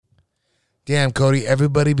Damn, Cody,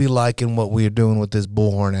 everybody be liking what we're doing with this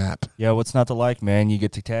Bullhorn app. Yeah, what's not to like, man? You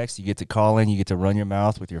get to text, you get to call in, you get to run your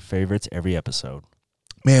mouth with your favorites every episode.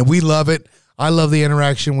 Man, we love it. I love the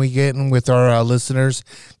interaction we get with our listeners.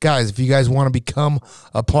 Guys, if you guys want to become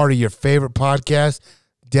a part of your favorite podcast,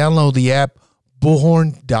 download the app,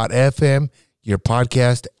 bullhorn.fm, your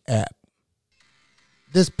podcast app.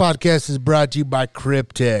 This podcast is brought to you by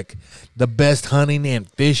Cryptek, the best hunting and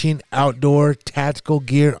fishing outdoor tactical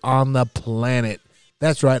gear on the planet.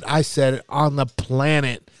 That's right, I said it, on the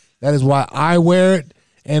planet. That is why I wear it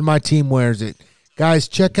and my team wears it. Guys,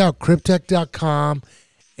 check out Cryptek.com,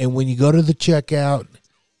 and when you go to the checkout,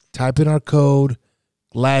 type in our code,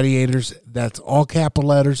 Gladiators. That's all capital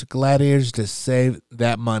letters, Gladiators, to save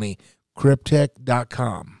that money.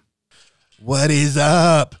 Cryptek.com. What is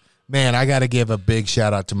up? Man, I got to give a big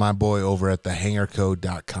shout out to my boy over at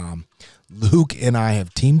thehangercode.com. Luke and I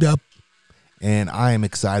have teamed up, and I am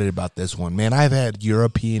excited about this one. Man, I've had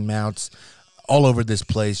European mounts all over this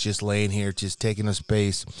place, just laying here, just taking up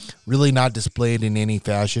space, really not displayed in any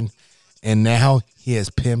fashion. And now he has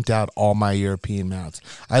pimped out all my European mounts.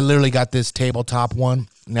 I literally got this tabletop one.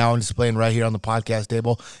 Now I'm displaying right here on the podcast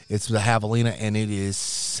table. It's the Javelina, and it is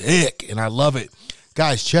sick, and I love it.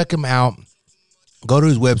 Guys, check him out. Go to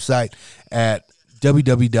his website at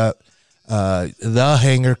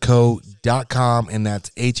www.thehangerco.com, and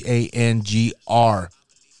that's HANGR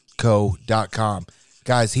co.com.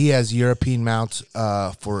 Guys, he has European mounts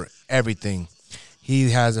for everything.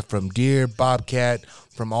 He has it from deer, bobcat,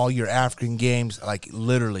 from all your African games. Like,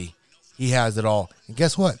 literally, he has it all. And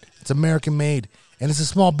guess what? It's American made, and it's a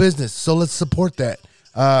small business, so let's support that.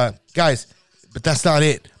 Guys, but that's not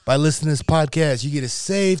it. By listening to this podcast, you get to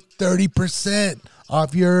save 30%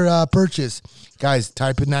 off your purchase. Guys,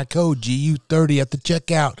 type in that code, GU30, at the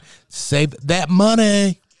checkout. Save that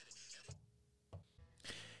money.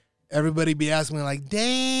 Everybody be asking me, like,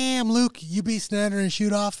 damn, Luke, you beat Snyder and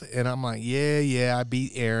shoot off? And I'm like, yeah, I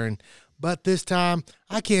beat Aaron. But this time,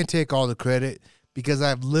 I can't take all the credit because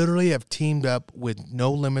I've literally have teamed up with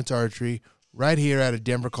No Limits Archery right here out of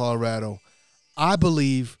Denver, Colorado. I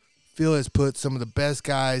believe Phil has put some of the best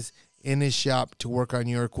guys in his shop to work on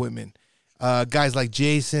your equipment. Guys like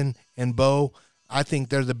Jason and Bo, I think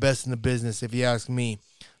they're the best in the business, if you ask me.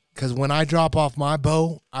 Because when I drop off my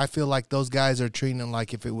bow, I feel like those guys are treating it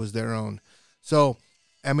like if it was their own. So,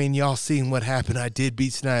 I mean, y'all seen what happened. I did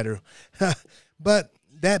beat Snyder. But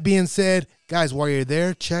that being said, guys, while you're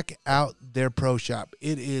there, check out their pro shop.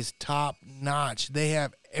 It is top notch. They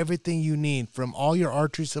have everything you need, from all your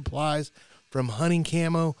archery supplies, from hunting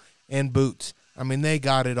camo and boots. I mean, they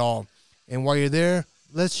got it all. And while you're there,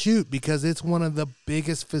 let's shoot, because it's one of the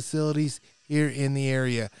biggest facilities here in the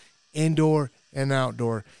area, indoor and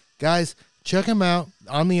outdoor. Guys, check them out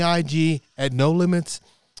on the IG at No Limits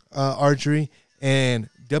Archery and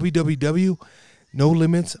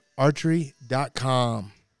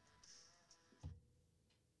www.nolimitsarchery.com.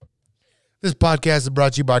 This podcast is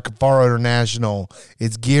brought to you by Kafaro International.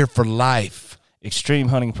 It's gear for life. Extreme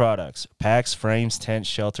hunting products, packs, frames, tents,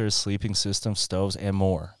 shelters, sleeping systems, stoves, and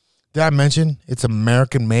more. Did I mention it's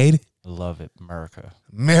American made? Love it, America.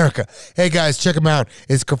 America. Hey, guys, check them out.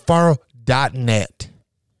 It's Kafaro.net.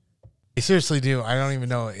 I seriously do. I don't even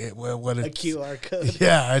know what it's. A QR code.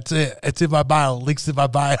 Yeah, it's it. It's in my bio. Links in my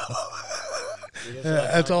bio.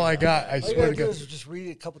 That's all I got. I swear to God. Just read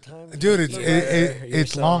it a couple times. Dude, it's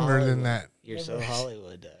so longer Hollywood. than that. You're so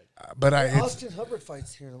Hollywood. But Austin Hubbard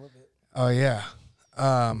fights here in a little bit. Oh, yeah.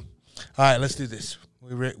 All right, let's do this.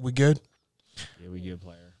 We good? Yeah, we good,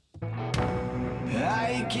 player.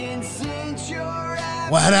 I can sense your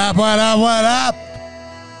What up?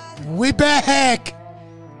 We back.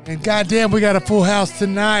 And goddamn, we got a full house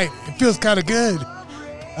tonight. It feels kind of good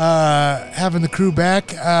having the crew back.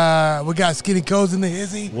 We got Skinny Codes in the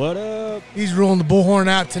hizzy. What up? He's rolling the bullhorn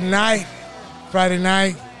out tonight, Friday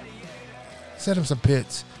night. Send him some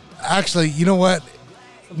pits. Actually, you know what?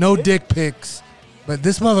 No dick pics. But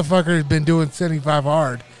this motherfucker has been doing 75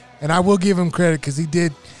 hard. And I will give him credit because he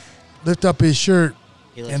did lift up his shirt.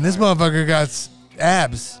 And this motherfucker got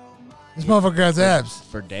abs. This motherfucker got abs.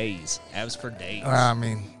 For days. Abs for days. I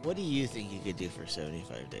mean, What do you think you could do for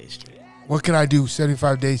 75 days straight? what can I do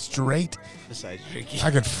 75 days straight? Besides drinking.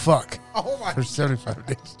 I could fuck Oh my for 75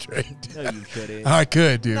 days straight. No, you couldn't. I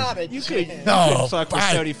could, dude. You could No, fuck for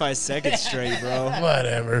fine. 75 seconds straight, bro.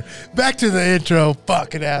 Whatever. Back to the intro,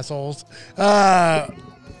 fucking assholes.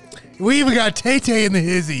 We even got Tay-Tay in the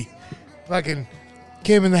hizzy. Fucking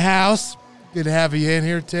came in the house. Good to have you in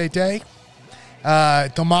here, Tay-Tay.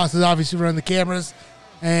 Tomas is obviously running the cameras.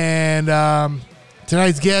 And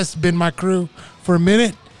tonight's guest been my crew for a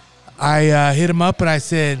minute. I hit him up and I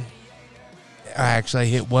said, I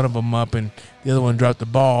hit one of them up, and the other one dropped the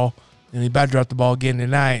ball. And he about to drop the ball again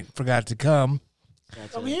tonight. Forgot to come.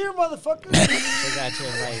 I'm here, motherfucker. Forgot to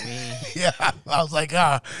invite me. Yeah, I was like,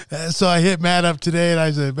 So I hit Matt up today, and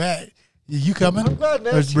I said, Matt, you coming? I'm glad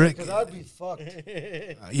There's Matt's here Brick. because I'd be fucked.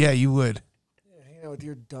 Yeah, you would. Hanging out with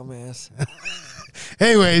your dumb ass.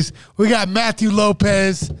 Anyways, we got Matthew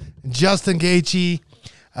Lopez, and Justin Gaethje.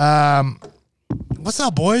 What's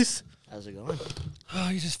up, boys? How's it going? Oh,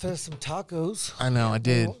 you just fed us some tacos. I know, I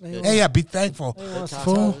did. Hey, Hey, yeah, be thankful. Hey, wants Tacos,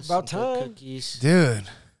 fool. some About good time. Cookies. Dude.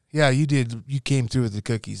 Yeah, you did. You came through with the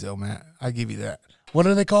cookies, though, Matt. I give you that. What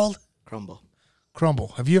are they called? Crumble. Crumble.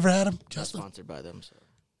 Have you ever had them, Not Justin? sponsored by them. So.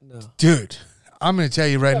 No. Dude, I'm going to tell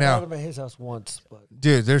you right I've had now. them at his house once, but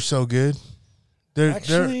Dude, they're so good. They're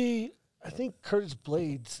actually, I think Curtis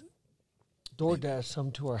Blades DoorDashed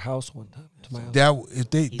some to our house one time. To my house. that if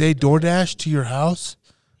they DoorDash to your house,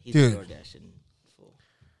 He's Dude. DoorDash in full.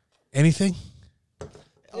 anything?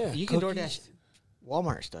 Yeah, You can cookies. DoorDash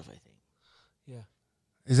Walmart stuff, I think. Yeah.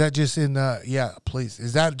 Is that just in please.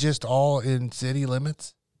 Is that just all in city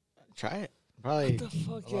limits? Try it. Probably. What the fuck?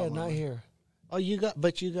 a lot Yeah, more. not here. Oh, you got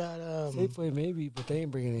Safeway maybe, but they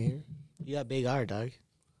ain't bringing it here. you got Big R, dog.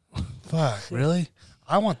 Fuck, really?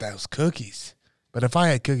 I want those cookies. But if I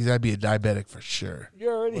had cookies, I'd be a diabetic for sure.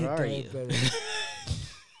 You're already What are diabetic.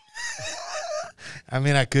 I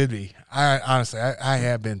mean, I could be. I honestly, I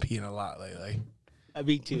have been peeing a lot lately.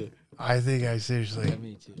 Me too. I think I seriously,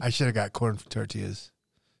 Me too. I should have got corn tortillas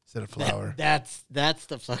instead of flour. That's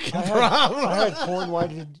the fucking I problem. had corn. Why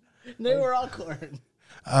did? They were all corn.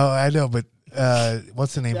 Oh, I know, but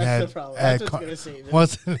what's the name? That's had the problem. had That's what's gonna save it.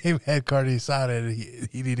 what's the name? Had carne asada, and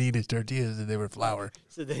he didn't eat his tortillas, and they were flour.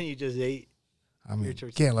 So then you just ate, I mean,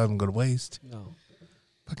 tortillas. can't let them go to waste. No.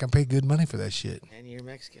 Fucking pay good money for that shit. and you're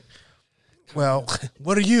Mexican. Well,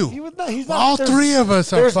 what are you? He was not. He's not. All there's- three of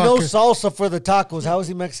us are There's no fucking. salsa for the tacos. How is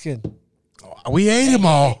he Mexican? We ate them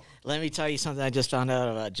all. Let me tell you something I just found out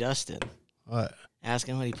about Justin. What? Ask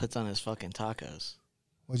him what he puts on his fucking tacos.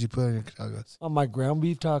 What'd you put in your tacos? On my ground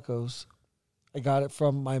beef tacos, I got it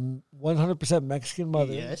from my 100% Mexican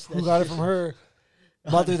mother, Yes, who that's got it from her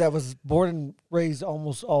mother that was born and raised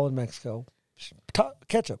almost all in Mexico.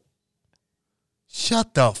 Ketchup.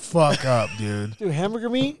 Shut the fuck up, dude. Dude, hamburger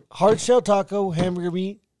meat, hard shell taco, hamburger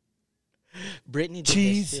meat. Brittany did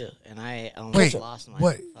Cheese. this too, and I Wait, almost lost my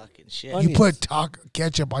what? fucking shit. Onion. You put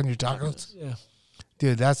ketchup on your tacos? Yeah.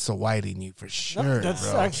 Dude, that's the white in you for sure, That's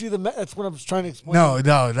bro. actually that's what I was trying to explain. No,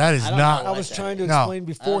 that is I don't not. know. I was trying to No. explain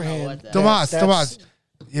beforehand. what that- Tomas, that's-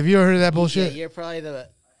 have you ever heard of that Yeah, bullshit? you're probably the.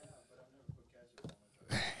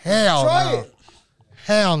 Hell Try no. it.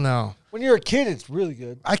 Hell no. When you're a kid, it's really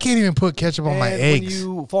good. I can't even put ketchup on my And eggs.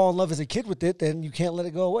 when you fall in love as a kid with it, then you can't let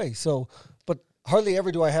it go away. So, but hardly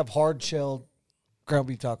ever do I have hard shell ground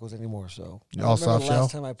beef tacos anymore. So, I All remember soft the last shell?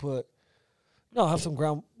 time I put, no, I have some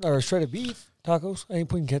ground or shredded beef tacos. I ain't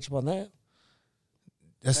putting ketchup on that.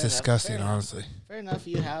 That's Fair enough, disgusting, fair enough. honestly. Fair enough,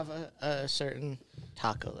 you have a certain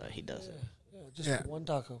taco that he doesn't. Yeah, just Yeah. one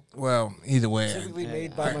taco, Well, either way. typically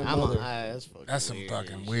made by my I'm mother. that's some weird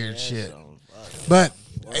fucking as weird That's shit. some fucking- But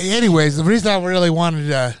anyways, the reason I really wanted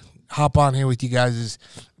to hop on here with you guys is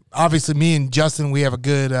obviously me and Justin, we have a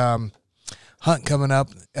good hunt coming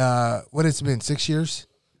up. What has it been, 6 years?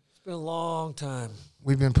 It's been a long time.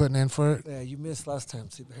 We've been putting in for it. Yeah, you missed last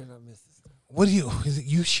time. See, better not miss this time. What do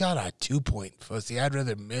you shot a 2-point, pussy. I'd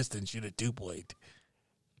rather miss than shoot a 2-point.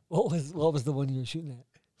 What was the one you were shooting at?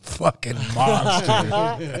 Fucking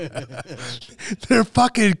monster. They're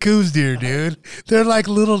fucking coos deer, dude. They're like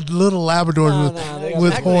little Labradors No, they got with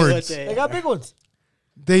exactly what horns. They got big ones.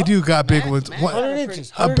 They do got big ones. Matt- What- 100 inches.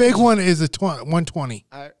 a 100 big inches. one is a 120.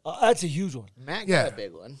 That's a huge one. Matt Yeah. got a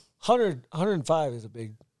big one. 105 is a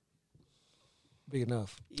big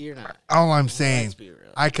enough. You're not. All I'm saying, Let's be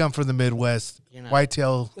real. I come from the Midwest. You're not-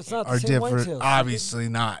 Whitetail It's not the are same different. whitetails. Obviously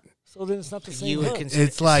not. So then it's not the same You would hunt. consider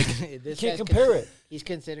It's like- this Can't guy's compare it. He's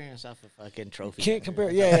considering himself a fucking trophy. Can't hunter.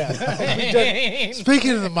 compare. Yeah. We've done-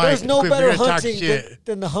 Speaking of the mic, There's no if better you're gonna talk hunting shit,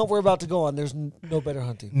 than the hunt we're about to go on. There's no better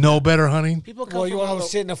hunting. no better hunting. People come Well, you from want all to the-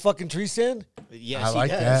 sit in a fucking tree stand? Yes, I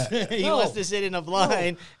like he does. that. He No. wants to sit in a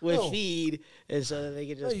blind with No. feed, and so that they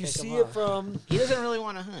can No, just you pick see him it off. from He doesn't really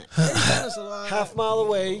want to hunt. Honest a lot. half mile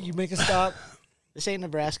away. You make a stop, This ain't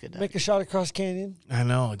Nebraska, dog. make a shot across canyon. I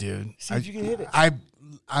know, dude. See if you can hit it.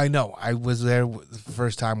 I know. I was there the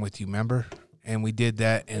first time with you, remember? And we did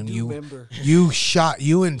that, and do you remember.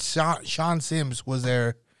 you and Sean Sims was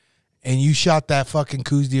there, and you shot that fucking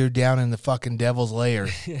coos deer down in the fucking Devil's Lair.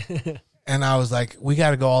 And I was like, we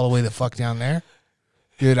got to go all the way the fuck down there,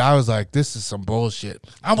 dude. I was like, this is some bullshit.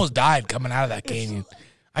 I almost died coming out of that canyon.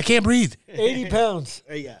 I can't breathe. 80 pounds.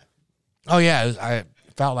 Yeah. Oh yeah, I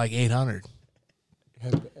felt like 800.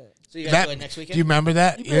 So you guys go next Do weekend? you remember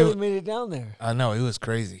that? You barely made it down there. I know, it was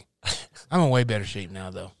crazy. I'm in way better shape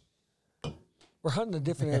now, though. We're hunting a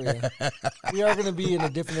different area. We are going to be in a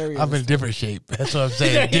different area. I'm in different shape. That's what I'm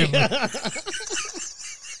saying. Different.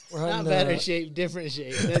 We're Not hunting better shape, different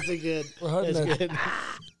shape. That's a good. We're hunting That's the good.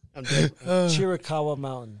 I'm dead. Chiricahua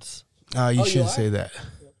Mountains. You you shouldn't are? say that.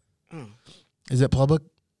 Is it public?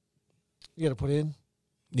 You got to put in.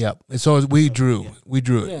 Yep. So we drew. We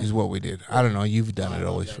drew it. Yeah. Is what we did. I don't know. You've done it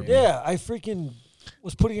always for me. Yeah, I freaking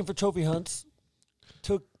was putting in for trophy hunts.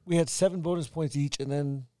 We had 7 bonus points each, and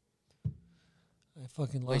then I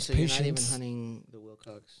fucking Wait, lost so you're not even patience. hunting the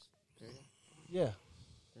Wilcox? Yeah,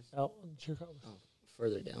 out in Chiricahua.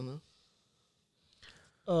 Further down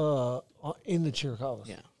In the Chiricahua. though.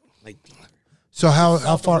 Yeah, like So how South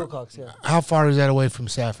of far? Wilcox, yeah. How far is that away from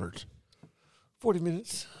Safford? 40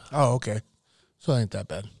 minutes, Oh, okay. So it ain't that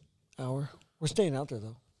bad. hour. We're staying out there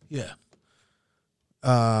though. Yeah.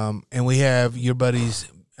 And we have your buddies,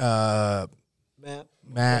 Matt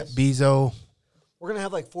Yes. Bezo. We're gonna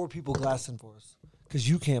have like 4 people glassing for us because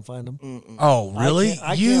you can't find them. Oh, really?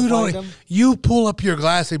 I you can't don't. find 'em. You pull up your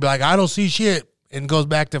glass and be like, I don't see shit, and goes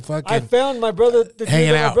back to fucking. I found my brother. The Hanging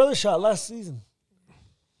deer that out. my brother shot last season.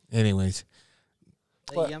 Anyways,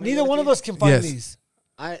 But neither one of us can find Yes. these.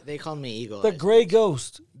 They called me Eagle. The Eyes. gray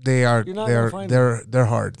ghost. they are. You're not gonna find They're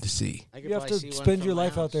hard to see. I could You have probably to see one spend from your my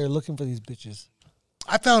life out house. there looking for these bitches.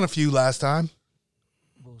 I found a few last time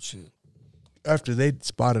Bullshit. after they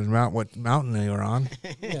spotted what mountain they were on.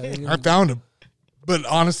 Yeah, they I found them, but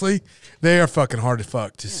honestly, they are fucking hard as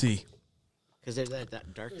fuck to see. because they're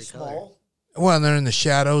that darker color. Well, and they're in the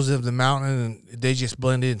shadows of the mountain, and they just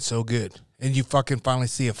blend in so good. And you fucking finally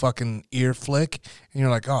see a fucking ear flick, and you're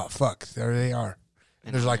like, oh, fuck, there they are.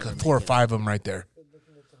 And there's like 4 or 5 of them right there.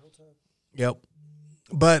 Yep.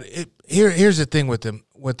 But here's the thing with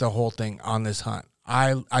the whole thing on this hunt.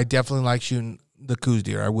 I definitely like shooting the Coues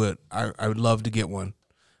deer. I would love to get one,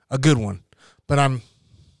 a good one. But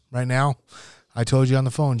right now, I told you on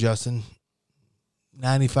the phone, Justin,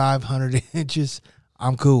 9,500 inches.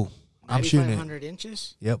 I'm cool. I'm shooting it. 9,500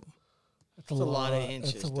 inches. Yep. That's a lot of That's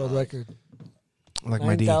inches, a world dog. record. Like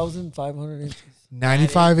my D. 9,500 inches.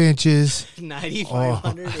 95 inches.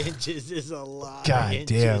 9,500 inches is a lot. God of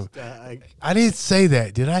inches, damn. dog. I didn't say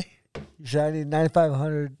that, did I? You said I need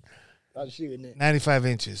 9,500. I'm shooting it. 95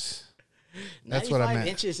 inches. That's what I 95 meant.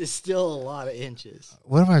 inches is still a lot of inches.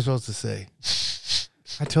 What am I supposed to say?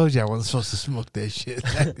 I told you I wasn't supposed to smoke that shit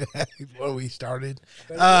before we started.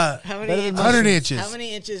 How many better than inches? 100 inches. How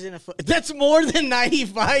many inches in a foot? That's more than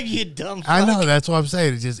 95, you dumb fuck. I know. That's what I'm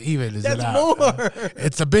saying. It's just even. Is it That's out? more.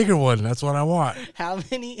 It's a bigger one. That's what I want. How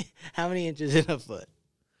many inches in a foot?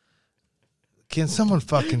 Can someone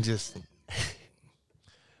fucking just...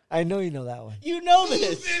 I know you know that one. You know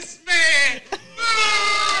this.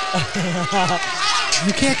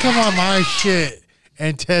 You can't come on my shit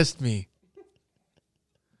and test me.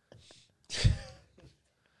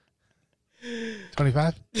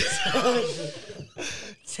 25?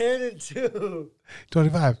 10 and 2.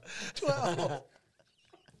 25.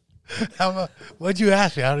 What'd you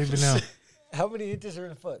ask me? I don't even know. How many inches are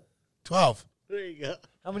in a foot? 12. There you go.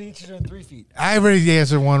 How many inches are in 3 feet? I already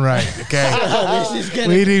answered one right, okay? This is gonna,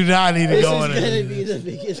 We do not need to this go is on gonna it. be the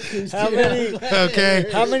biggest goose How deer many- I've ever Okay.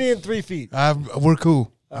 heard. How many in 3 feet? We're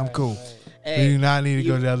cool. I'm cool. Hey, We do not need to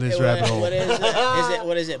go down this rabbit hole. What is it?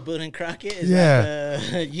 What is it? Boone and Crockett? Is Yeah.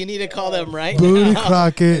 That, you need to call them right Boone and now.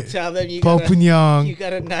 Crockett, Tell them you Pope got and Young, you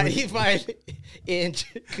got a 95-inch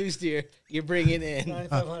goose deer. You're bringing in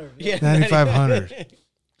 9,500. yeah, 9,500.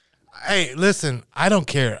 Hey, listen, I don't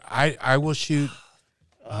care. I will shoot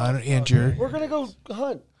 100 incher. We're going to go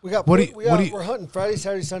hunt. What do you- We're hunting Friday,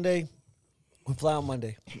 Saturday, Sunday. We fly out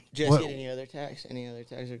Monday. Just What- get any other tags? Any other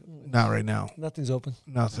tags? Not right now. Nothing's open.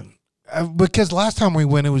 Nothing. Because last time we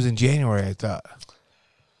went, it was in January, I thought.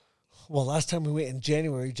 Well, last time we went in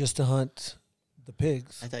January just to hunt the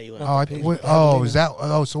pigs. I thought you went. Oh, the pigs, the is that?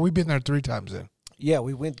 Oh, so we've been there 3 times then, Yeah,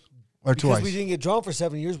 we went or because twice. we didn't get drawn for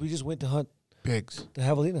 7 years. We just went to hunt Pigs. the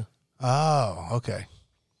javelina. Oh, okay.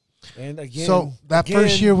 And again, So that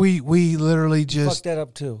first year, we literally fucked just. that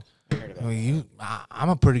up too. I'm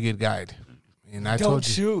a pretty good guide, and I Don't told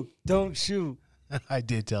you. shoot. Don't shoot. I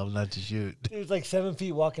did tell him not to shoot. He was like 7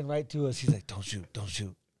 feet walking right to us. He's like, "Don't shoot. Don't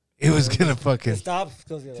shoot." It was gonna fucking. Stop.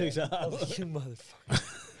 Goes the other way. I was like, you motherfucker.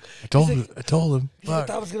 I told him. He's like, Fuck.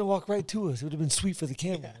 that was gonna walk right to us. It would have been sweet for the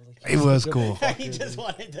camera. I was like, It was cool. he just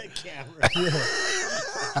wanted the camera.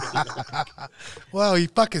 Well, he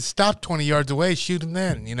fucking stopped 20 yards away. Shoot him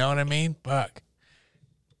then. You know what I mean? Fuck.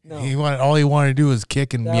 no, All he wanted to do was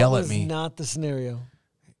kick and that yell was at me. not the scenario.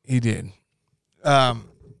 He did.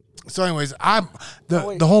 So, anyways,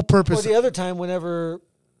 the whole Or purpose. the other time, whenever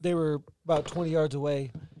they were about 20 yards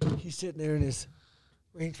away, he's sitting there in his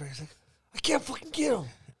rangefinder. He's like, I can't fucking get him.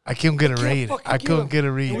 I couldn't get a read. fucking I get couldn't him. get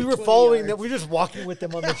a read. And we were following them. We were just walking with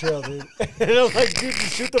them on the trail, dude. And I was like, dude,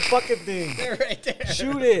 just shoot the fucking thing. They're right there.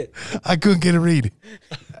 Shoot it. I couldn't get a read.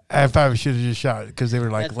 I probably should have just shot because they were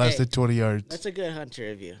like That's- less hey, than 20 yards. That's a good hunter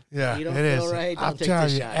of you. Yeah, You don't it feel is. right, don't I'm take the telling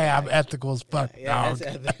you, shot. hey, I'm ethical as fuck. Yeah, dog.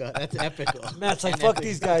 that's ethical. That's epical. Matt's like, fuck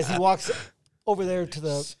these guys. He walks over there to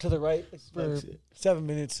the right for 7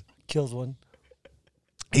 minutes, kills one.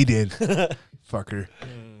 He did. Fucker.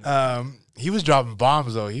 He was dropping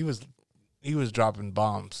bombs though. He was dropping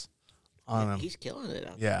bombs on him. He's killing it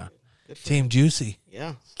out Yeah. there. Good for Team Juicy.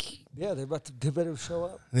 Yeah. Yeah, they better show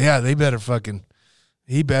up. Yeah, they better fucking.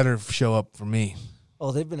 He better show up for me.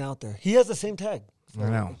 Oh, they've been out there. He has the same tag. So I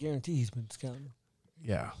know. I guarantee he's been scouting.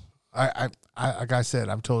 Yeah. I like I said,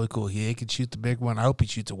 I'm totally cool. He can shoot the big one. I hope he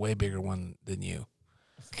shoots a way bigger one than you.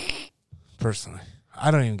 Personally, I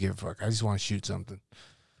don't even give a fuck. I just want to shoot something.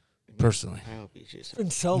 Personally, I hope you shoot It's something.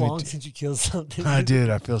 been so long since you killed something. I did.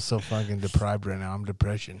 I feel so fucking deprived right now. I'm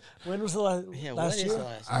depression. When was the last, Yeah, what last is year? the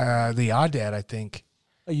last? The Oddad, I think.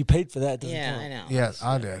 Oh, you paid for that. Doesn't Yeah, count. I know. Yeah, It's,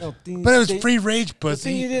 Oddad. No, But it was they- free range, The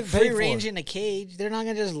thing you pussy. didn't pay free for. range in a cage. They're not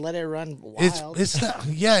gonna just let it run wild. It's not.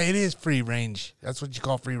 Yeah, it is free range. That's what you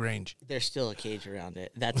call free range, There's still a cage around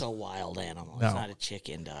it. That's a wild animal. No. It's not a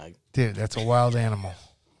chicken, dog. dude. That's a wild animal.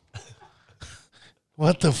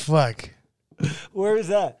 What the fuck? Where is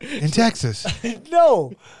that? In Texas,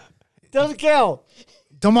 No, doesn't count.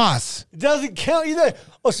 Tomas. It doesn't count either.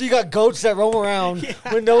 Oh, so you got goats that roam around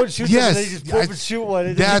when no one shoots them, and they just pull up and shoot one.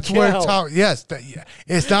 It That's doesn't where count. yes. Yeah.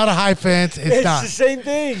 It's not a high fence. It's, It's not. the same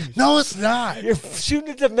thing. No, it's not. You're shooting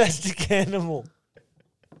a domestic animal.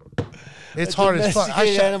 It's hard as fuck.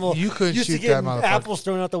 Domesticated animal. You couldn't Used to shoot get that motherfucker. apples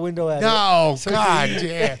thrown out the window at it. No, So God you-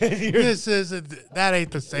 damn. This isn't. That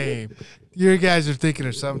ain't the same. You guys are thinking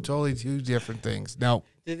of something totally two different things. No.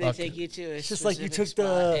 Did they Fuck take you to a just like you specific took spot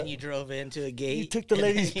the- and you drove into a gate? You took the and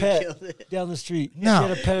then lady's you pet killed it? down the street. No. She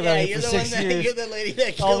had a pet Yeah, around you're for the 6 one that years. you're the lady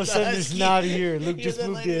that killed All of a the sudden, husky. it's not here. Luke You're just the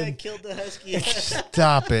moved lady in. that killed the husky.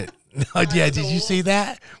 Stop it. No, yeah, did you see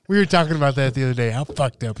that? We were talking about that the other day. How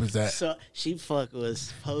fucked up is that? So she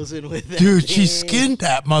was posing with that Dude, she thing. skinned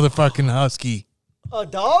that motherfucking husky. A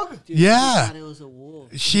dog? Dude, she Yeah. thought it was a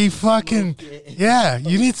wolf. She fucking. Yeah,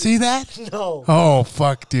 you didn't see that? No. Oh,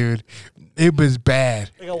 fuck, dude. It was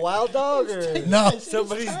bad. Like a wild dog or No,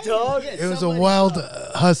 somebody's dog? it was a wild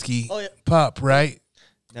husky Oh, yeah. pup, right?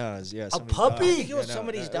 No, it was, yeah, A somebody's puppy? dog. I think it was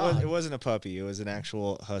somebody's dog. It wasn't a puppy. It was an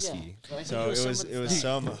actual husky. but I think So it was it was somebody's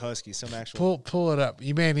some dog. husky, some actual. Pull it up.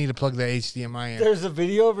 You may need to plug the HDMI in. There's a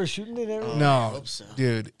video of her shooting it and everything? No, hope so.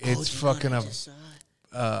 dude, it's Oh, dude, fucking I a just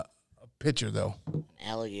saw it. picture though. An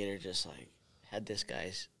alligator just like had this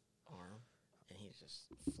guy's arm, and he's just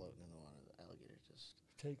floating in the water. The alligator just.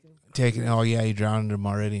 Taking him. Taking. Oh yeah, you drowned him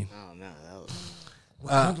already. Oh no, that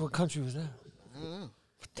was. What country was that? I don't know.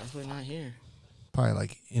 Definitely not here. Probably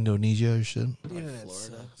like Indonesia or shit. The internet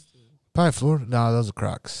Florida. sucks. Probably Florida. No, those are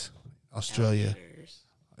crocs. Australia. Alligators.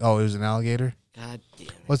 Oh, it was an alligator. God damn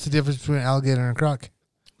it. What's the difference between an alligator and a croc?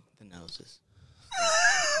 The noses.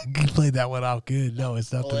 You played that one out good. No,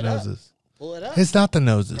 it's not Pull the it up. noses. Pull it up. It's not the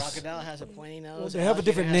noses. Crocodile has a pointy nose. Well, they have a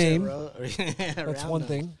alligator different has name. That's That's one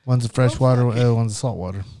thing. One's a freshwater, one's a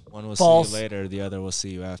saltwater. One will False. see you later. The other will see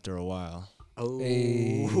you after a while.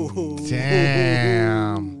 Oh.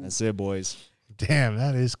 Damn. That's it, boys. Damn,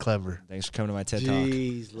 that is clever. Thanks for coming to my TED Talk.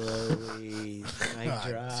 Jeez Louise. Mic God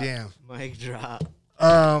drop. damn. Mic drop.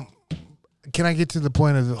 Can I get to the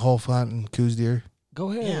point of the whole hunting coos deer? Go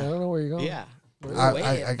ahead. Yeah. I don't know where you're going. Yeah.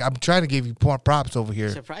 I'm trying to give you props over here.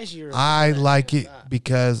 Surprised you. I like it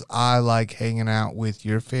because I like hanging out with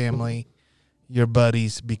your family, your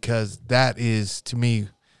buddies, because that is to me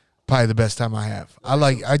probably the best time I have.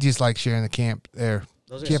 I just like sharing the camp there.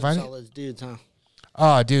 Those are Can't some find it? solid dudes, huh?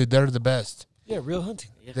 Oh, dude, they're the best. Yeah, real hunting.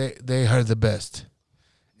 They are the best.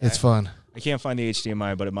 It's fun. I can't find the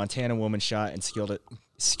HDMI, but a Montana woman shot and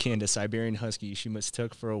skinned a Siberian husky she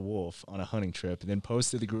mistook for a wolf on a hunting trip, and then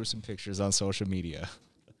posted the gruesome pictures on social media.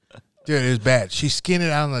 Dude, it was bad. She skinned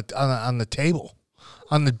it on the table,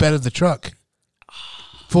 on the bed of the truck,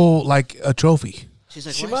 full like a trophy. She's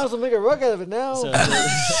like, She "Why might is- as well make a rug out of it now. So,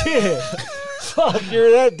 Shit. Fuck,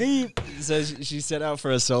 you're that deep. so she set out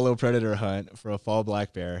for a solo predator hunt for a fall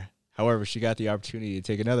black bear. However, she got the opportunity to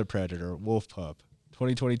take another predator, wolf pup.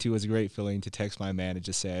 2022 was a great feeling to text my man and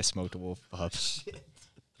just say I smoked a wolf pup.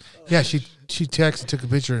 Yeah, she texted, took a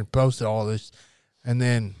picture, and posted all this, and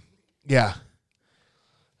then yeah,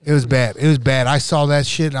 It was bad. It was bad. I saw that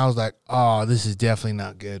shit and I was like, oh, this is definitely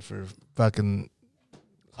not good for fucking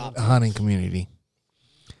hunting community.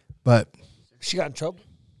 But She got in trouble.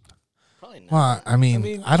 Probably not. well, I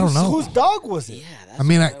mean, I don't know. Whose dog was it? Yeah, that's I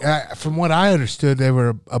mean, what I from what I understood, they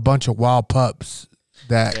were a bunch of wild pups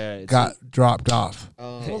that Yeah, it's got dropped off.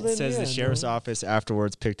 Oh, Well, It then, says yeah, the sheriff's no. office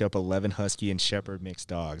afterwards picked up 11 husky and shepherd mixed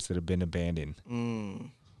dogs that have been abandoned.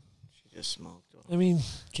 she just smoked. I mean,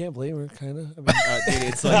 can't blame her, kind of. I mean, Dude,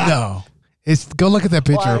 it's like No, it's go look at that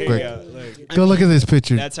picture Well, real quick. yeah, look, Go look at this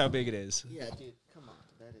picture. that's how big it is. Yeah, dude, come on.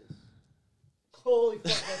 That is. holy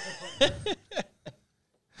fuck.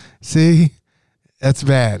 See, that's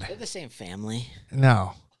bad. They're the same family.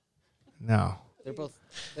 No. They're both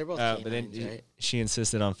But then canines, right? she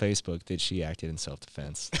insisted on Facebook that she acted in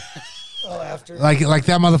self-defense. Oh, after. Like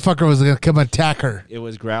that motherfucker was gonna come attack her. It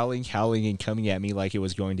was growling, howling, and coming at me like it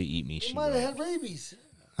was going to eat me. She She might wrote. have had rabies.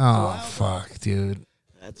 Oh fuck, dude.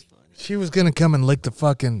 That's funny. She was gonna come and lick the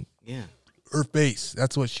fucking Yeah, her face.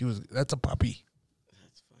 That's what she was. That's a puppy.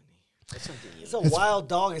 that's funny. That's something you. It's a wild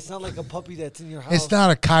dog. It's not like a puppy that's in your house. It's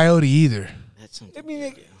not a coyote either. That's something. I mean,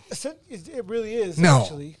 you do. it really is. No.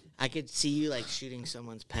 Actually. I could see you like shooting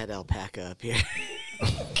someone's pet alpaca up here.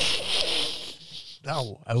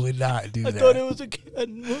 No, I would not do that. was a cat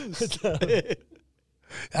and moose.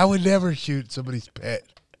 I would never shoot somebody's pet.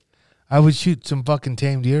 I would shoot some fucking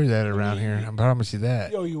tame deer that are around here. I promise you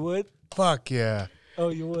that. Oh, you would? Fuck yeah. Oh,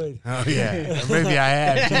 you would. Oh yeah. Or maybe I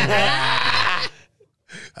have. Too.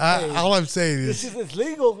 All I'm saying This is, it's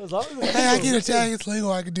legal. As long as it's hey, I legal. get a tag. It's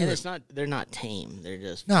legal. I can do And it. it's not. They're not tame. They're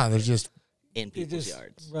just No, they're just in They people's just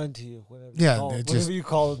yards. run to you. Whatever Yeah, you call, they whatever just- you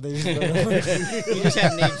call them. They just run. You just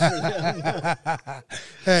have names for them.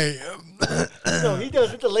 hey. No, he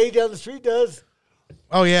does it. The lady down the street does.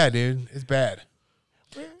 Oh yeah, dude, it's bad.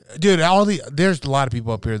 Dude, there's a lot of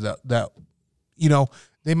people up here that you know,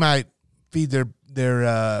 they might feed their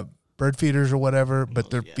bird feeders or whatever, but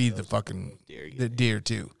they feed the fucking the deer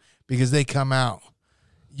too, because they come out.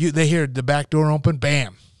 They hear the back door open,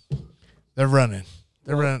 bam, they're running.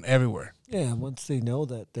 They're running everywhere. Yeah, once they know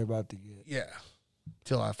that they're about to get. Yeah,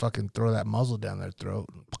 till I fucking throw that muzzle down their throat.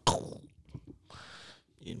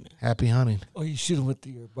 Happy hunting. Or you shoot them with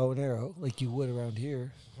your bow and arrow, like you would around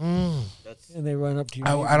here, That's and they run up to you.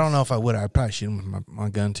 I don't know if I would. I'd probably shoot them with my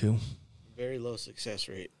gun too. very low success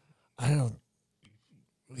rate. I don't.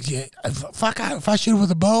 Yeah, if I shoot 'em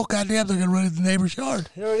with a bow, goddamn, they're gonna run into the neighbor's yard.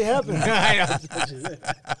 It already happened.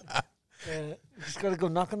 You just gotta go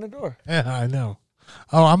knock on the door. Yeah, I know.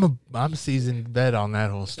 Oh, I'm a seasoned vet on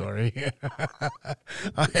that whole story.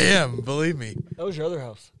 I am, believe me. That was your other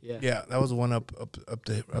house. Yeah, that was the one up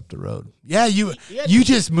the road. Yeah, you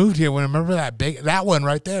just moved here. When remember that one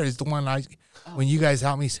right there is the one when you guys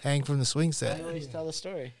helped me hang from the swing set. I always tell the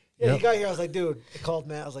story. Yeah, Yep. he got here. I was like, dude. I called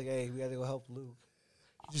Matt. I was like, hey, we gotta go help Luke.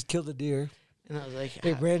 He just killed a deer. And I was like,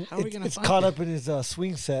 Hey, Brandon, how are we gonna it's find caught it? up in his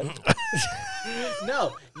swing set.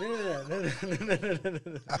 No. I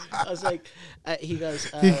was like, he goes,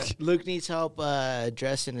 Luke needs help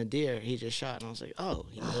dressing a deer. He just shot. And I was like, oh,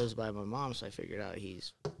 he lives by my mom. So I figured out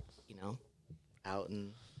he's, out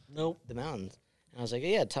in the mountains. And I was like,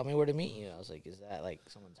 yeah, tell me where to meet you. I was like, is that like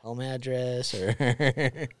someone's home address or?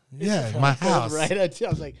 Yeah, my house. Right up to, I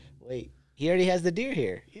was like, wait, he already has the deer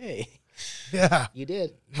here. Yay. Yeah. You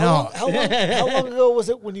did. No. How long ago was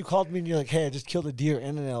it when you called me and you're like, hey, I just killed a deer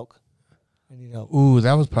and an elk? I need help. Ooh,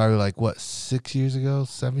 that was probably like what 7 years ago.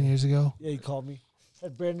 Yeah, you called me.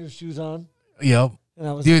 Had brand new shoes on. Yep. And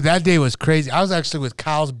I was Dude, that day was crazy. I was actually with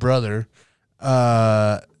Kyle's brother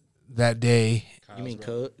that day, You mean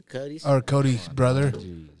Cody's? or Cody's brother.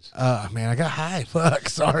 Man, I got high. Fuck,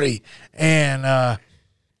 sorry. And I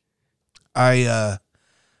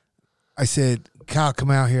said, Kyle,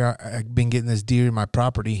 come out here. I've been getting this deer in my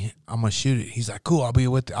property. I'm gonna shoot it. He's like, cool.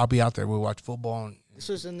 I'll be out there. We'll watch football. This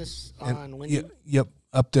was on And Windy. yep,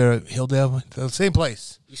 up there at Hilldale, the same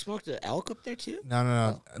place. You smoked an elk up there too?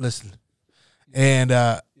 No. Listen, and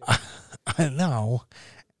I know,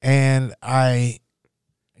 and I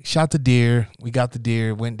shot the deer. We got the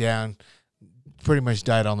deer. Went down. Pretty much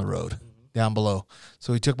died on the road down below.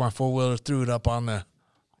 So we took my 4-wheeler, threw it up on the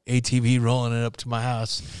ATV, rolling it up to my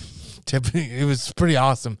house. It was pretty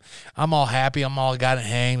awesome. I'm all happy. Got it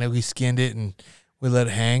hanged. We skinned it and we let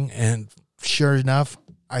it hang. And sure enough,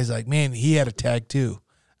 I was like, man, he had a tag too.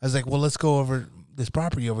 I was like, well, let's go over this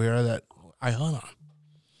property over here that I hunt on.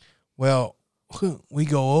 Well, we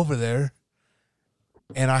go over there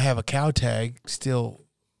and I have a cow tag still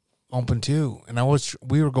open too. And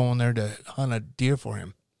we were going there to hunt a deer for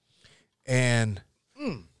him. And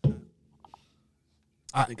The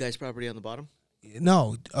guy's property on the bottom?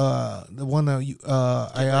 No, the one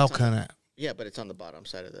that I elk hunt at. Yeah, but it's on the bottom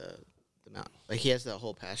side of the mountain. Like he has the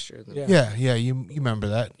whole pasture. And Yeah. Yeah, you remember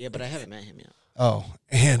that? yeah, but I haven't met him yet. Oh,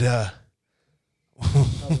 and Oh,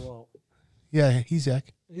 well. yeah, he's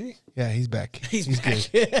back. Is he? Yeah, he's back. He's back.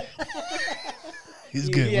 good. He's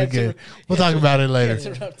good. he We're had good. some- We'll talk about it later. It's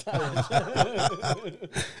a rough time.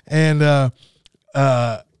 And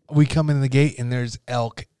we come in the gate, and there's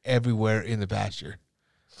elk everywhere in the pasture,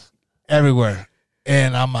 everywhere.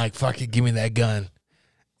 And I'm like, "Fuck it, give me that gun."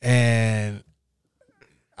 And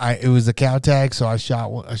it was a cow tag, so I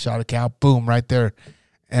shot a cow, boom, right there.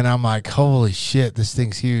 And I'm like, "Holy shit, this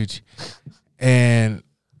thing's huge!" And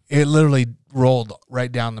it literally rolled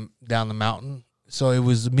right down the mountain. So it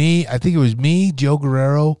was me. I think it was me, Joe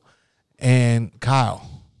Guerrero, and Kyle,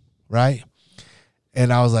 right?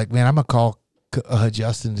 And I was like, man, I'm gonna call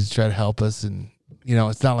Justin to try to help us. And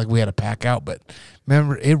it's not like we had to pack out, but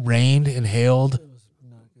remember, it rained and hailed. It was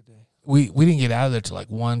not a good day. We didn't get out of there till like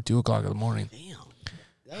 1, 2 o'clock in the morning. Damn,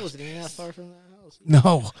 that wasn't even that far from that house.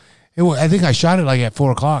 No, I think I shot it like at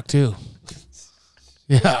 4 o'clock too.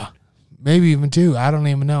 Yeah, maybe even 2. I don't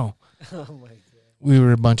even know. Oh my god. We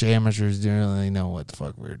were a bunch of amateurs, didn't really know what the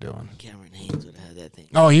fuck we were doing. Cameron Haynes would have had that thing.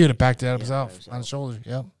 Oh, he would have packed it up Yeah, himself himself. on his shoulders.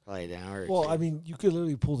 Yep, Probably an hour. or Well, two. I mean, you could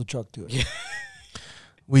literally pull the truck to it.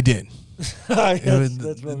 we did.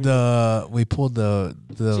 That's what we We pulled the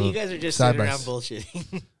so you guys are just side sitting by around s-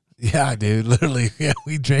 bullshitting. Yeah, dude, literally. Yeah,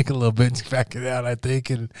 we drank a little bit and back it out, I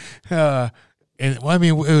think, and well, I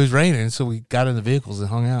mean, it was raining, so we got in the vehicles and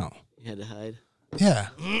hung out. You had to hide. Yeah,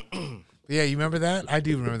 yeah. You remember that? I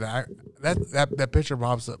do remember that. That picture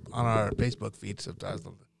pops up on our Facebook feed sometimes.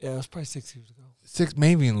 Yeah, it was probably 6 years ago. 6,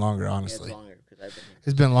 maybe even longer. Yeah, Honestly, it's longer because I've been here.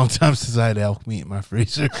 it's been a long time since I had elk meat in my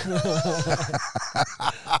freezer.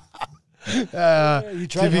 You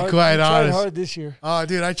to be quite you tried honest, hard this year. oh,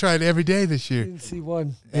 dude, I tried every day this year. Didn't see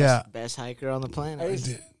one. Yeah, Best hiker on the I planet.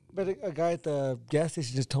 just, but a guy at the gas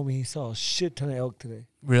station just told me he saw a shit ton of elk today.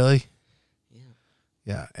 really. Yeah.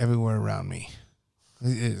 Yeah, everywhere around me.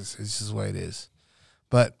 It is. It's just the way it is.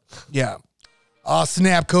 But yeah. Oh,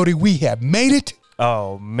 snap, Cody. We have made it.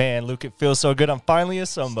 Oh, man, Luke, it feels so good. I'm finally a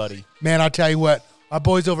somebody. Man, I'll tell you what. Our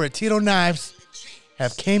boys over at Tito Knives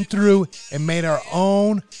have came through and made our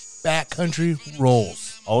own backcountry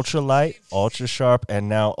rolls. Ultra light, ultra sharp, and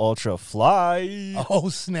now ultra fly. Oh,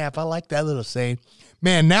 snap. I like that little saying.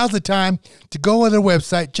 Man, now's the time to go on their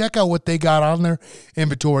website, check out what they got on their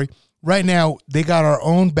inventory. Right now, they got our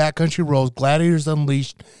own backcountry rolls, Gladiators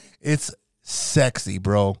Unleashed. It's sexy,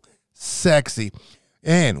 bro. Sexy.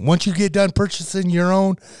 And once you get done purchasing your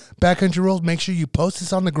own backcountry rolls, make sure you post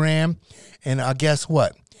this on the gram. And guess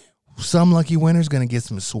what? Some lucky winner's going to get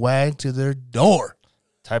some swag to their door.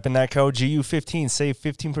 Type in that code GU15, save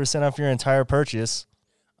 15% off your entire purchase.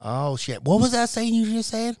 Oh, shit. What was that saying you just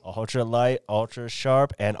said? Ultra light, ultra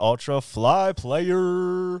sharp, and ultra fly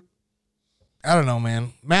player. I don't know,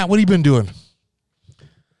 man. Matt, what have you been doing?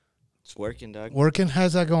 It's working, dog. Working?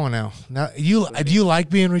 How's that going now? Now do you like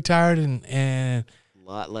being retired and A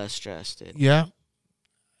lot less stress, dude. yeah?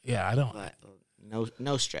 Yeah, I don't. But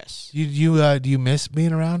no stress. Do you miss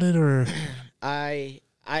being around it or I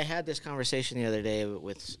had this conversation the other day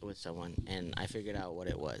with someone, and I figured out what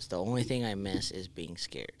it was. The only thing I miss is being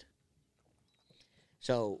scared.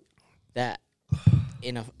 So that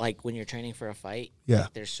like when you're training for a fight, Yeah.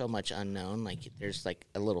 like, there's so much unknown. Like there's like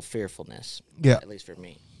a little fearfulness. Yeah. At least for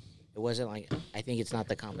me, it wasn't like I think it's not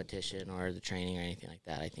the competition or the training or anything like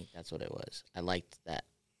that. I think that's what it was. I liked that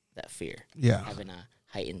fear. Yeah. Having a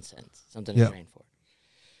heightened sense, something Yeah. to train for.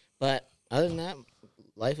 But other than that,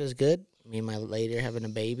 life is good. Me and my lady are having a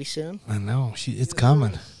baby soon. I know it's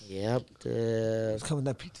coming. Yep, It's coming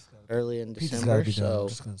that pizza's got early in pizza's got to December. be done. I'm So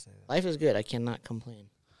just gonna say that. life is good. I cannot complain.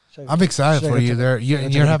 Should I go I'm check- excited should I for go you. check- There, should I go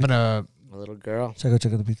check you're on the having a A little girl. Should I go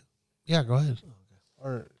check on the pizza? yeah. Go ahead.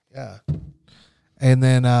 Or yeah, and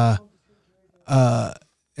then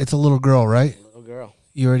it's a little girl, right? Little girl.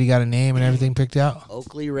 You already got a name and everything picked out.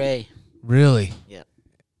 Oakley Ray. Really? Yep.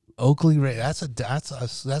 Oakley Raiders.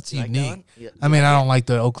 That's You like that unique. one? Yeah. I mean, I don't like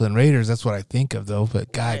the Oakland Raiders. That's what I think of though.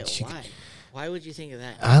 But God, Why? Why would you think of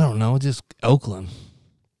that, I don't know. Just Oakland.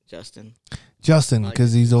 Justin? Justin,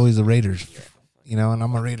 because he's always the Raiders. You know, and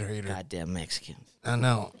I'm a Raider hater. Goddamn Mexicans. I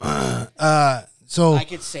know. So I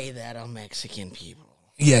could say that on Mexican people.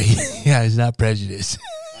 yeah, he's not prejudiced.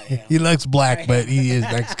 He looks black, but he is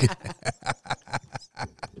Mexican.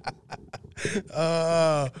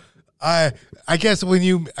 I guess when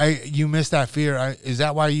you missed that fear, is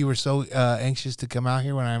that why you were so anxious to come out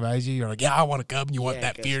here when I invited you? You're like, yeah, I want to come. You want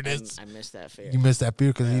that 'cause fearness? I missed that fear. You missed that fear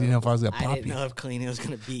because you didn't know if I was gonna I pop didn't you. know if Clean was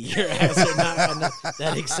gonna beat your ass or not. I know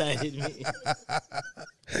that excited me.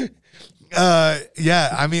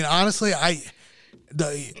 Yeah. I mean, honestly,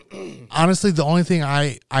 the only thing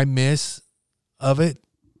I miss of it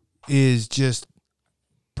is just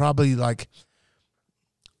probably like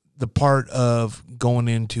the part of going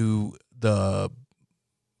into the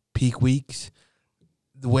peak weeks.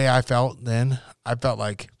 The way I felt then, I felt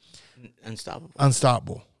like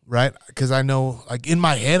unstoppable, right? Because I know, like in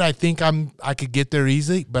my head, I think I could get there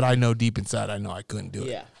easily, but I know deep inside, I know I couldn't do it.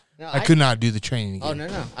 Yeah. No, I could not do the training again. Oh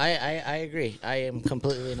no. I agree. I am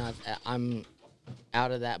completely not. I'm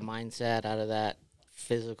out of that mindset, out of that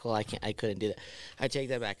physical. I couldn't do that. I take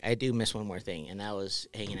that back. I do miss one more thing, and that was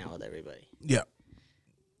hanging out with everybody. Yeah.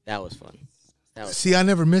 That was fun. See, I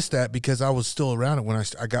never missed that because I was still around it when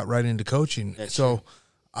I got right into coaching. That's so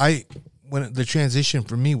true. When the transition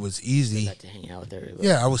for me was easy. Got to hang out with everybody.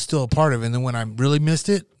 Yeah, I was still a part of it. And then when I really missed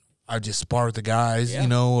it, I just spar with the guys, Yeah. you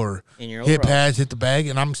know, or In your hit overalls. pads, hit the bag,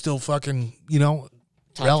 and I'm still fucking, you know,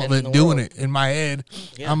 Top 10 in relevant the doing world. it in my head.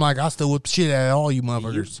 Yeah. I'm like, I'll still whip the shit out of all you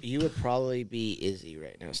motherfuckers. You would probably be Izzy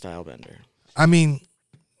right now, Style Bender. I mean,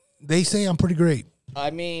 they say I'm pretty great I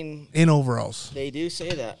mean, in overalls. they do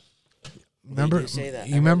say that. Remember? do say that.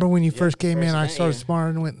 You remember when you Yep, first came in? first I met started you.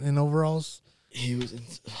 sparring in overalls. He was in.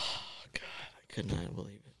 Oh God, I could not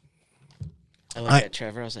believe it. I looked at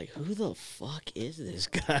Trevor. I was like, "Who the fuck is this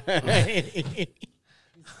guy?"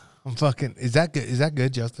 I'm fucking. Is that good? Is that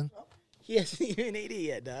good, Justin? He hasn't even ate it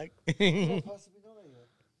yet, dog.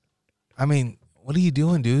 I mean, what are you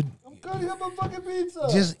doing, dude? I'm cutting up a fucking pizza.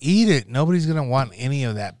 Just eat it. Nobody's gonna want any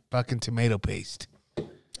of that fucking tomato paste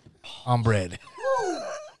on bread.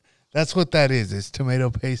 That's what that is. It's tomato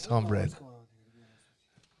paste on bread.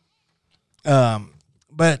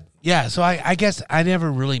 But yeah, so I guess I never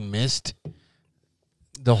really missed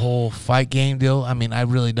the whole fight game deal. I mean, I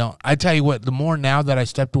really don't. I tell you what, the more now that I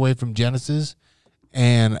stepped away from Genesis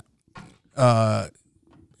and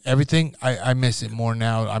everything, I miss it more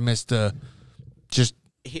now. I miss the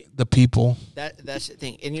people. That's the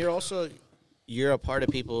thing, and you're a part of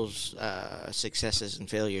people's successes and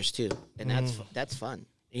failures too, and that's fun.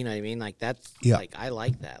 You know what I mean? Like that's like I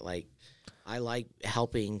like that. Like I like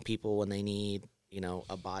helping people when they need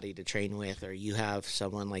a body to train with, or you have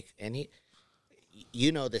someone like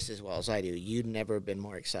you know this as well as I do. You've never been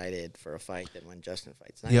more excited for a fight than when Justin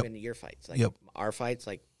fights. Not even your fights, like our fights.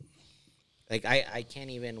 Like I can't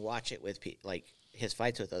even watch it with like his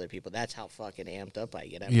fights with other people. That's how fucking amped up I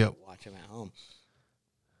get. I watch him at home.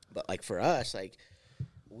 But like for us, like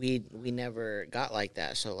we never got like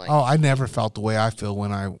that. So like, I never felt the way I feel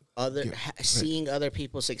when I seeing other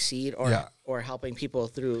people succeed or helping people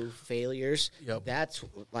through failures. That's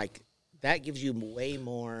like that gives you way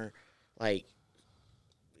more like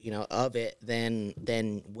of it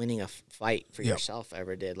than winning a fight for yourself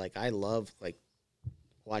ever did. Like I love like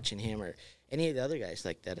watching him or any of the other guys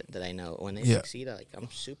like that I know when they succeed. I'm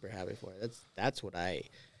super happy for it. That's what I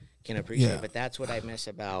can appreciate. But that's what I miss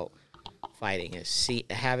about fighting is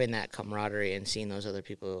having that camaraderie and seeing those other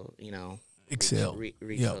people excel,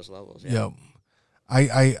 reach those levels.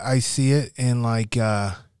 I see it, and like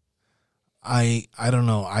I don't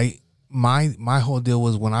know. My whole deal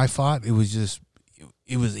was when I fought, it was just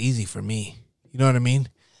it was easy for me. You know what I mean?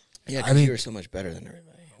 Yeah, because you were so much better than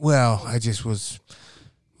everybody. Well, I just was,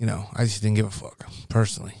 I just didn't give a fuck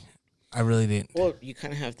personally. I really didn't. Well, you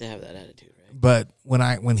kind of have to have that attitude, right? But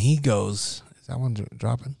when he goes, is that one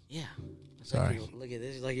dropping? Yeah. It's Sorry. Like look at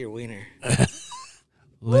this. It's like your wiener.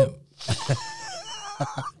 Lip.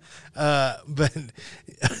 But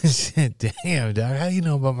damn, dog, how do you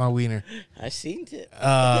know about my wiener? I seen it.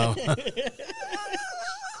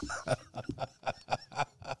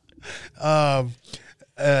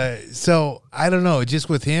 So I don't know. Just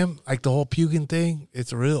with him, like the whole puking thing,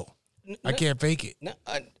 it's real. I can't fake it. No,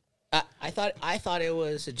 I thought it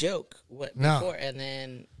was a joke before, and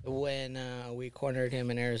then when we cornered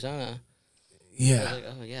him in Arizona, I was like,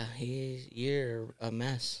 oh yeah, you're a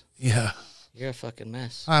mess. Yeah, you're a fucking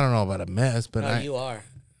mess. I don't know about a mess, but you are.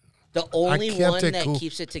 The only one that cool.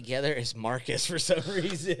 keeps it together is Marcus for some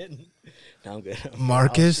reason. No, I'm good.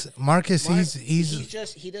 Marcus, he's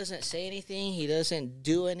he doesn't say anything. He doesn't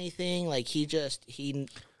do anything. Like he's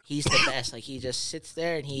the best. Like he just sits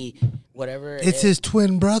there and whatever. It's his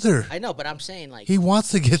twin brother. I know, but I'm saying like he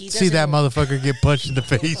wants to see that motherfucker get punched in the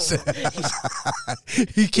face.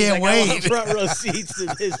 He can't wait. I want front row seats to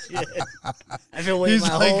this shit. I've been waiting my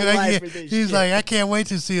whole life for this shit. He's like, I can't wait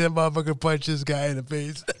to see that motherfucker punch this guy in the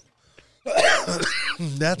face.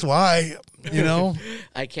 That's why, you know.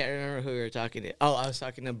 I can't remember who we were talking to. Oh, I was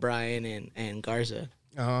talking to Brian and Garza,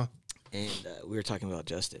 Uh-huh. and we were talking about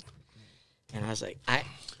Justin. And I was like,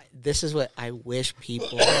 this is what I wish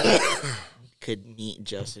people could meet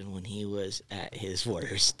Justin when he was at his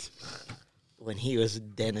worst. When he was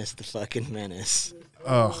Dennis the fucking Menace.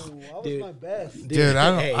 Oh, That Dude. was my best. dude,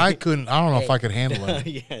 I don't. Hey. I couldn't. I don't know if I could handle it.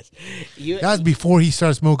 Yes. That was before he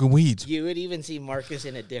started smoking weeds. You would even see Marcus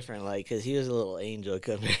in a different light because he was a little angel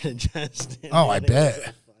compared to Justin. Oh, I And it was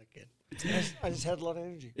bet. I just had a lot of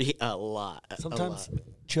energy. a lot. Sometimes A lot.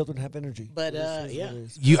 children have energy. But, It is what yeah. it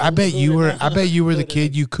is. I bet you were the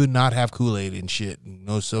kid you could not have Kool-Aid and shit,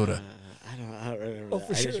 no soda, I don't remember that.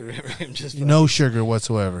 for I just sure. remember him just no sugar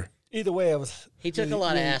whatsoever. Either way, I was. He took a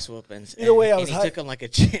lot of ass whoopings. Either way, I and was he hyped. took them like a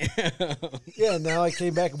champ. Yeah, now I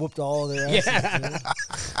came back and whooped all their asses. Yeah.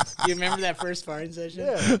 You remember that first sparring session?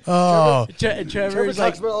 Yeah. Oh, Trevor Trevor's talks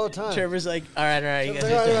like, about it all the time. Trevor's like, all right. You I was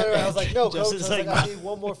guys like, are all right. I was like, no, coach. I Justin's was like, like, I need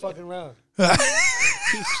one more fucking round.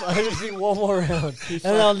 I just need one more round, and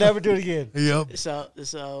then I'll never do it again. yep.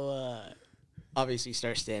 So obviously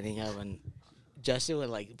start standing up, and Justin would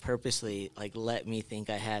like purposely like let me think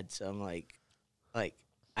I had some like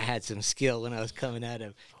I had some skill when I was coming at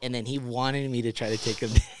him, and then he wanted me to try to take him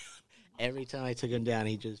down. Every time I took him down,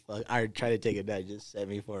 he just I tried to take him down, he just set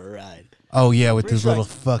me for a ride. Oh yeah, with Pretty this sure little I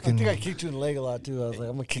fucking. think I kicked you in the leg a lot too. I was like,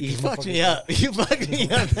 I'm gonna kick You this fucked motherfucker. me up. You fucked me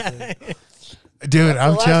up. Dude,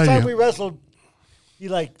 I'm The last telling time you. we wrestled, he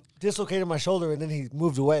like dislocated my shoulder and then he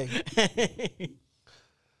moved away.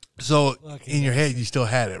 So in your head, you still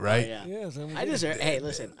had it, right? Yeah. Yes, I deserve. Hey,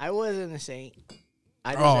 listen, I wasn't a saint.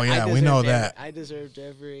 I Oh, yeah, we deserved know every- that. I deserved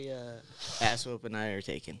every ass whooping I ever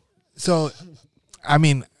taken. So, I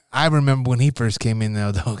mean, I remember when he first came in,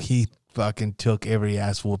 though, he fucking took every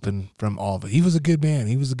ass whooping from all of it. He was a good man.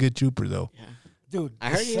 He was a good trooper, though. dude. I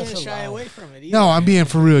heard it's you didn't such a shy lie. away from it. Either. No, I'm being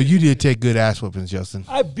for real. You did take good ass whoopings, Justin.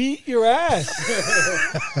 I beat your ass.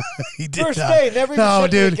 He did First not. day, never even No,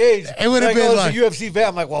 sent me a dude. cage. It would have Like, been oh, like. it's a UFC vet.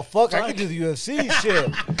 I'm like, well, fuck, I can do the UFC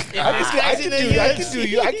shit. I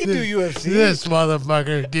can do UFC. This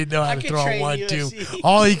motherfucker didn't know how I to could throw train 1-2. UFC.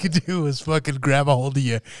 All he could do was fucking grab a hold of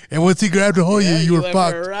you. And once he grabbed a hold of Yeah, you, you were went for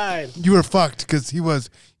a fucked. ride. You were fucked because he was,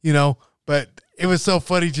 but it was so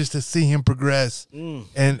funny just to see him progress.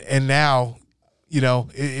 And now,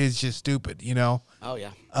 it's just stupid, Oh yeah,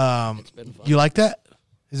 Um, been fun. you like that?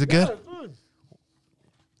 Is it good? Good.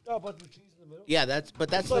 Got a bunch of cheese in the middle. yeah. That's the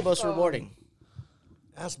like, most rewarding.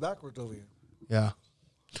 Ass backwards over here. Yeah.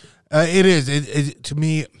 It is. To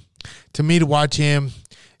me to watch him,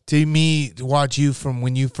 to watch you from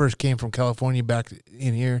when you first came from California back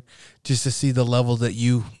in here, just to see the level that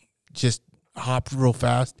you just hopped real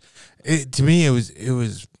fast. To me, it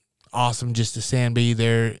was awesome just to stand be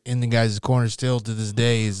there in the guys' corner still to this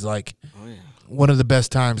day is like Oh yeah. one of the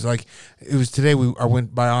best times. Like it was today I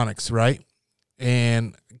went by Onyx, right?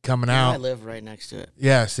 And coming I out. live right next to it.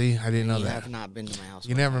 Yeah, see, I didn't know You that. have not been to my house.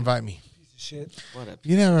 You never invite me. Piece of shit. What up?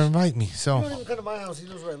 You never invite me. You don't So even come to my house. He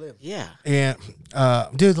knows where I live. Yeah. and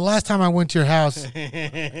dude, the last time I went to your house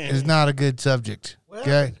is not a good subject. What Okay.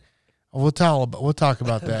 happened? We'll talk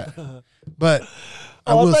about that. But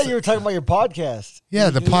I Oh, I will thought say- you were talking about your podcast. yeah,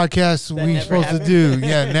 the podcast we were never supposed to do.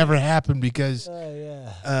 Yeah, it never happened because Oh,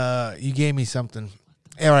 yeah. you gave me something.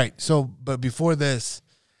 All right. So, but before this,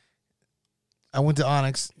 I went to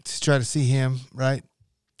Onyx to try to see him, right?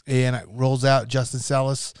 And it rolls out Justin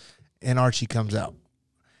Salas and Archie comes out.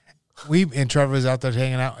 And Trevor was out there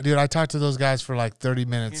hanging out. Dude, I talked to those guys for like 30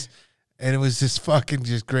 minutes. And it was just fucking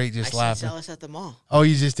just great, just I laughing. saw Salas at the mall. Oh,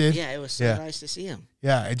 you just did? Yeah, it was so Yeah. nice to see him.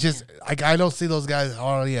 Yeah, it just I don't see those guys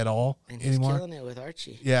hardly at all And he's anymore. killing it with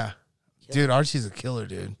Archie. Yeah. Dude, Archie's a killer,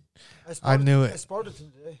 dude. I knew it. I sparred with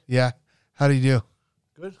him today. Yeah. How do you do?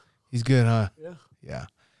 Good. He's good, huh? Yeah. Yeah.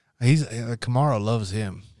 He's Kamara loves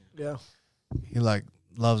him. Yeah. He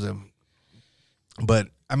loves him. But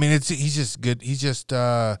I mean he's just good. He's just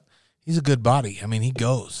he's a good body. I mean, he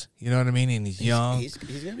goes. You know what I mean? And he's young. He's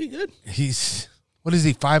gonna be good. He's what is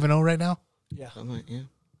he, 5-0 right now? Yeah. I'm like, yeah.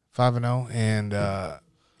 5-0 and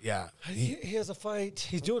yeah. He has a fight.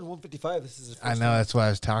 He's doing 155. This is his first I know that's why I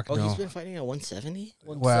was talking Oh, to he's him. been fighting at 170.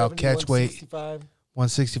 170, catch weight. 165.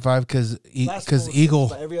 165 Last one because was Eagle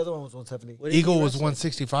 65. Every other one was 170. What did Eagle he was wrestle?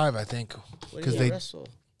 165, I think, What because did he they. wrestle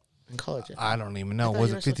in college? I don't even I know. thought Was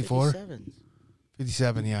he it wrestled 54? 57.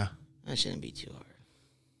 57, yeah. That shouldn't be too hard.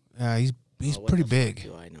 Yeah, he's Oh, what pretty the fuck big.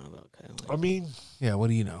 do I know about Kyle? I mean, Yeah, what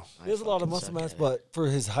do you know? he has a lot of fucking muscle suck mass, at it. but for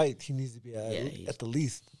his height, he needs to be Yeah, he's- at the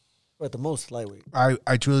least, or at the most, lightweight.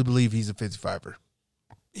 I truly believe he's a 55er.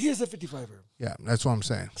 He is a 55er. Yeah, that's what I'm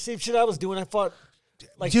saying. Same shit I was doing. I fought,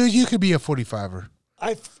 like, Dude, you could be a 45er.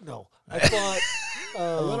 no. I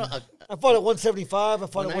fought. I fought at 175. I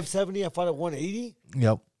fought at 170. I fought at 180.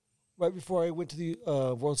 Yep. Right before I went to the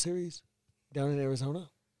World Series down in Arizona.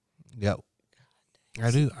 Yep.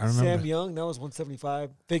 I do. I remember. Sam Young, that was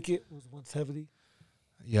 175. Pickett was 170.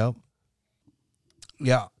 Yep.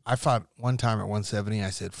 Yeah, I fought one time at 170. I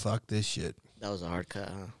said, "Fuck this shit." That was a hard cut,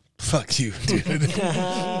 huh? Fuck you, dude.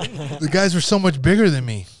 The guys were so much bigger than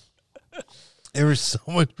me. They were so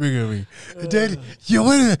much bigger than me. Dude, you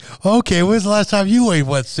went. Okay, when's the last time you weighed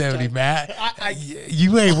 170, Matt?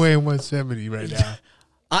 You ain't weighing 170 right now.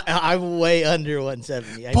 I'm way under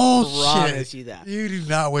 170. I Bullshit. promise you that. You do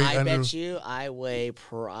not weigh I under. bet you I weigh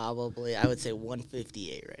probably, I would say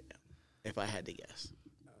 158 right now, if I had to guess.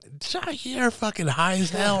 You're fucking high as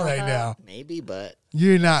hell right now. Maybe, but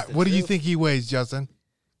You're not. What do you truth. think he weighs, Justin?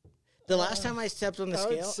 the last time I stepped on the I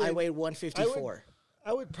would scale, say- I weighed 154.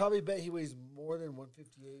 I would probably bet he weighs more than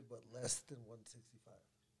 158, but less than 165.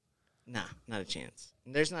 Nah, not a chance.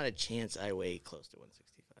 There's not a chance I weigh close to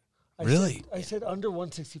 165. Really? I said under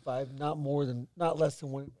 165, not less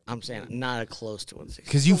than one. I'm saying not a close to 160.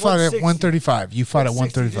 Because you So fought at 160. 135. You fought at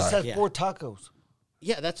 160, you 135. just had Yeah. 4 tacos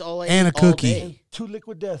Yeah, that's all I And eat a all cookie. day. and 2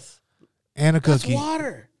 liquid deaths. And a That's cookie.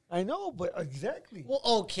 water. I know, but exactly. Well,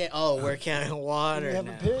 okay. Oh, we're counting water You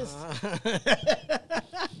now. haven't pissed?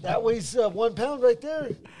 That weighs 1 pound right there.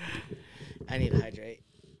 I need to hydrate.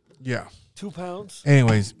 Yeah. 2 pounds.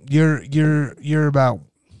 Anyways, you're about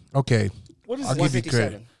okay. What is I'll it? give you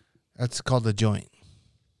credit. 157. That's called a joint.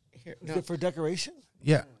 Here, Is no, it for decoration?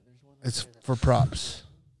 Yeah. It's for props.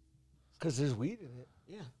 Because there's weed in it.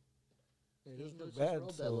 yeah. It He doesn't look just bad.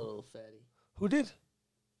 rolled so- that little fatty. Who did?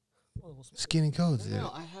 Well, we'll see. Skinny codes did No,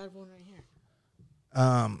 it. I had one right here.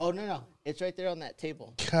 Oh, No. It's right there on that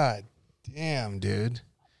table. God damn, dude.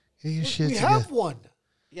 Get your shit We together. have one.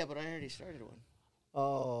 Yeah, but I already started one.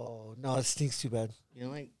 Oh, no, it stinks too bad. You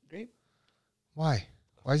don't like grape? Why?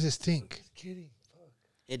 Why does it stink? Just kidding. Fuck.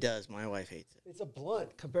 It does. My wife hates it. It's a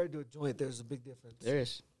blunt compared to a joint. There's a big difference. There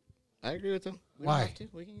is. I agree with them. We Why? Don't have to.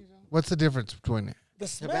 We can use them. What's the difference between it? The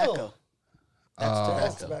smell. Tobacco. That's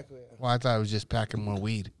That's tobacco. tobacco. Yeah. Well, I thought it was just packing more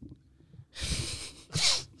weed.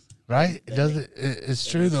 Right? It does it. It's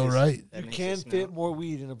true though, right? That You makes can it smell. fit more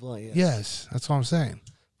weed in a blunt. Yes. Yes, that's what I'm saying.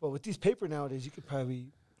 But with these paper nowadays, you could probably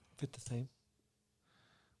fit the same.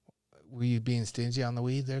 Were you being stingy on the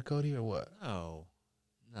weed there, Cody, or what? No.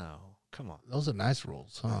 Come on. Those are nice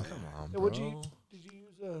rolls, huh? Come on, Hey, bro. what'd you did you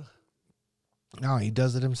use? No, he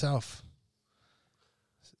does it himself.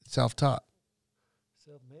 Self-taught.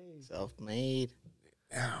 Self-made. Self-made.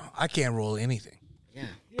 No, I can't roll anything. Yeah.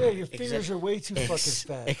 Yeah, your fingers Except- are way too fucking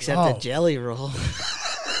fat. Except Oh. the jelly roll.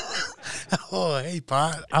 Oh, hey,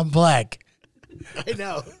 Pot. I'm black. I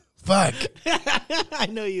know. Fuck. I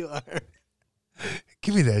know you are.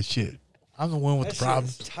 Give me that shit. I'm the one with That the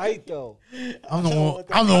problems. shit's tight though. I'm the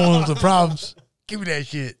one with the problems. Give me that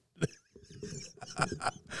shit.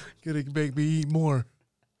 Gonna make me eat more.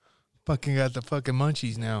 Fucking got the fucking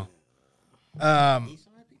munchies now.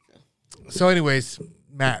 So anyways,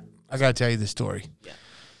 Matt, I gotta tell you the story.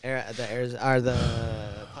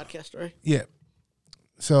 The podcast story? Yeah.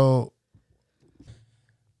 So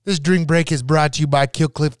this drink break is brought to you by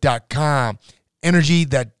KillCliff.com. Energy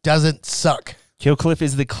that doesn't suck. Killcliff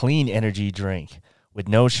is the clean energy drink with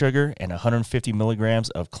no sugar and 150 milligrams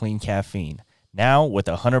of clean caffeine. Now with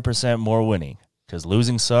 100% more winning, because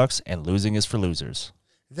losing sucks and losing is for losers.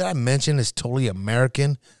 Did I mention is totally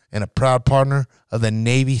American and a proud partner of the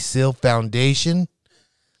Navy SEAL Foundation?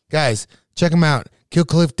 Guys, check them out.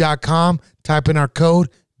 KillCliff.com. Type in our code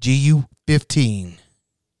GU15.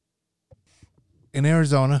 In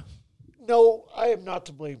Arizona. No, I am not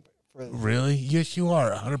to blame for this. Really? Yes, you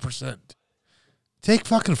are. 100%. Take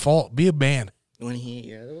fucking fault. Be a man. When he ate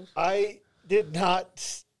your edibles? I did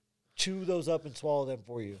not chew those up and swallow them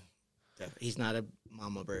for you. He's not a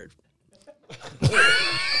mama bird.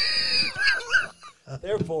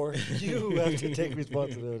 Therefore, you have to take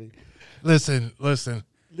responsibility. Listen.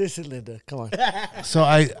 Listen, Linda, come on. So All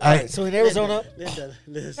right, so in Arizona, Linda,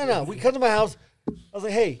 listen. no, we come to my house. I was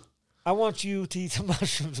like, hey, I want you to eat some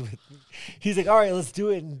mushrooms with me. He's like, all right, let's do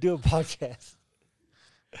it and do a podcast.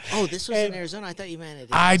 Oh, this was in And- Arizona. I thought you meant it.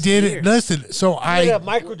 I did it. Listen. So I got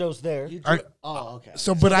I. microdose there. Oh, okay.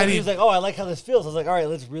 So, but I Then he was didn't. like, oh, I like how this feels. I was like, all right,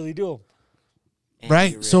 let's really do them. And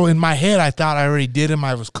Right. you So in my head, I thought I already did them.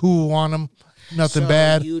 I was cool on them. Nothing So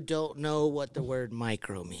bad. You don't know what the word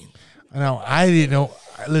micro means. No, I didn't know.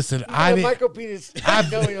 Listen, I I didn't. micro penis. I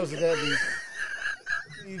know he knows what that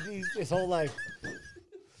means. His whole life.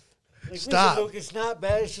 Like, Stop. Listen, Luke, it's not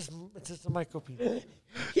bad. It's just a micropenis.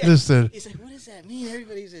 Yeah. Listen. He's like, what does that mean?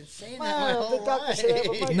 Everybody's been saying Wow, that my the whole doctor said I have a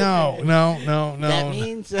life. micropenis. No. That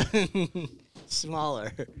means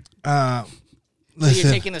smaller. So Listen.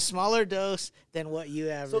 you're taking a smaller dose than what you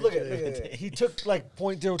average. So look at it. He took like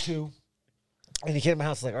 0.02, and he came to my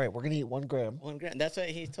house like, all right, we're gonna eat 1 gram. 1 gram. That's what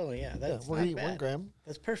he told me. Yeah, that's we're not gonna eat bad. 1 gram.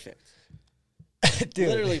 That's perfect. Dude.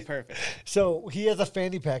 Literally perfect. So he has a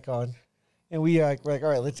fanny pack on, and we're like, all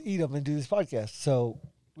right, let's eat them and do this podcast. So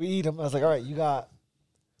we eat them. I was like, all right, you got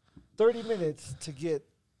 30 minutes to get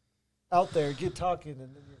out there, get talking,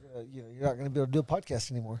 and then you're not gonna be able to do a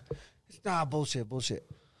podcast anymore. It's bullshit.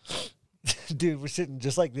 Dude, we're sitting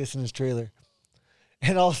just like this in his trailer,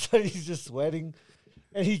 and all of a sudden he's just sweating,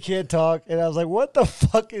 and he can't talk. And I was like, what the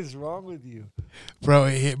fuck is wrong with you? Bro,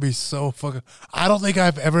 it hit me so fucking. I don't think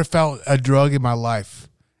I've ever felt a drug in my life.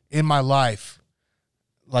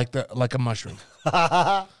 Like a mushroom.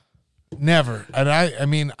 Never. And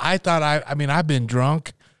I've been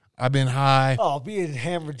drunk. I've been high. Oh, being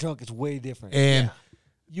hammered drunk is way different. And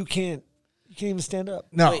You can't even stand up.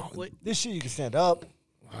 no, Wait, This shit you can stand up.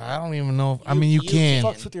 I don't even know. You you can.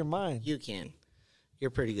 Fucks with your mind. you can.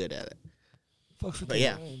 You're pretty good at it. Fucks with But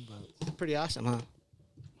your yeah. mind. But It's pretty awesome, huh?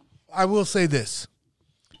 I will say this.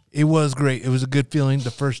 It was great. It was a good feeling.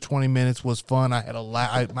 The first 20 minutes was fun. I had a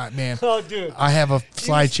lot. Man, oh, dude. I have a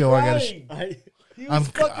slideshow. I got to. He was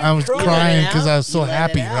fucking I was crying because I was so You let it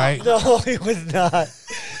happy, out. right? No, he was not.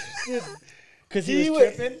 Because He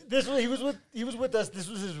was he was with us. This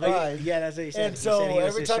was his ride. Yeah, that's what he said. And He so said he was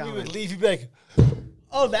every his time he shaman. would leave, he'd be like,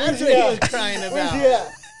 Oh, that's "Where's what he he at? was crying Where's about. he at?" I'm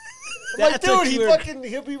like, That's what dude, you were-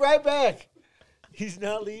 he'll be right back. He's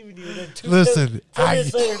not leaving you. And then Listen, 2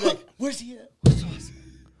 minutes later, he's like, where's he at?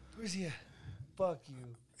 Where's he at? Fuck you.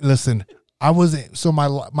 Listen, I wasn't. So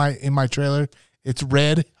in my trailer, it's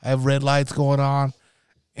red. I have red lights going on,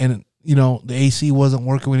 and the AC wasn't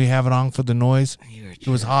working when you have it on for the noise. You were It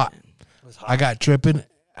was hot. I got tripping.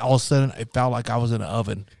 All of a sudden, it felt like I was in an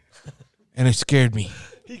oven, and it scared me.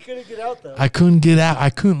 He couldn't get out, though. I couldn't get out. I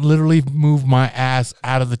couldn't literally move my ass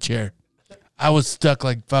out of the chair. I was stuck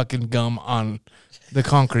like fucking gum on the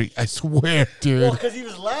concrete. I swear, dude. Well, because he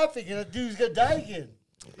was laughing, and the dude's going to die again.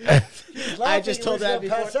 He was laughing, I just told he was that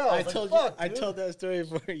gonna before. pass out. I was told like, you. "Fuck, I dude." told that story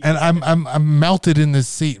before you. And I'm melted in this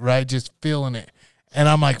seat, right? Just feeling it. And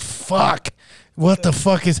I'm like, fuck, what the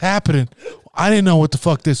fuck is happening? I didn't know what the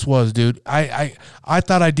fuck this was, dude. I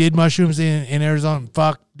thought I did mushrooms in Arizona.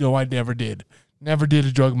 Fuck, no, I never did. Never did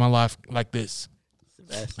a drug in my life like this.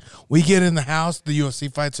 Best. We get in the house, the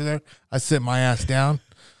UFC fights are there. I sit my ass down,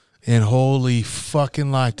 and holy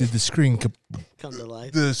fucking life, did the screen Come to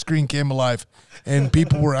life. came alive, and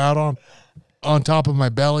people were out on top of my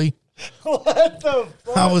belly. What the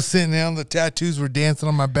fuck? I was sitting down, the tattoos were dancing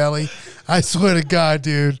on my belly. I swear to God,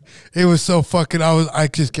 dude, it was so fucking. I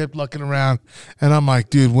just kept looking around, and I'm like,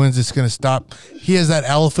 dude, when's this gonna stop? He has that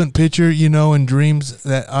elephant picture, in dreams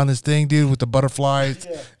that on his thing, dude, with the butterflies.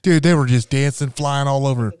 Yeah. Dude, they were just dancing, flying all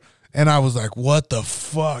over. And I was like, what the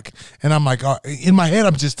fuck? And I'm like, in my head,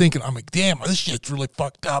 I'm just thinking, I'm like, damn, this shit's really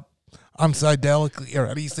fucked up. I'm psychedelically, or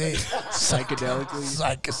how do you say it?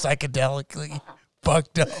 Psychedelically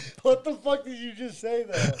fucked up. What the fuck did you just say,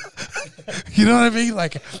 though? You know what I mean?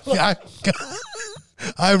 Like,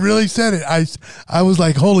 I really said it. I was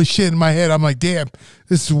like, holy shit, in my head. I'm like, damn,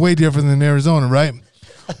 this is way different than Arizona, right?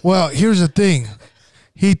 Well, here's the thing.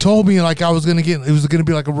 He told me like it was gonna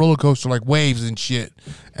be like a roller coaster, like waves and shit.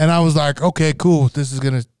 And I was like, okay, cool. This is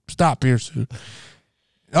gonna stop here soon.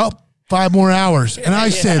 Oh, 5 more hours. And I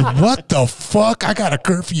said, what the fuck? I got a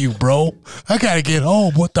curfew, bro. I gotta get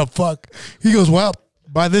home. What the fuck? He goes, well,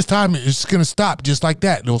 by this time it's gonna stop just like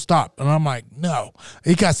that. It'll stop. And I'm like, no,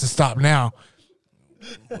 it got to stop now.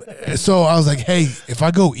 So I was like, hey, if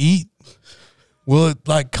I go eat, will it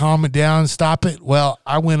like calm it down, stop it? Well,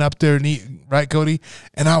 I went up there and eat, right, Cody?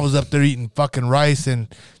 And I was up there eating fucking rice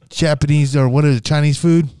and Japanese or what is it, Chinese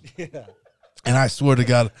food? Yeah. And I swear to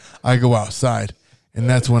God, I go outside. And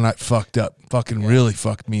that's when I fucked up. Fucking really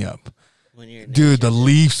fucked me up. When you're in Dude, the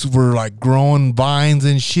leaves were like growing vines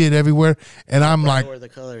and shit everywhere. And I'm like, Or the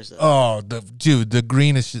colors, though. oh, the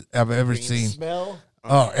greenest I've ever seen. Smell?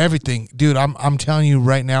 Oh, everything. Dude, I'm telling you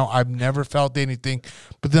right now, I've never felt anything.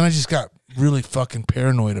 But then I just got really fucking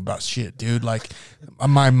paranoid about shit, dude. Like,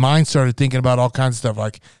 my mind started thinking about all kinds of stuff.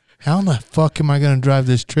 Like, how in the fuck am I going to drive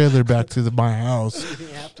this trailer back to my house? You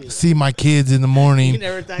have to. See my kids in the morning. You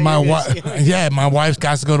never thought My you were gonna wife, see them. yeah, my wife's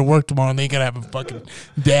got to go to work tomorrow, and they gotta have a fucking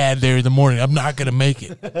dad there in the morning. I'm not gonna make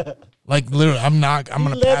it. Like literally, I'm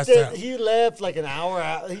gonna pass out. He left like an hour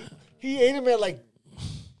out. He ate him at like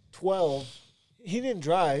 12. He didn't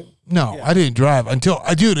drive. No, I didn't drive until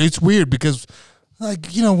dude. It's weird because,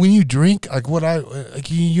 like, you know, when you drink, like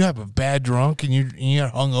you have a bad drunk and you're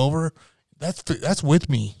hungover. That's with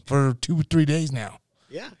me for 2 or 3 days now.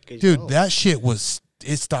 Yeah, 'cause you Dude, know. that shit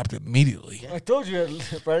it stopped immediately. I told you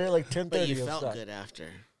Friday at like 10:30. But you it felt stopped. good after.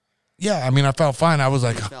 Yeah, I mean, I felt fine. I was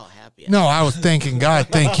like, You felt happy. no, I was thanking God,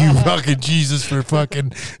 thank you, fucking Jesus, for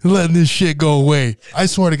fucking letting this shit go away. I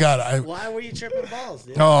swear to God, Why were you tripping balls,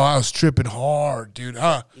 dude? I was tripping hard, dude. You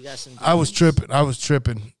got some. I was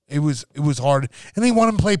tripping. It was hard, and they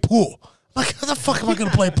wanted to play pool. I'm like, how the fuck am I gonna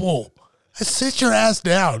play pool? I sit your ass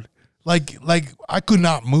down. Like I could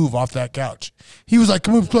not move off that couch. He was like,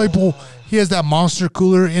 come on, play pool. He has that monster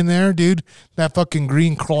cooler in there, dude. That fucking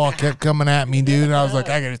green claw kept coming at me, dude. And I was like,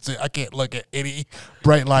 I can't look at any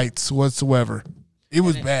bright lights whatsoever. It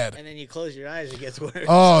was bad. And then you close your eyes, it gets worse.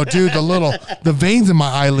 Oh, dude, the veins in my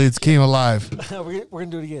eyelids came alive. We're gonna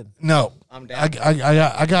do it again. No, I'm down.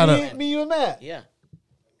 I gotta. Me, you, and Matt. Yeah.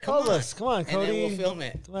 Call us. Come on, And Cody. then we'll film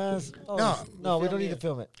it. No, we don't need to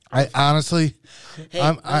film it. I honestly, Hey, I-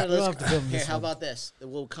 let's- we don't have to film here, this how one. about this?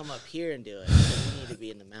 We'll come up here and do it. Because we need to be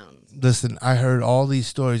in the mountains. listen. I heard all these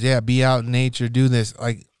stories. Yeah, be out in nature, do this.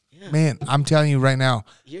 Like, man, I'm telling you right now.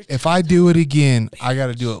 You're If I do it again, I got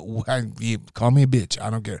to do it. You call me a bitch. I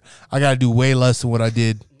don't care. I got to do way less than what I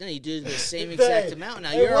did. No, you do the same exact Hey, amount.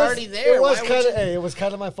 Now it you're was- already there. It was Why would kind of. you- Hey, it was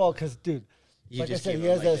kind of my fault because, dude, You like I just said, gave he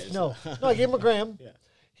him has like that. this. No, I gave him a gram.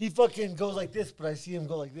 He fucking goes like this, but I see him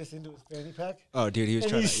go like this into his fanny pack. Oh, dude, he was And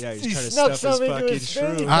trying he to. Yeah, s- he he was trying to snuck stuff his some into fucking his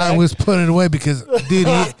fanny shroom. pack. I was putting it away because, dude,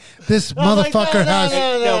 this I was like, motherfucker no, has.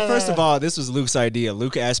 no. No, first of all, this was Luke's idea.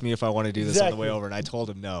 Luke asked me if I want to do this on the way Exactly. over, and I told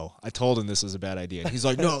him no. I told him this was a bad idea. And he's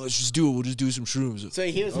like, no, let's just do it. We'll just do some shrooms. So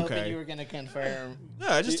he was hoping Okay. you were going to confirm.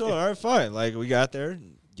 Yeah, I just told him, all right, fine. Like, we got there.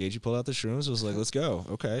 Gagey pulled out the shrooms. Was like, let's go.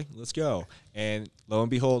 Okay, let's go. And lo and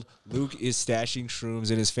behold, Luke is stashing shrooms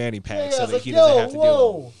in his fanny pack Yeah, I so was that like, he doesn't have to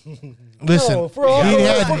whoa. do them. Listen, No, if we're all he going,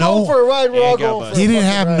 had if we're going for no. a ride. We're all Yeah, got going for a He didn't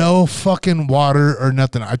fucking have ride. no fucking water or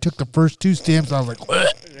nothing. I took the first 2 stamps. I was like,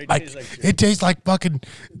 "Bleh." Like it tastes like fucking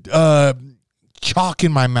chalk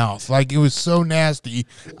in my mouth. Like it was so nasty.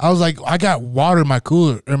 I was like, I got water in my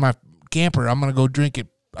cooler or my camper. I'm gonna go drink it.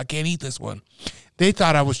 I can't eat this one. They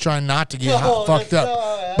thought I was trying not to get No, fucked that's up,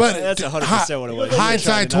 not- but That's 100% what it was.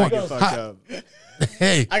 Hindsight Trying to not 20. get fucked up.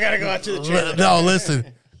 Hey, I got to go out to the trailer. no,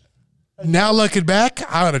 listen. Now looking back,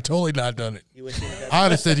 I would have totally not done it. You wish you would have I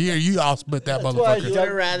would have said, "Here, you, I'll split that That's why motherfucker." You would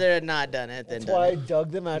have rather had not done it than That's why I done it.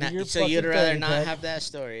 dug them out of your So you'd fucking rather fanny not pack. have that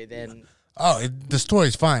story than, Oh, the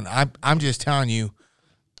story's fine. I'm just telling you,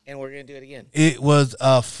 and we're going to do it again. it was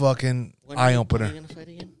a fucking When eye Are you opener. going to fight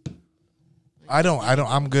again? I don't.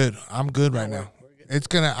 I'm good. I'm good right now. I'm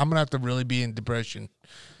gonna have to really be in depression.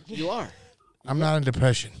 You are. I'm not in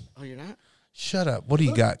depression. Oh, you're not? Shut up. What do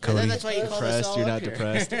you got, And then Cody? that's why you called us Depressed, all you're up not here.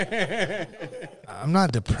 depressed. I'm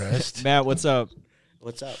not depressed. Matt, what's up?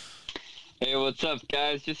 What's up? Hey, what's up,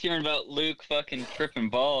 guys? Just hearing about Luke fucking tripping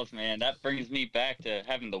balls, man. That brings me back to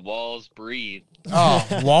having the walls breathe. Oh,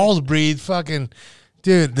 walls breathe. Fucking,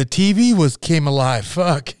 dude. The TV came alive.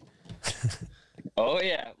 Fuck. Oh,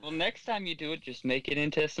 yeah. Well, next time you do it, just make it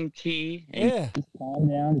into some tea and Yeah. just calm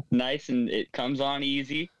down. It's nice and it comes on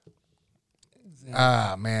easy.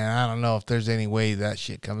 Ah, man. I don't know if there's any way that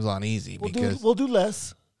shit comes on easy because We'll do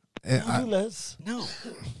less. eh, We'll do less. No.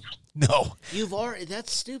 no. You've already,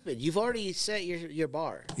 that's stupid. You've already set your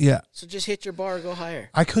bar. Yeah, So just hit your bar, go higher.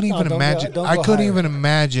 I couldn't No, even don't go- imagine. don't I go couldn't higher. even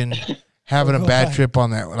imagine having a go bad higher. trip on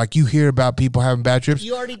that. Like you hear about people having bad trips.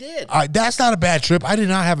 You already did. That's not a bad trip. I did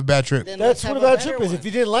not have a bad trip. Then That's let's what a have bad better trip is. one. If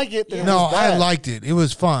you didn't like it, then Yeah. it No, was I bad. liked it. It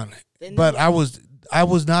was fun, Then but no. I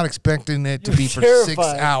was not expecting it to You be were for 6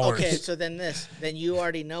 terrified. hours. Okay, so then you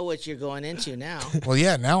already know what you're going into now. Well,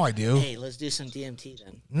 yeah, now I do. Hey, let's do some DMT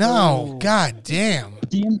then. No, god damn.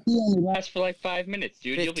 DMT only lasts for like 5 minutes,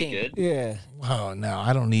 dude. You'll 15. be good. Yeah. Oh no,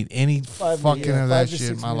 I don't need any 5 fucking yeah, of that 5 to shit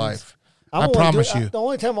in 6 my minutes. life. I'm I only promise you. The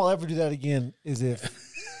only time I'll ever do that again is if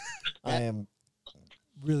I am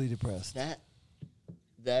really depressed.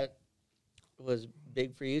 That was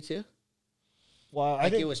big for you too? Well, I Like it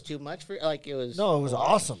didn't. was too much for like it was No, it was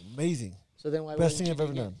awesome, amazing. So then why Best wouldn't thing you I've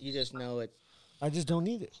ever do it? done. You just know it. I just don't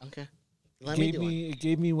need it. Okay. Let me do one. It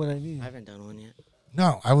gave me what I I needed. haven't done one yet.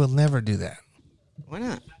 No, I will never do that Why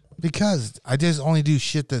not? because I just only do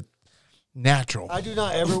shit that natural. I do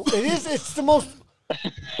not ever. It's the most.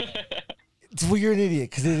 It's well, you're an idiot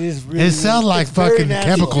because it is really. It sounds like it's very fucking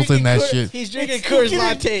natural. chemicals in that shit. He's drinking It's- Coors you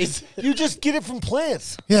get it- lattes. You just get it from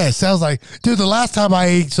plants. Yeah, it sounds like, dude. The last time I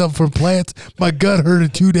ate something from plants, my gut hurt in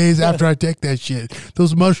 2 days after I take that shit.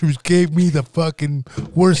 Those mushrooms gave me the fucking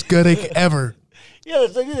worst gut ache ever. Yeah,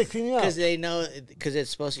 they need to clean you Because out. they know, because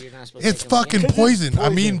it's supposed to, you're not supposed to. It's take 'em fucking again. poison.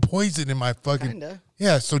 I'm poison. eating poison in my fucking. Kinda.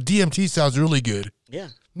 Yeah, so DMT sounds really good. Yeah.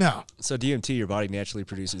 No. So DMT, your body naturally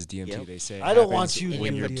produces DMT. Yep. They say I don't happens want you to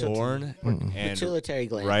when do you're DMT. born and Pituitary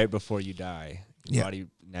gland. right before you die. Your Yeah. body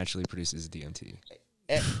naturally produces DMT.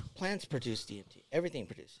 Plants produce DMT. Everything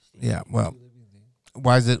produces DMT. Yeah, well,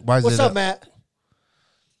 why is it? Why is What's it? up, Matt?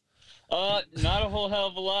 Not a whole hell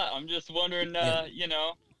of a lot. I'm just wondering,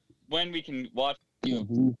 when we can watch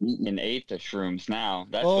you and ate the shrooms now.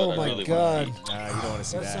 That's Oh what I my really God. want. Nah, you don't want to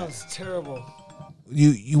see That that. sounds terrible.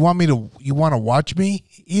 You want me to? You want to watch me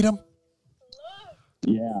eat them?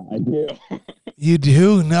 Yeah, I do. You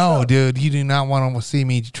do? No, dude. You do not want to see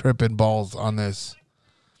me tripping balls on this.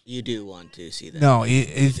 You do want to see that. No,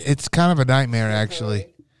 it's kind of a nightmare actually.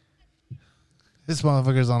 This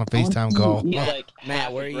motherfucker's on a FaceTime call. Eat like Matt,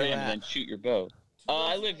 half where a are you gram at? and then shoot your bow.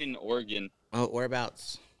 I live in Oregon. Oh,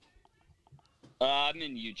 whereabouts? I'm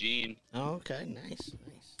in Eugene. Oh, okay. Nice.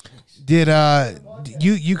 Did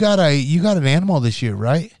you got an animal this year,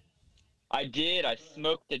 right? I did. I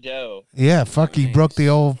smoked a doe. Yeah, fuck, you broke the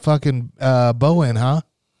old fucking bow in, huh?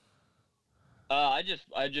 I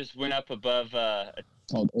just went up above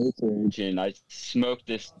called Oak Ridge and I smoked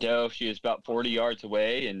this doe. She was about 40 yards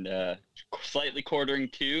away and slightly quartering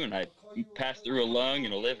to, and I passed through a lung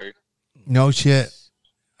and a liver. No shit.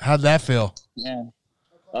 How'd that feel? Yeah.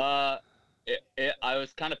 I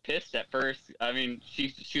was kind of pissed at first. I mean,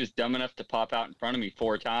 she was dumb enough to pop out in front of me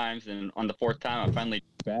 4 times, and on the 4th time, I finally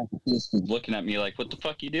back. She was looking at me like, "What the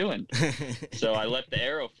fuck you doing?" So I let the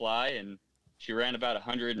arrow fly, and she ran about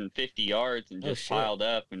 150 yards and just piled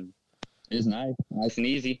up, and it was nice and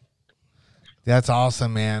easy. That's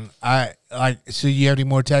awesome, man. So you have any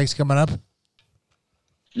more tags coming up?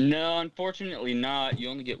 No, unfortunately not. You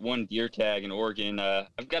only get 1 deer tag in Oregon.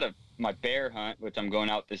 I've got my bear hunt, which I'm going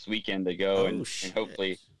out this weekend to go and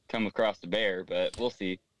hopefully come across the bear, but we'll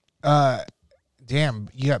see. Damn,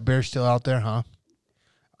 you got bears still out there, huh?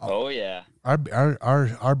 Oh yeah.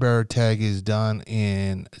 Our bear tag is done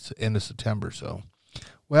in end of September, so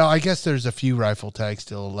well, I guess there's a few rifle tags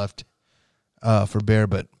still left for bear,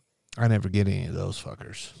 but I never get any of those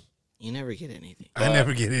fuckers. You never get anything. I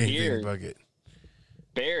never get anything. Here, Fuck it.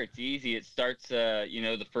 bear, it's easy. It starts,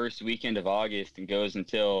 the first weekend of August and goes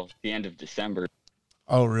until the end of December.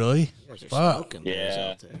 Oh, really? You guys are Fuck. smoking bears Yeah.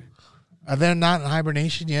 out there. Are they not in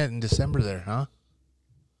hibernation yet in December there, huh?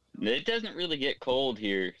 It doesn't really get cold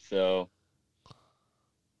here, so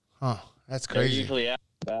Huh. That's they're crazy. usually out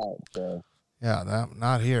and about. So Yeah,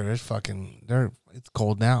 not here. It's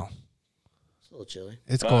cold now. It's a little chilly.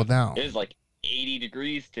 It's But cold now. It was like 80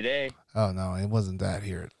 degrees today. Oh no, it wasn't that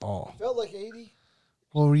here at all. Felt like 80.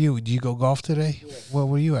 What were you? Did you go golf today? Yeah. Where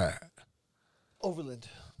were you at? Overland.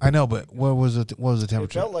 I know, but what was it? What was the It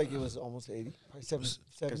temperature? felt like it was almost 80. Probably 70. the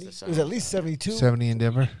 70. sun It was at was least out. 72. 70 in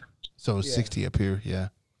Denver. So it's Yeah. 60 up here. Yeah.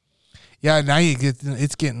 Yeah. Now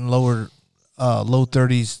it's getting lower, low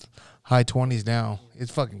 30s, high 20s now.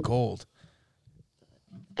 It's fucking cold.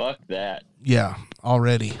 Fuck that. Yeah,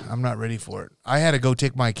 already. I'm not ready for it. I had to go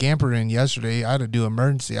take my camper in yesterday. I had to do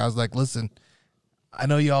emergency. I was like, listen, I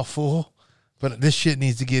know y'all full, but this shit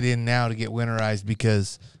needs to get in now to get winterized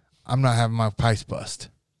because I'm not having my pipes bust.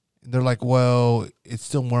 They're like, well, it's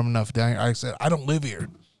still warm enough down here. I said, I don't live here.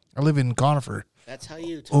 I live in Conifer. That's how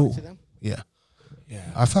you talk to them? Yeah. Yeah.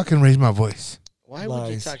 I fucking raised my voice. Why would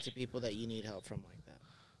you Lies. talk to people that you need help from like that?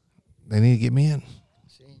 They need to get me in.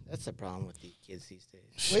 See, that's the problem with the kids these days.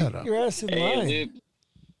 Shut Wait up. your ass in Hey, line. Luke,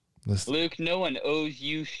 Listen. Luke, no one owes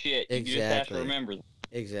you shit. You just have Exactly. to remember.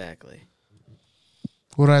 Exactly.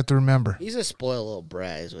 What do I have to remember? He's a spoiled little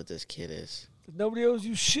brat is what this kid is. Nobody owes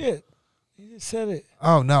you shit. You just said it.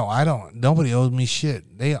 Oh, no, I don't. Nobody owes me shit.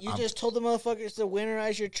 You just told the motherfuckers to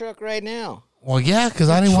winterize your truck right now. Well, yeah, because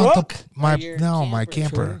I didn't want truck? my Or your my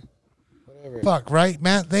camper. Whatever. Fuck, right,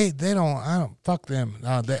 Matt? They don't. I don't. Fuck them.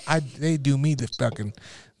 No, they do me the fucking.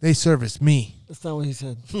 They service me. That's not what he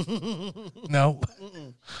said. No.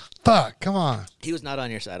 Fuck. Come on. He was not on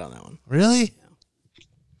your side on that one. Really?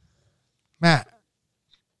 Matt.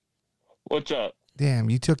 What's up? Damn,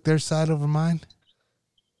 you took their side over mine.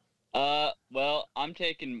 Well, I'm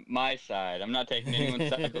taking my side. I'm not taking anyone's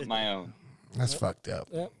side but my own. That's fucked up.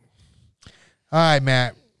 Yep. All right,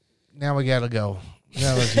 Matt. Now we gotta go. We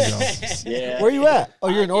gotta let you go. Yeah. Where you at? Oh,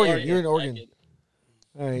 you're in I Oregon. get You're in it. Oregon. I get it.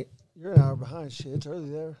 All right. You're an hour behind. Shit, it's early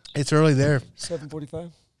there. It's early there. 7:45.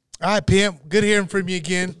 All right, Pimp. Good hearing from you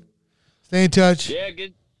again. Stay in touch. Yeah,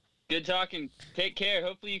 good talking. Take care.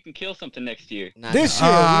 Hopefully you can kill something next year. Not This year,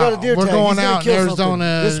 we got a deer We're tag. going He's gonna out in kill something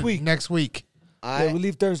Arizona this week. next week. Yeah, we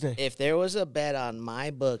leave Thursday. If there was a bet on my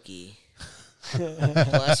bookie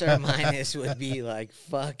Plus or minus would be like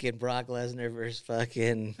fucking Brock Lesnar versus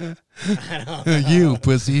fucking. I don't know. You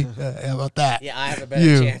pussy. How about that? Yeah, I have a better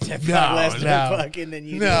You. chance at Brock No, Lesnar no. fucking than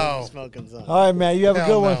you No. do smoking some. All right, Matt, you have a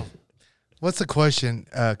good one. What's the question,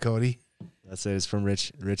 Cody? That's it. It's from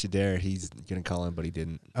Rich Adair. He's gonna call him, but he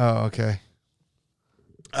didn't. Oh, okay.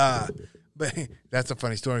 But that's a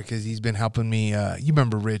funny story because he's been helping me. You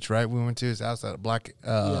remember Rich, right? We went to his house at Black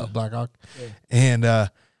Hawk, and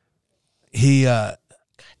he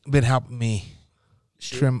been helping me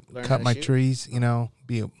Learn how cut to my shoot? trees. You know,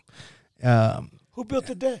 Who built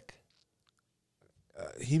the deck?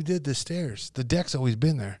 he did the stairs. The deck's always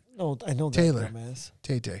been there. No, I know that. Taylor. Dumbass.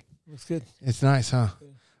 Tay. Looks good. It's nice, huh?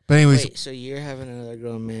 But anyways, Wait, so you're having another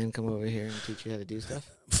grown man come over here and teach you how to do stuff?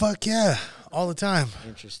 fuck yeah, all the time.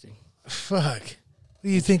 Interesting. Fuck. Who do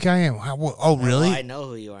you think I am? Oh, really? Well, I know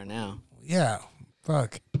who you are now. Yeah.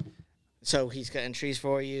 Fuck. So he's cutting trees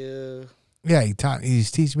for you. Yeah,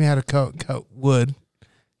 he's teaching me how to cut wood,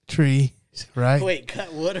 tree, right? Wait,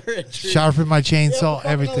 cut wood or a tree? Sharpen my chainsaw, An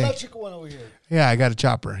everything. electrical one over here. Yeah, I got a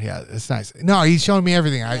chopper. Yeah, it's nice. No, he's showing me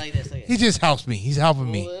everything. Like this, like He just helps me. He's helping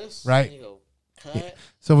me, Pull this, right? and you go, cut,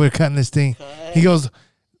 So we're cutting this thing. cut. He goes,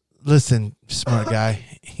 listen, smart guy.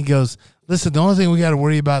 He goes, listen, the only thing we got to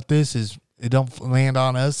worry about this is it don't land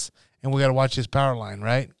on us, and we got to watch this power line,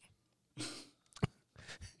 right?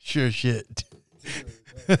 Sure shit.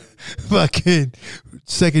 Fucking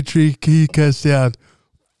second tree he cuts down.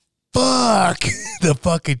 Fuck! The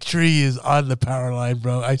fucking tree is on the power line,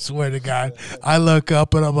 bro. I swear to God. I look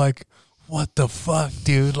up and I'm like, what the fuck,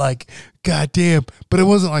 dude? Like, goddamn. But it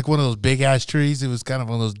wasn't like one of those big ass trees. It was kind of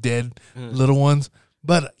one of those dead little ones.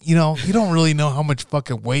 But, you know, you don't really know how much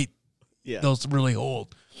fucking weight those really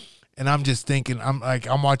hold. And I'm just thinking,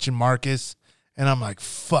 I'm watching Marcus and I'm like,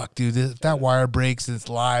 fuck, dude, if that wire breaks and it's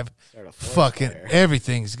live, Start a forest fucking fire.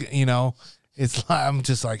 everything's, you know, it's like, I'm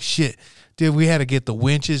just like, shit. Dude, we had to get the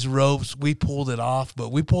winches, ropes. We pulled it off, but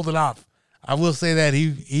we pulled it off. I will say that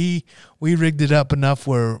we rigged it up enough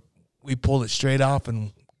where we pulled it straight off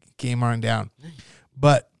and came on down.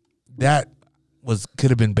 But that could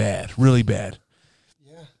have been bad, really bad.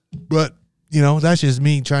 Yeah. But, you know, that's just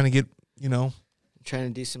me trying to get, you know, Trying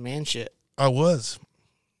to do some man shit. I was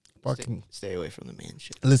fucking. Stay away from the man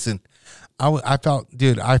shit. Listen, I felt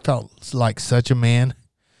like such a man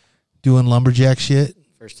doing lumberjack shit.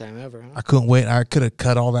 First time ever, huh? I couldn't wait. I could have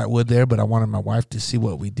cut all that wood there, but I wanted my wife to see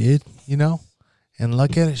what we did, you know, and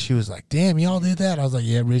look at it. She was like, damn, y'all did that? I was like,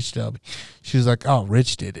 yeah, Rich did. She was like, oh,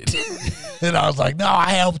 Rich did it. And I was like, no,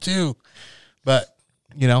 I helped too. But,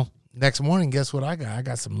 you know, next morning, guess what I got? I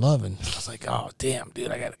got some loving. I was like, oh, damn,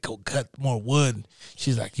 dude, I got to go cut more wood.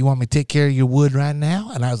 She's like, you want me to take care of your wood right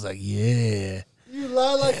now? And I was like, yeah. You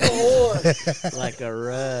lie like a whore. Like a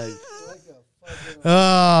rug.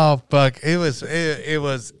 Oh fuck! It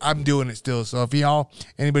was. I'm doing it still. So if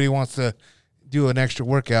anybody wants to do an extra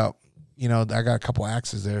workout, you know, I got a couple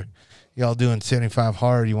axes there. Y'all doing 75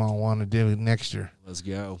 hard? You want to do an extra Let's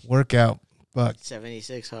go. workout? Fuck,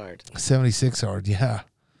 76 hard. 76 hard. Yeah,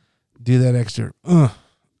 do that extra.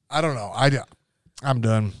 I don't know. I'm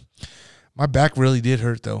done. My back really did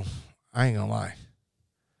hurt though. I ain't gonna lie.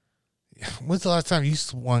 When's the last time you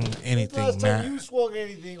swung anything, Last time Matt? you swung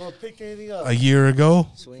anything or picked anything up? A year ago?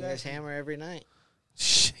 Swing his hammer every night.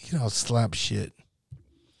 You don't slap shit.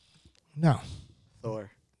 No.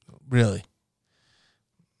 Thor. Really?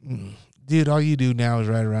 Dude, all you do now is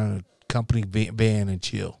ride around a company van and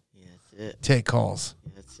chill. Yeah, that's it. Take calls.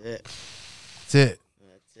 That's it. That's it.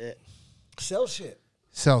 That's it. Sell shit.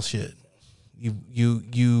 Sell shit. You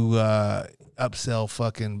upsell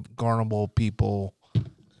fucking Garnable people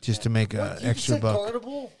just to make an You extra said buck.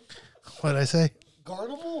 Garnable? What'd I say?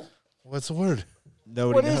 Garnable? What's the word?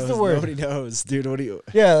 Nobody What knows. is the word? Nobody knows, dude. What do you?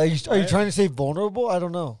 Yeah, are you trying to say vulnerable? I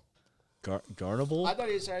don't know. Garnable? I thought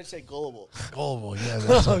he was trying to say gullible. Gullible. Yeah,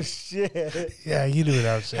 that's Oh, shit. yeah. You knew what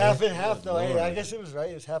I was saying. Half and half, though. Hey, I guess it was right.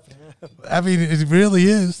 It's half and half. I mean, it really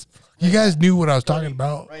is. You guys knew what I was talking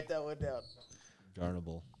about. Write that one down.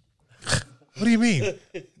 Garnable. What do you mean?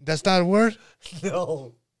 That's not a word?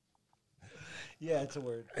 No. Yeah, it's a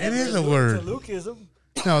word. It is a It's word. a Lukeism.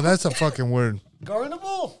 No, that's a fucking word.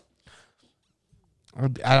 Garnable?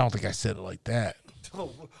 I don't think I said it like that.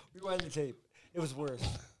 Oh, rewind the tape. It was worse.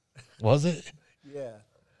 Was it?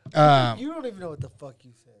 Yeah. You don't even know what the fuck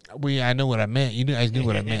you said. I know what I meant. You guys knew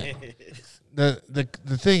what I meant.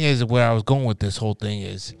 The thing is, where I was going with this whole thing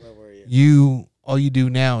is, Where were you? all you do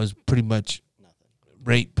now is pretty much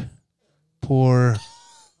rape poor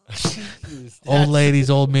old ladies,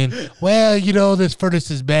 old men. Well, you know, this furnace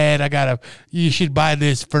is bad. You should buy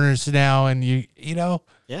this furnace now, and you know.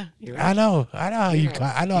 Yeah, you're I right. know how you.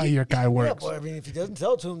 I know how your guy Yeah, works. but I mean, if he doesn't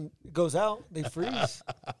sell it to him, it goes out. They freeze.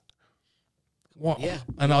 Well, Yeah.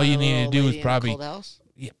 and all you want a need to little do lady is in a probably cold house?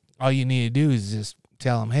 all you need to do is just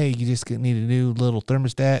tell them, hey, you just need a new little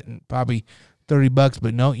thermostat and probably $30.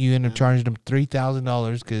 But no, you end up charging them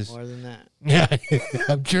 $3,000 because More than that. yeah,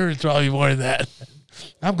 I'm sure it's probably more than that.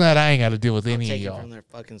 I'm glad I ain't got to deal with any of Take it y'all. from their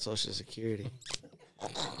fucking Social Security.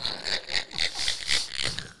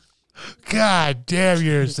 God damn,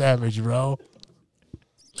 you're a savage, bro.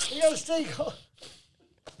 You gotta stay.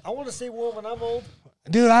 I want to stay warm when I'm old.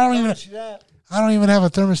 Dude, I don't even. See that? I don't even have a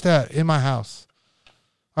thermostat in my house.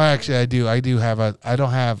 Actually, I do. I don't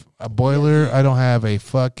have a boiler. I don't have a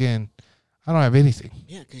fucking. I don't have anything.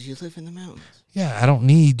 Yeah, because you live in the mountains. Yeah, I don't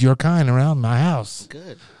need your kind around my house.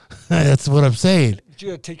 Good. That's what I'm saying. But you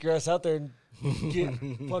gotta take your ass out there and get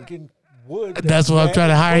fucking wood. That's what I'm trying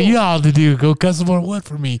to hire you all to do. Go cut some more wood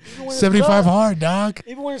for me. when it's 75 done. hard, dog.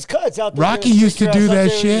 Even when it's cut, it's out there. Rocky You gotta used take to your do ass out that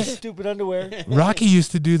there in your shit. Stupid underwear. Rocky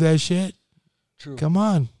used to do that shit. True. Come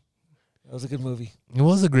on. That was a good movie. It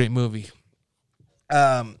was a great movie.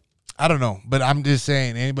 I don't know, but I'm just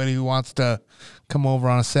saying, anybody who wants to come over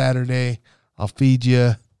on a Saturday, I'll feed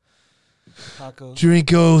you Tacos.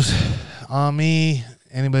 Drinkos on me.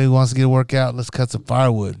 Anybody who wants to get a workout, let's cut some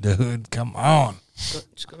firewood, dude. Come on.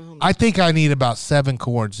 Just go home. I think I need about 7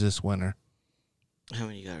 cords this winter. How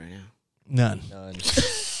many you got right now? None. None.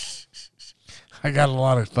 I got a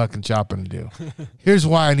lot of fucking chopping to do. Here's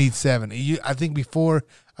why I need 7. I think before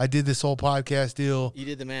I did this whole podcast deal, You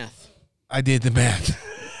did the math. I did the math.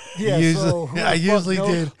 Yeah, Usually- who I the fuck usually knows-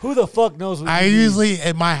 did. Who the fuck knows what I you need? usually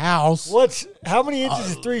at my house. How many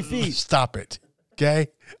inches is 3 feet? Stop it. Okay?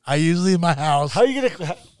 I usually in my house How you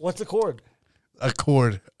gonna? What's the cord? a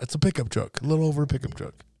cord. It's a pickup truck. A little over a pickup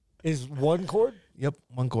truck. Is one cord? Yep,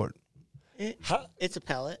 1 cord. It's a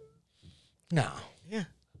pallet. No. Yeah.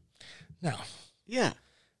 No. Yeah.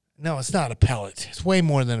 No, it's not a pellet. It's way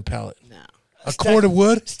more than a pellet. No. A cord of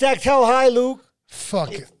wood? Stacked how high, Luke?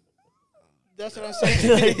 Fuck it. That's what I'm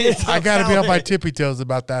saying. I got to be on my tippy toes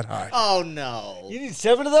about that high. Oh, no. You need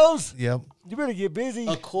 7 of those? Yep. You better get busy.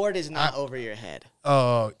 A cord is not over your head.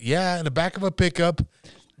 Oh, yeah, in the back of a pickup.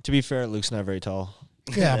 To be fair, Luke's not very tall.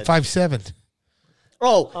 Yeah, I'm 5'7".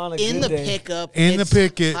 Oh, On a in good the day. pickup. In the it's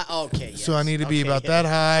picket. Okay. So I yes. need to be Okay, about yeah. that I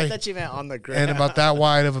high thought you meant on the ground. and about that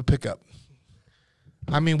wide of a pickup.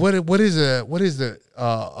 I mean, what is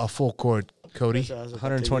a full cord, Cody? That's what I was about to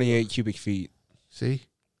 128 cubic feet. See?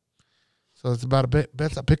 So it's about a bit.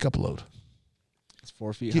 That's a pickup load. It's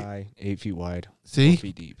 4 feet Yeah. high, 8 feet wide, 4 See?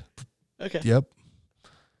 feet deep. do. Okay. Yep.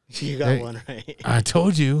 You got Hey. one right. I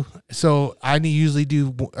told you. So I usually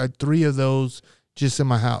do 3 of those just in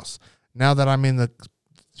my house. Now that I'm in the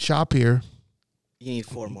shop here You need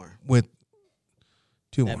 4 more. with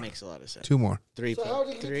 2 That more. makes a lot of sense. 2 more. 3 So plus how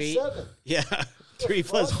did you get 3. to 7? Yeah. 3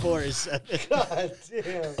 plus 4 is 7. God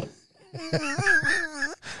damn.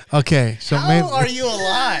 Okay. So How maybe. are you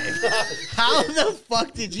alive? How the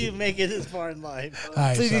fuck did you make it this far in life? All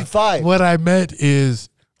right, So you so need 5. what I meant is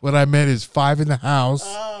 5 in the house,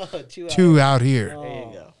 Oh, 2 hours. 2 out here There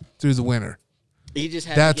you go. through the winter. You just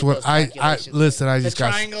had That's to get what those I calculations. listen. I The just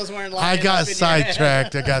got triangles weren't I lining got up in your head.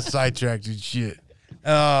 sidetracked. I got sidetracked and shit.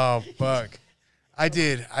 Oh fuck! I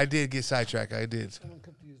did get sidetracked. I did.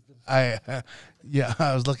 Yeah,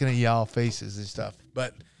 I was looking at y'all faces and stuff,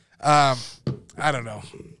 but I don't know.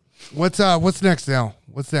 What's next now?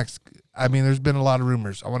 What's next? I mean, there's been a lot of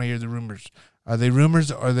rumors. I want to hear the rumors. Are they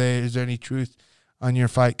rumors? Or is there any truth on your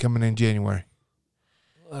fight coming in January?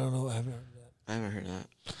 I don't know. I haven't heard that. I haven't heard that.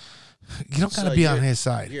 You don't got to So be on you're- his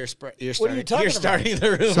side. You're What are you starting. talking You're about? starting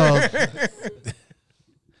the rumor. So,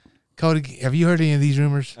 Cody, have you heard any of these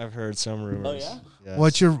rumors? I've heard some rumors. yeah? Yes.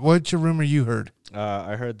 What's your rumor you heard?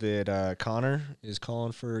 I heard that Connor is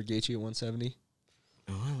calling for Gaethje at 170.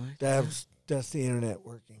 Oh, I like that. That's the internet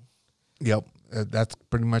working. Yep, that's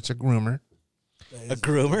pretty much a rumor. A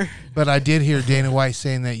groomer? But I did hear Dana White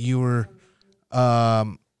saying that you were Yeah,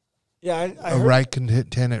 I a heard, right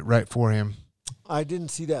contendant right for him. I didn't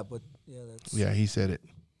see that, but yeah, that's Yeah, he said it.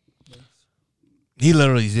 He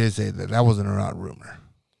literally did say that. That wasn't a rumor.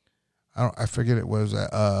 I forget it was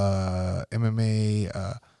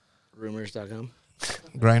MMA Rumors.com.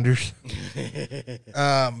 grinders.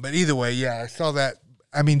 But either way, yeah, I saw that.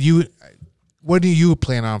 I mean, what do you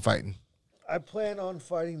plan on fighting? I plan on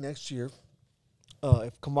fighting next year.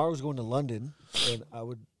 If Kamaru's going to London, then I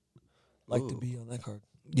would like to Ooh. be on that card.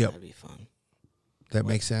 Yep, That'd be fun. that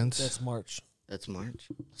makes sense. That's March. That's March.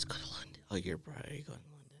 Let's go to London. Oh, you're right. Are you going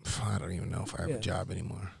to London? I don't even know if I have Yeah. a job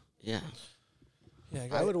anymore. Yeah. Yeah,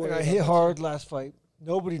 I would wear I it hit up. hard last fight.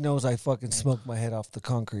 Nobody knows I fucking smoked my head off the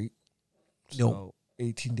concrete. So, Nope.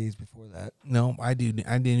 18 days before that. No, I knew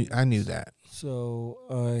that. So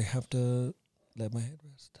I have to let my head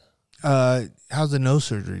rest. How's the nose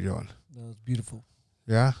surgery going? That was beautiful.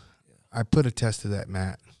 Yeah? I put a test to that,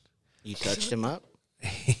 Matt. You touched him up?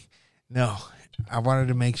 No. I wanted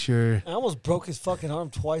to make sure. I almost broke his fucking arm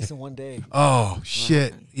twice in one day. Oh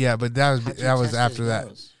shit! Yeah, but How'd you that was test after his that.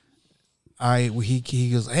 nose? He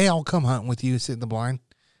goes, hey, I'll come hunting with you. Sit in the blind.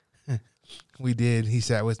 We did. He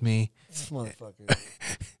sat with me. This motherfucker.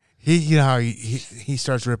 You know how he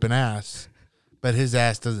starts ripping ass, but his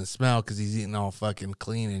ass doesn't smell because he's eating all fucking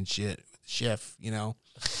clean and shit. Chef, you know.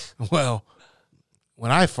 Well,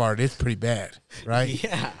 when I fart, it's pretty bad, right?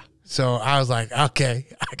 Yeah. So I was like, okay,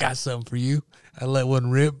 I got something for you. I let one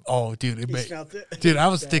rip. Oh, dude, He smelled it? dude, I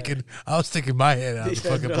was sticking my head out the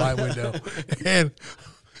fucking blind window, and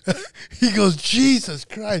he goes, Jesus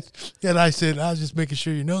Christ! And I said, I was just making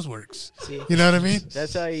sure your nose works. See? You know what I mean?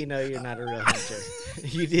 That's how you know you're not a real hunter.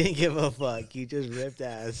 You didn't give a fuck. You just ripped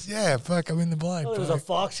ass. Yeah, fuck, I'm in the blind. Oh, there was a fuck.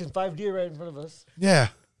 fox and 5 deer right in front of us. Yeah,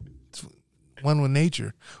 it's one with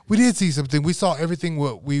nature. We did see something. We saw everything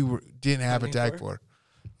what we didn't have a Looking tag for? for.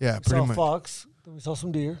 Yeah, We pretty saw a much. fox. Then we saw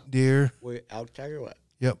some deer. Deer. Wait, elk tag or what?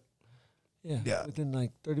 Yep. Yeah. Yeah. Within like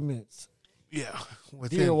 30 minutes. Yeah. Deer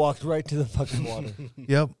Within. walked right to the fucking water.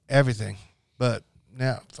 Yep. Everything. But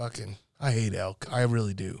now, fucking, I hate elk. I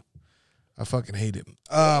really do. I fucking hate it.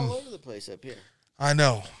 All over the place up here. I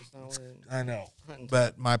know. It's not where- I know. hunting.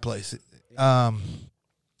 But my place. And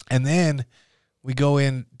then we go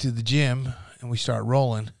into the gym and we start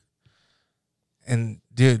rolling. And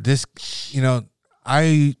dude, this,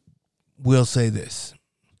 I will say this.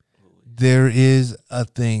 There is a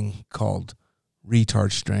thing called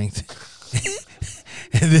retard strength.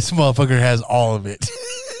 And this motherfucker has all of it.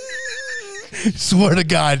 Swear to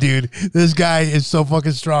God, dude. This guy is so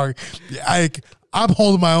fucking strong. I'm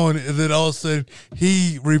holding my own, and then all of a sudden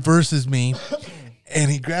he reverses me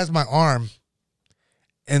and he grabs my arm.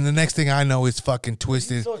 And the next thing I know, it's fucking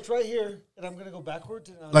twisted. So it's right here, and I'm going to go backwards.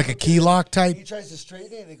 And Like a key lock type. He tries to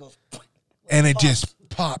straighten it, and it goes. And it just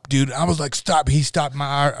popped, dude. I was like, stop. He stopped.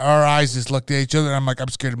 Our eyes just looked at each other. And I'm like, I'm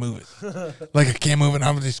scared to move it. Like, I can't move it.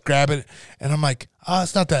 I'm going to just grab it. And I'm like, oh,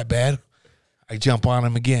 it's not that bad. I jump on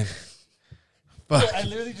him again. But, I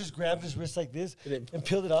literally just grabbed his wrist like this and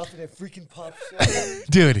peeled it off, and it freaking popped.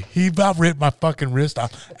 dude, he about ripped my fucking wrist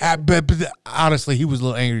off. But honestly, he was a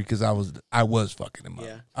little angry because I was fucking him up.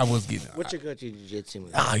 Yeah. I was getting What's your go-to jiu-jitsu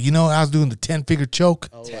move? I was doing the 10-finger choke.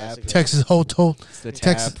 Oh, that's a good Texas Hoto. the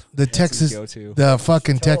Texas, tap. the That's Texas, his go-to. the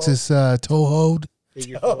fucking Texas toe hold.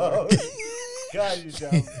 figure four. God, you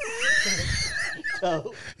dumb.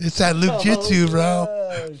 Oh, It's that Luke Jitsu, bro.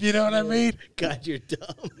 gosh. You know what I mean? God, you're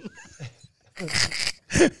dumb.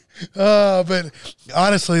 But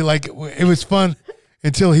honestly, like, it was fun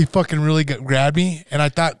until he fucking really grabbed me, and I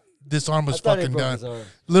thought this arm was I thought he fucking broke done. his arm.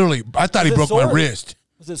 Literally, I thought he Was it broke my sore? wrist.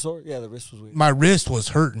 Was it sore? Yeah, the wrist was weird. My wrist was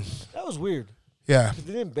hurting. That was weird. Yeah. It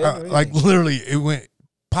didn't bend or Like, anything. literally, it went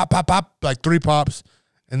pop, pop, pop, like 3 pops.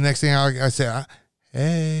 And the next thing I said,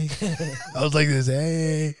 hey. I was like this,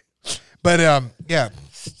 hey. But, yeah.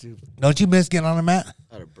 Stupid. Don't you miss getting on the mat?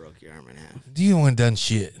 I'd have broke your arm in half. You wouldn't done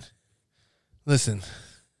shit. Listen,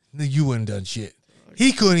 you wouldn't done shit.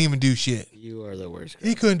 He couldn't even do shit. You are the worst.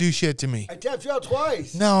 He couldn't do shit to me. I tapped you out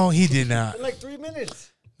twice. No, he did not. In like 3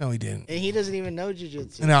 minutes. No, he didn't. And he doesn't even know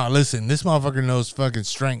jiu-jitsu. No, listen, this motherfucker knows fucking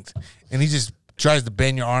strength, and he just tries to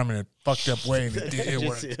bend your arm in a fucked up way, and it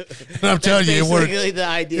works. And I'm telling you, it works. Basically the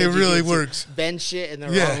idea It of really jiu-jitsu. works. Bend shit in the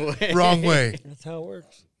wrong Yeah, way. wrong way. That's how it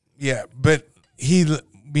works. Yeah, but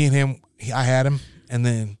me and him, I had him, and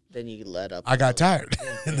then Then you let up. I got tired,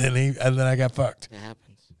 and then I got fucked. It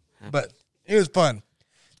happens. But it was fun.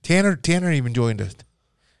 Tanner even joined us.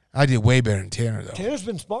 I did way better than Tanner though. Tanner's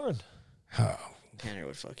been sparring. Oh, Tanner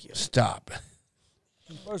would fuck you up. stop.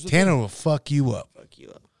 He spars with Tanner me. will fuck you up. Fuck you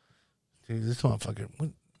up. Dude, this motherfucker.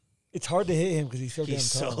 It's hard to hit him because he's so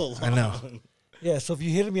He's damn so tall. long. I know. Yeah, so if you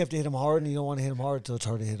hit him, you have to hit him hard, and you don't want to hit him hard, so it's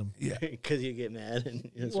hard to hit him. Yeah. Because you get mad. And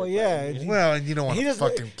you Well, start yeah. fighting. and he- Well, you don't want he to doesn't-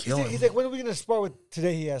 fucking kill him. He's like, when are we going to spar with,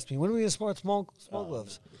 today he asked me, when are we going to spar with small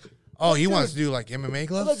gloves? Oh, he wants to do like MMA I was like,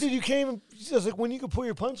 gloves? dude, you can't even, he was like, when you can pull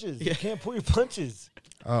your punches. You can't pull your punches.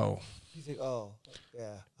 Oh. He's like, oh,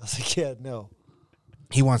 yeah. I was like, yeah, no.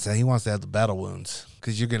 He wants that. He wants to have the battle wounds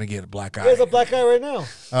because you're going to get a black eye. He has a black eye right now.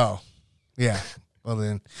 Oh, yeah. Well,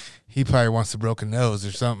 then he probably wants a broken nose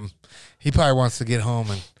or something. He probably wants to get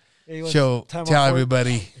home and Yeah, he wants Show, time off tell work.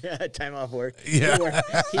 everybody. Time off work. Yeah.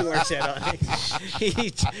 He works at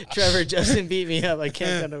Onyx. Trevor Justin beat me up. I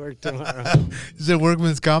can't come to work tomorrow. Is it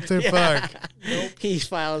workman's comp there? Fuck. He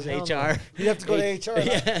files Hell no. HR. You have to go to HR.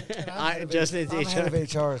 Yeah. Justin's I'm head HR.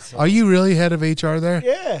 of HR. So. Are you really head of HR there?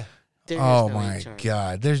 Yeah. There is Oh no my HR.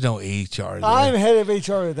 God. There's no HR there. I'm head of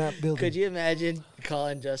HR in that building. Could you imagine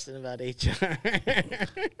calling Justin about HR?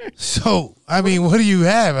 So, I mean, what do you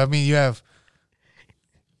have? I mean, you have.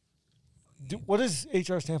 What does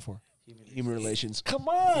HR stand for? Human relations. Come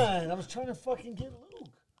on. I was trying to fucking get Luke.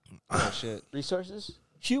 Oh shit. Resources?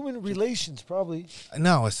 Human relations, probably.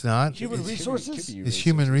 No, it's not. Human It's, resources? it's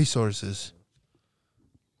human resources.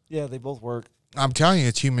 Yeah, they both work. I'm telling you,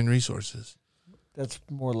 it's human resources. That's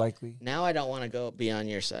more likely. Now I don't want to go be on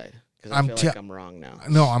your side because I I'm feel te- like I'm wrong now.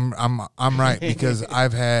 No, I'm right because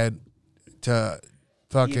I've had to You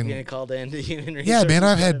fucking getting called into human resources? yeah, man.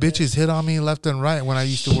 I've had benefit? bitches hit on me left and right when I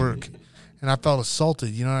used to work, and I felt assaulted.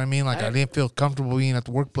 You know what I mean? Like I didn't feel comfortable being at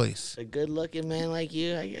the workplace. A good-looking man like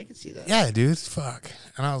you, I can see that. Yeah, dude. Fuck.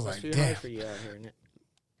 And I was Must like, be hard damn, for you out here, Nick.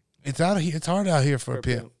 it's out of here. It's hard out here for a a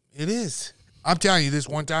pimp. pimp. It is. I'm telling you, this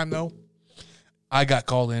one time though, I got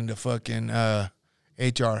called into fucking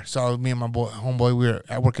HR. So me and my homeboy, we were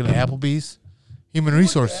working at Applebee's, human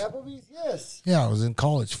resource. Applebee's? Yes. Yeah, I was in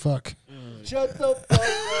college. Fuck. Shut the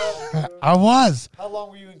fuck up. I was. How long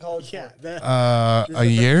were you in college Yeah, for? A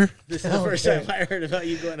year. this is the first time I heard about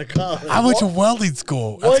you going to college. I went to welding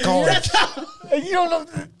school. That's college. And you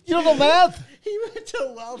don't know math? He went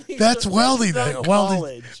to welding. That's school. welding. That's not Welding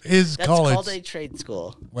college. is That's college. called a trade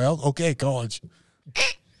school. Well, okay, college.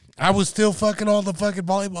 I was still fucking all the fucking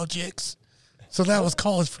volleyball chicks. So that was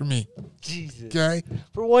college for me. Jesus. Okay?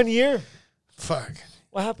 For 1 year? Fuck.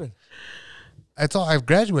 What happened? That's all. I've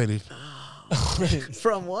graduated.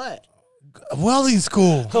 From what? Welding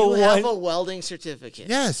school. Oh, You have what? a welding certificate.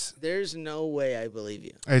 Yes. There's no way I believe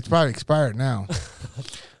you. It's probably expired now.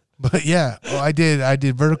 But yeah, I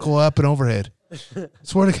did vertical up and overhead.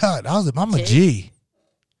 Swear to God, I'm a G.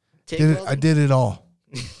 TIG I welding? did it all.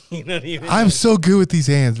 You don't even. I'm so good with these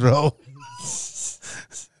hands, bro.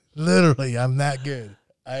 Literally, I'm that good.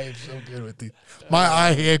 I am so good with these. My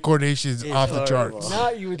eye-hand coordination is It's off the horrible. charts.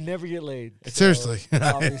 Not you would never get laid. Seriously.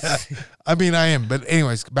 Obviously. I mean, I am. But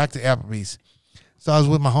anyways, back to Applebee's. So I was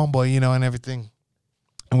with my homeboy, and everything.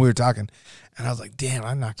 And we were talking. And I was like, damn,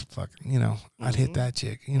 I knocked a fucking, I'd hit that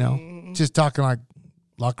chick, Just talking like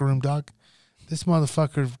locker room talk. This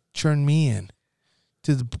motherfucker churned me in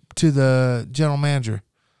to the general manager.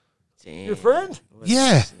 Damn. Your friend? What's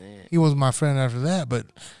Yeah. this, man? He was my friend after that. But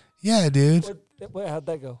yeah, dude. How'd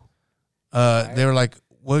that go? They were like,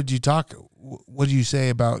 what did you say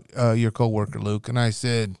about your coworker, Luke? And I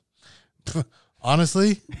said,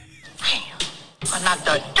 honestly, I knocked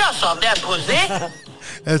the dust off that pussy.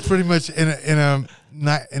 that's pretty much in a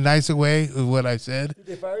nicer way of what I said Did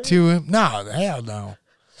they fire you? to him. No, hell no.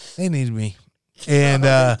 They needed me. And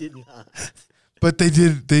Did not. but they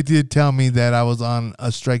did tell me that I was on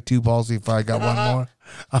a strike 2 policy. If I got one more,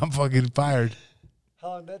 I'm fucking fired. How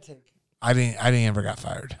long did that take? I didn't ever got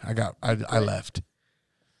fired. I left.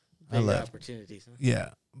 I Big left. opportunities. Huh? Yeah.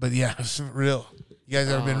 But yeah, it's real. You guys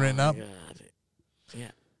ever been written up? God.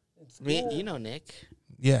 Yeah. Me, you know Nick.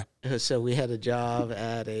 Yeah. So we had a job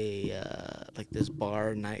at a like this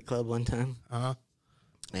bar nightclub one time, Uh-huh.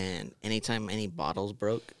 and anytime any bottles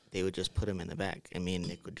broke, they would just put them in the back, and me and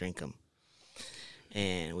Nick would drink them.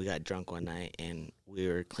 And we got drunk one night, and we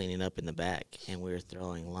were cleaning up in the back, and we were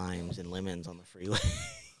throwing limes and lemons on the freeway.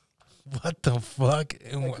 What the fuck?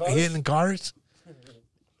 And hitting cars?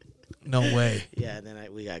 No way. Yeah, and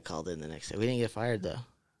then we got called in the next day. We didn't get fired though.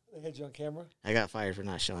 They had you on camera? I got fired for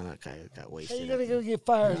not showing up. I got wasted. Hey, you gotta go get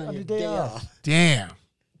fired on your day off. Damn.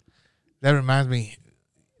 That reminds me.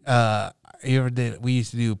 You ever did? We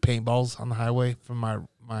used to do paintballs on the highway from my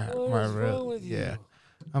What is wrong with you? Yeah.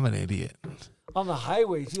 I'm an idiot. On the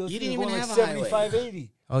highway, too. You didn't even like have a highway. 75,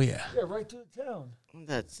 80. Oh yeah. Yeah, right through the town.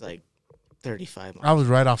 That's like 35 miles. I was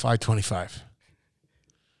right off I-25.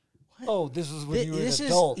 Oh, this was when you were an This is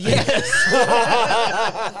adult. yes.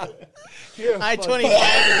 You're a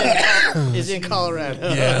I-25 is in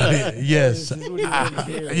Colorado. Yeah. Yes. fuck- when you were a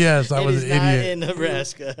kid. Yes. I It was is an not idiot. in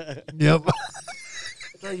Nebraska. Yep.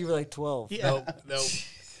 I thought you were like 12. Yeah. Nope.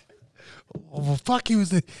 Well, fuck. He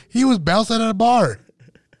was bouncing at a bar.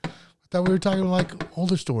 I thought we were talking like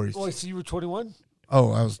older stories. Oh, so you were 21?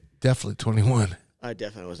 Oh, I was definitely 21. I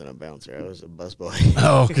definitely wasn't a bouncer. I was a busboy.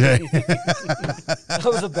 Oh, okay. I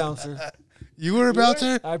was a bouncer. You were a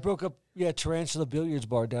bouncer? I broke up, Tarantula Billiards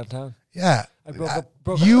Bar downtown. Yeah. I broke up.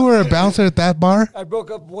 You were a bouncer at that bar? I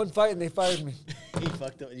broke up one fight and they fired me. He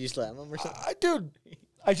fucked up. Did you slam him or something? Dude,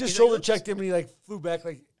 I just He's shoulder like, checked him and he like flew back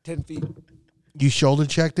like 10 feet. You shoulder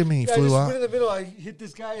checked him and he Yeah, I flew just out. went in the middle. I hit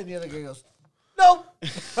this guy and the other guy goes, "No." I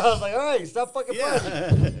was like, "All right, stop fucking playing.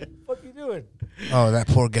 What the fuck you doing?" Oh, that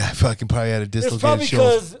poor guy fucking probably had a It's dislocated probably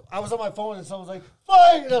shoulder. because I was on my phone and someone was like,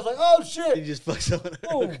 "Fight!" And I was like, "Oh He shit!" just fucked someone up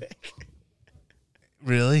real Boom. quick.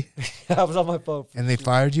 Really? I was on my phone. And they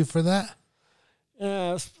fired you for that?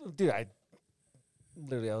 Dude, I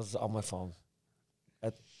was on my phone.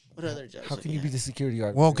 What other jobs? How have can you had? be the security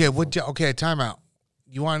guard? Well, okay. Okay, time out.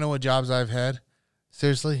 You want to know what jobs I've had?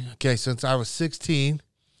 Seriously? Okay, since I was 16.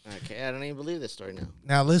 Okay, I don't even believe this story now.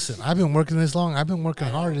 Now, listen, I've been working this long. I've been working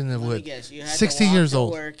hard in the Let me wood. guess. You had 16 to walk years to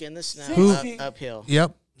old. work in the snow, Who- uphill.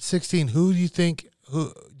 Yep, 16. Who do you think?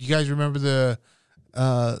 Who? You guys remember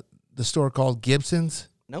the store called Gibson's,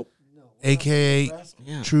 Nope. aka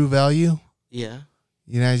Yeah. True Value? Yeah.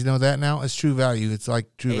 You guys know that now? It's True Value. It's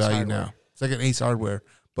like True Ace Value Hardware. now. It's like an Ace Hardware,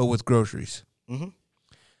 but with groceries. Mhm.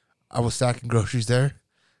 I was stacking groceries there,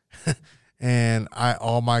 and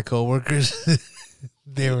all my coworkers,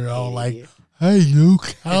 they were all like, "Hey,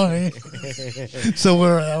 Luke, hi." So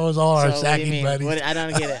that was all our So what do you stacking mean? buddies. What, I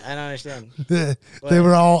don't get it. I don't understand. They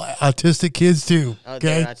were all autistic kids too. Oh,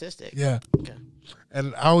 Okay, they're autistic. yeah. Okay.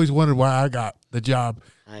 And I always wondered why I got the job.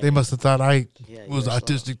 They must have thought I Yeah, you was were slow.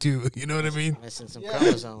 autistic too. You know what I mean? Missing some Yeah,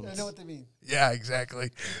 chromosomes. I know what they mean. Yeah, exactly.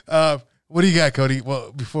 What do you got, Cody?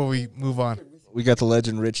 Well, before we move on. We got the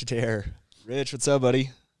legend Rich Dare. Rich, what's up,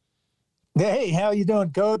 buddy? Hey, how you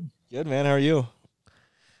doing, Code? Good, man. How are you?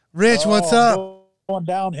 Rich, what's I'm up? Going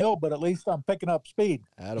downhill, but at least I'm picking up speed.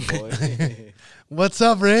 Attaboy. What's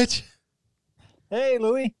up, Rich? Hey,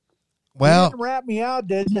 Louie. You Well, didn't rat me out,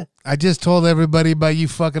 did you? I just told everybody about you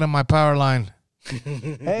fucking up my power line.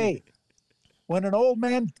 Hey, when an old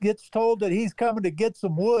man gets told that he's coming to get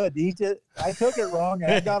some wood, I took it wrong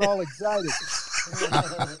and I got all excited.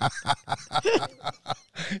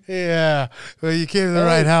 Yeah. Well, you came to the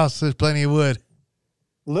right house. There's plenty of wood.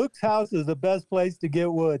 Luke's house is the best place to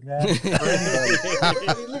get wood, man. For anybody.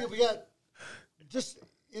 I mean, look, we got just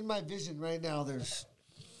in my vision right now. There's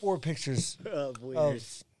 4 pictures Of of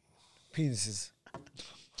wieners. penises.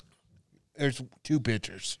 There's 2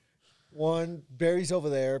 pictures. One, Barry's over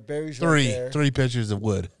there. Barry's right there. 3 pictures of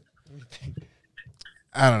wood.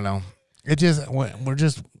 I don't know. We're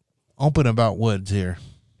just open about woods here.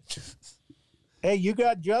 Hey, you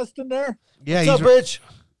got Justin there? Yeah, What's up, Rich?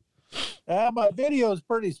 My video is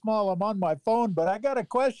pretty small. I'm on my phone, but I got a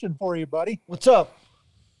question for you, buddy. What's up?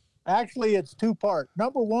 Actually, it's 2-part.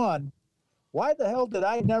 Number one, why the hell did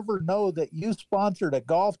I never know that you sponsored a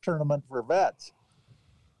golf tournament for vets?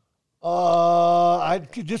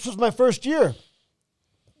 This was my first year.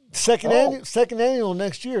 Second annual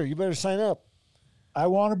next year. You better sign up. I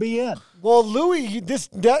want to be in. Well, Louis,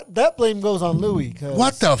 that blame goes on Louis. 'Cause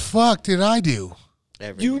What the fuck did I do?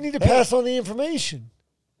 You need to pass on the information.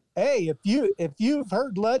 Hey, if you've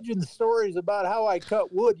heard legend stories about how I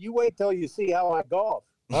cut wood, you wait till you see how I golf.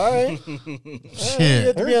 All right.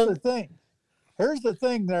 Shit. Here's the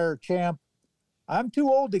thing there, champ. I'm too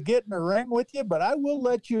old to get in the ring with you, but I will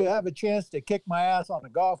let you have a chance to kick my ass on the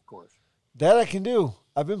golf course. That I can do.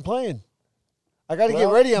 I've been playing. I got to get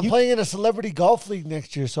Well, ready. I'm playing in a celebrity golf league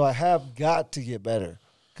next year, so I have got to get better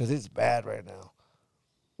because it's bad right now.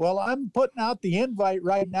 Well, I'm putting out the invite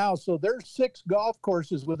right now. So there's 6 golf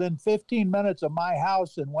courses within 15 minutes of my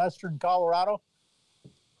house in western Colorado.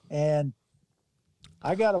 And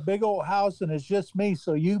I got a big old house and it's just me.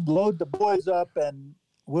 So you load the boys up and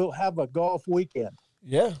we'll have a golf weekend.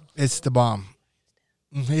 Yeah. It's the bomb.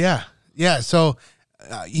 Yeah. Yeah. So,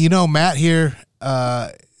 Matt here,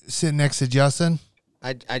 sitting next to Justin.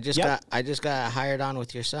 I just got hired on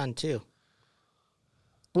with your son too.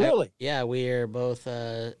 Really? Yeah, we are both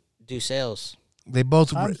do sales. They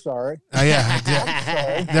both. I'm sorry.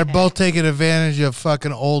 Yeah. They're both taking advantage of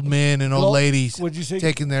fucking old men and old ladies. What'd you say?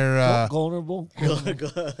 Taking their Vulnerable.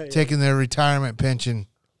 taking their retirement pension.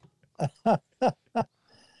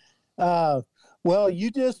 Well, you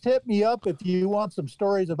just hit me up if you want some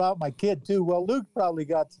stories about my kid too. Well, Luke probably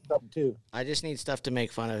got something too. I just need stuff to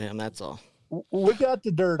make fun of him. That's all. We got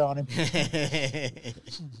the dirt on him.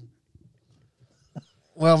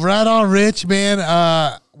 Well, right on, Rich, man.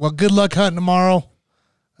 Well, good luck hunting tomorrow.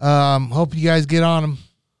 Hope you guys get on them.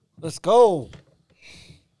 Let's go.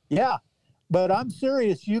 Yeah, but I'm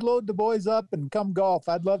serious. You load the boys up and come golf.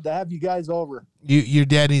 I'd love to have you guys over. Your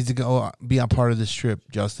dad needs to go be on part of this trip,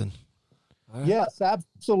 Justin. Yes,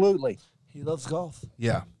 absolutely. He loves golf.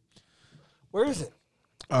 Yeah. Where is it?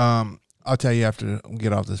 I'll tell you after we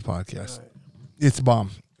get off this podcast. Right. It's a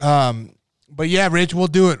bomb. But yeah, Rich, we'll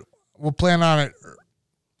do it. We'll plan on it.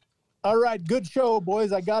 All right, good show,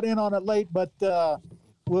 boys. I got in on it late, but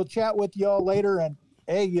we'll chat with y'all later. And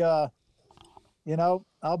hey, you know,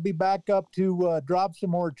 I'll be back up to drop some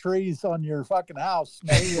more trees on your fucking house.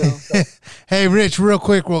 There you go. So, Hey, Rich, real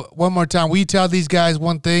quick, one more time. Will you tell these guys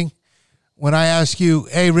one thing? When I ask you,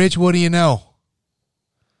 hey, Rich, what do you know?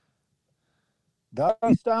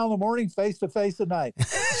 doggy style in the morning, face to face at night.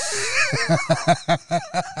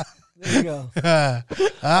 There you go.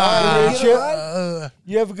 Rich,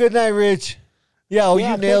 You have a good night, Rich. Yeah,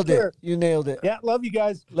 Yeah, you nailed take it. care. You nailed it. Yeah, love you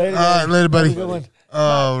guys. Later, all right, man. later, buddy. Have a good one.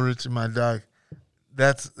 Oh, Rich, my dog.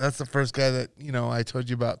 That's the first guy that, you know, I told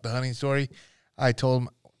you about the hunting story. I told him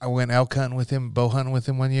I went elk hunting with him, bow hunting with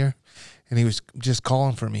him one year, and he was just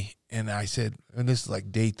calling for me. And I said, and this is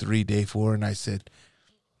like day 3, day 4, and I said,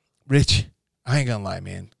 Rich, I ain't gonna lie,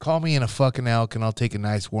 man. Call me in a fucking elk, and I'll take a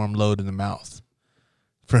nice warm load in the mouth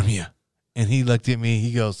from you. And he looked at me.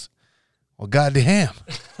 He goes, well, goddamn.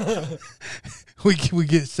 we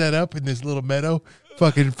get set up in this little meadow.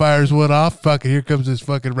 Fucking fires one off. Fucking here comes this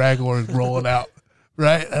fucking raghorn rolling out.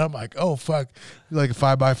 Right? And I'm like, oh, fuck. Like a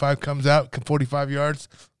 5x5 comes out, 45 yards.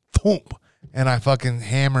 Boom. And I fucking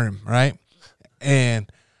hammer him, right? And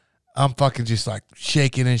I'm fucking just like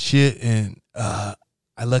shaking and shit. And I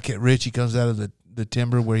look at Rich. He comes out of the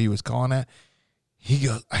timber where he was calling at. He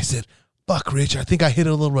goes, I said, fuck, Rich, I think I hit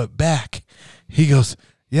a little bit back. He goes,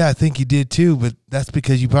 yeah, I think you did too, but that's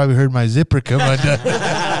because you probably heard my zipper come undone.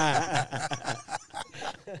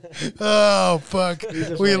 Oh, fuck.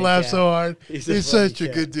 We laughed so hard. He's such a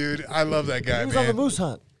good dude. I love that guy, He was man. on the moose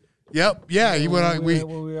hunt. Yep. Yeah, he went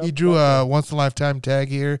on. He drew a once-in-a-lifetime tag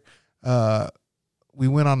here. We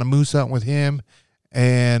went on the moose hunt with him,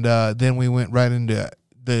 and then we went right into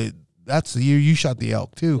that's the year you shot the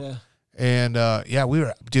elk, too. Yeah. And, we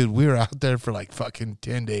were out there for like fucking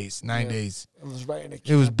 10 days, 9 days. It was right in the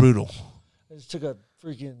It was brutal. I just took a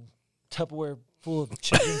freaking Tupperware full of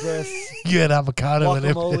chicken breasts, You had avocado and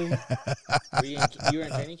everything. guacamole. You were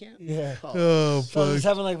in training camp? Yeah. Oh, So I was fuck.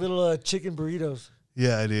 having like little chicken burritos.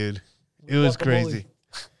 Yeah, dude. It was Guacamole. crazy.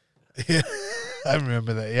 Yeah, I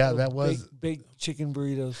remember that. Yeah, that was. Big chicken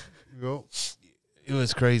burritos. It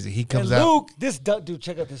was crazy. He And comes out. Luke, dude,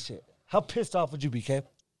 check out this shit. How pissed off would you be, Kev?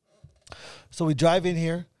 So we drive in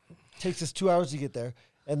here. Takes us 2 hours to get there.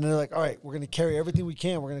 And they're like, all right, we're going to carry everything we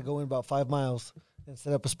can. We're going to go in about 5 miles and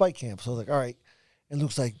set up a spike camp. So I was like, all right. And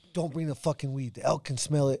Luke's like, don't bring the fucking weed. The elk can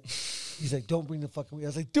smell it. He's like, don't bring the fucking weed. I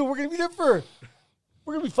was like, dude, we're going to be there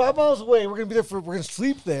we're going to be 5 miles away. We're going to be there we're going to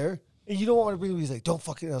sleep there. And you don't want to bring the weed. He's like, don't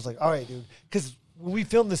fucking. I was like, all right, dude. Because when we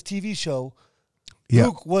filmed this TV show, Yeah.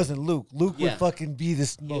 Luke wasn't Luke. Luke would Yeah. fucking be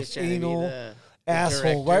this He was most trying to be anal the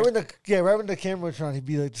asshole. director. Right when the camera was on, he'd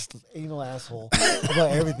be like this anal asshole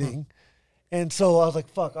about everything. And so I was like,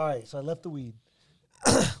 fuck, all right. So I left the weed.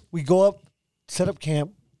 We go up, set up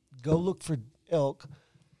camp, go look for elk.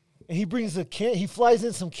 And he brings he flies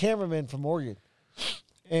in some cameramen from Oregon.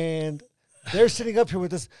 And they're sitting up here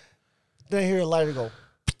with us. Then I hear a lighter go.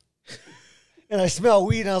 And I smell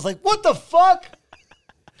weed, and I was like, what the fuck?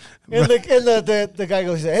 And the guy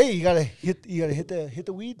goes, hey, you gotta hit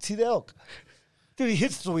the weed, see the elk. Dude, he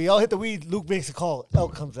hits the weed. I'll hit the weed. Luke makes a call.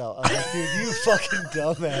 Elk comes out. I was like, dude, you fucking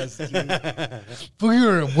dumbass, dude. We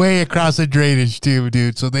were way across the drainage too,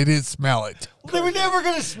 dude, so they didn't smell it. Well, they were never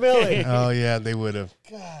gonna smell it. Oh yeah, they would have.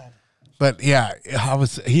 God. But yeah,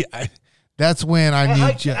 that's when I I knew.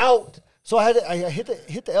 hiked out. So I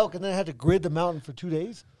hit the elk, and then I had to grid the mountain for 2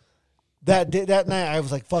 days. That night, I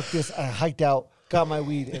was like, fuck this. I hiked out, got my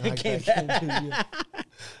weed, and hiked back into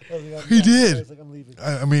you. He did. I was like, I'm leaving.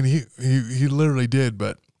 I mean, he literally did,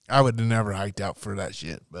 but I would have never hiked out for that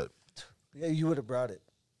shit. But Yeah, you would have brought it.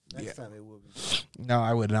 Next time it would be. no,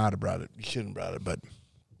 I would not have brought it. You shouldn't have brought it, but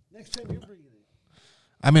Next time you're bringing it.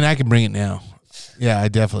 I mean, I can bring it now. Yeah, I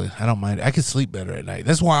don't mind. I can sleep better at night.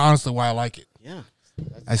 That's why I like it. Yeah.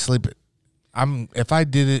 I sleep it. If I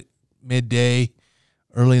did it midday,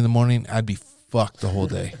 early in the morning, I'd be fucked the whole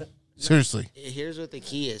day. Seriously. Here's what the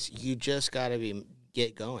key is. You just got to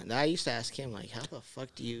get going. I used to ask him, like, how the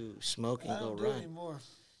fuck do you smoke and I go don't do it run? anymore.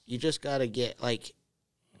 You just got to get, like,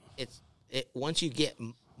 once you get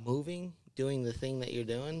moving, doing the thing that you're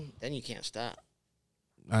doing, then you can't stop.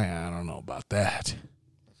 I don't know about that.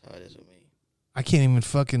 That's how it is with me. I can't even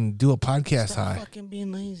fucking do a podcast Stop high. fucking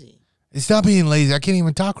being lazy. It's not being lazy. I can't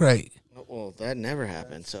even talk right. Well, that never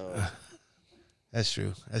happened, so That's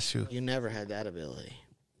true. you never had that ability.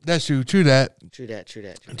 That's true. True that. True that.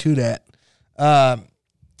 True that.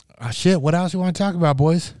 Shit. What else you want to talk about,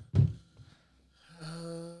 boys?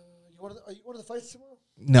 Are you going to the fights tomorrow?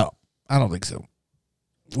 No, I don't think so.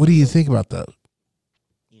 What do you think about those?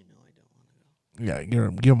 You know I don't want to go.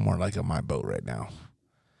 Yeah, you're more like on my boat right now.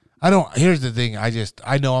 I don't. Here's the thing.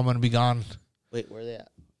 I know I'm gonna be gone. Wait, where are they at?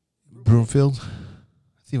 Broomfield.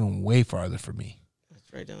 It's even way farther for me.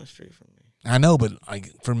 It's right down the street from me. I know, but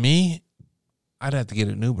like for me, I'd have to get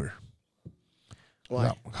an Uber.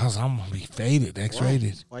 Why? Because I'm gonna be faded,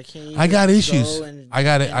 X-rated. Why can't you? I got just issues. go and I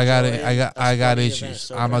got it. I got it. enjoy I got. a I got sporting issues. event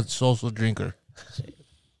sober? I'm a social drinker.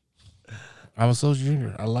 I'm a social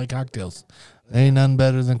drinker. I like cocktails. There ain't nothing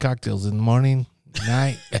better than cocktails in the morning,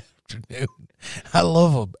 night, afternoon. I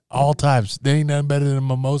love them all times. There ain't nothing better than a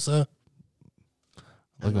mimosa.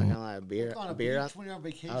 I'm Look not at gonna lie, beer on. When you're on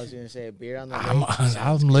vacation. I was gonna say a beer on the. I'm lake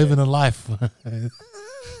sounds living good. a life.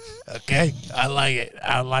 Okay, I like it.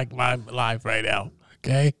 I like my life right now.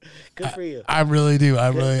 Okay, Good for you. I really do. I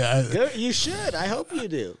really. Good. You should. I hope you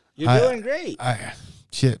do. You're I- doing great.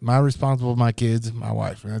 Shit, my responsible for my kids, my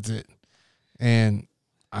wife. That's it. And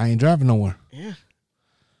I ain't driving nowhere. Yeah.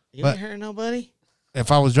 You But- ain't hurt nobody.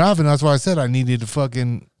 If I was driving, that's why I said I needed a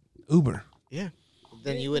fucking Uber. Yeah.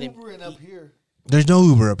 Then you wouldn't. Ubering up here. There's no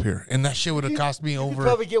Uber up here, and that shit would have cost me You could over.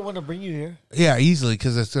 probably get one to bring you here. Yeah, easily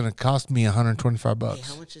because it's gonna cost me $125. Hey,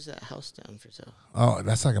 how much is that house down for sale? Oh,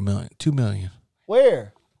 that's like $1 million, $2 million,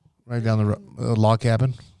 Where? right down the log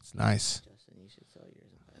cabin. It's nice. Justin, you should sell yours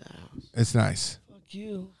and buy that house. It's nice. Fuck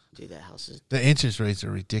you. Dude, that house is. The interest rates are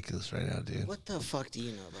ridiculous right now, dude. What the fuck do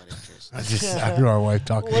you know about interest? I heard our wife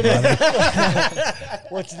talking about it.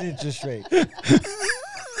 What's an interest rate?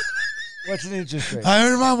 What's an interest rate? I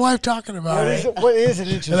heard my wife talking about it, What is an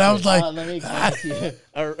interest rate? and I was like, Let me explain it to you.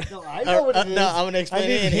 no, I know what it is. No, I'm gonna explain I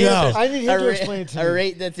need it. him- No. I need him a to ra- explain it to a me.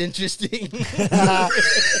 rate that's interesting.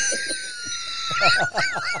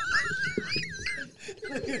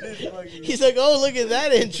 He's like, oh, look at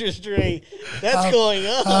that interest rate. That's going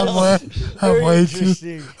up. I'm way too,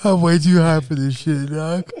 interesting. I'm way too high for this shit,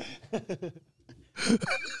 dog.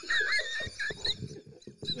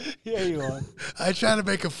 Yeah, you are. I tried to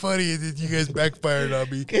make it funny, and then you guys backfired on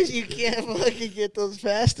me. Because you can't fucking get those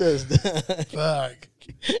pastas done. Fuck.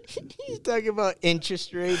 He's talking about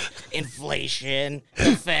interest rates, inflation,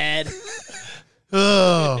 the Fed.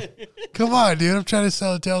 Oh, come on, dude! I'm trying to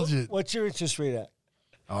sell intelligent. What's your interest rate at?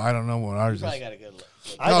 Oh, I don't know what ours is. Probably got a good look.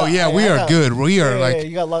 Oh yeah, we are good. We are like.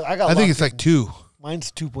 you got. I got. I think locked it's like in. 2.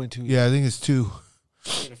 Mine's 2.2. Yeah, I think it's 2.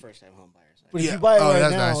 You're the first time home buyers. But if Yeah. you buy it Oh, right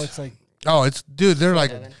that's now, nice. it's like Oh, it's dude. They're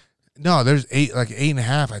like, 7. no, there's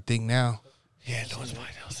 8.5. I think now. yeah, no, it's mine.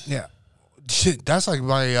 Yeah, shit. That's like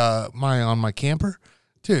my camper,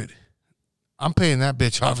 dude. I'm paying that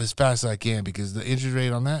bitch off as fast as I can because the interest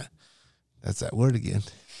rate on that. That's that word again.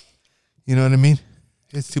 You know what I mean?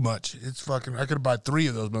 It's too much. It's fucking. I could have bought 3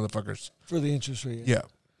 of those motherfuckers. For the interest rate. Yeah,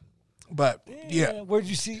 but yeah. Where'd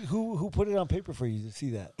you see who put it on paper for you to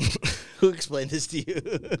see that? Who explained this to you?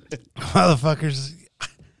 Motherfuckers,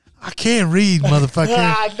 I can't read, motherfucker.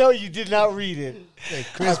 I know you did not read it.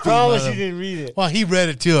 I promise you didn't read it. Well, he read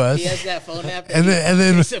it to us, He has that phone app. and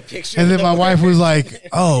then takes a picture and of then the my word. wife was like,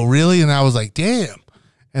 "Oh, really?" And I was like, "Damn."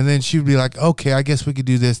 And then she'd be like, "Okay, I guess we could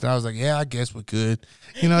do this." And I was like, "Yeah, I guess we could."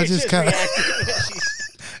 You know, You're just kind of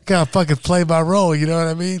reacting. fucking play my role. You know what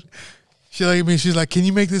I mean? She looked at me. She's like, "Can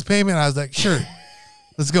you make this payment?" I was like, "Sure.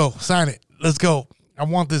 Let's go. Sign it. Let's go. I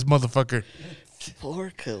want this motherfucker.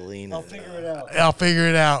 Poor Kalina. I'll figure it out. I'll figure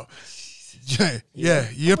it out." Yeah,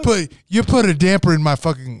 you put a damper in my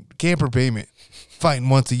fucking camper payment. Fighting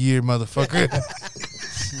once a year, motherfucker.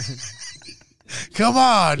 Come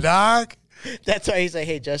on, dog. That's why he's like,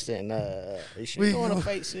 hey, Justin, you sure We- you want to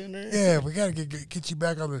fight sooner? Yeah, we gotta get you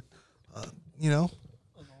back on the, you know.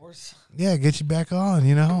 On the horse. Yeah, get you back on.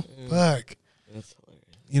 You know, fuck. That's hilarious.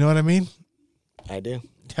 You know what I mean? I do.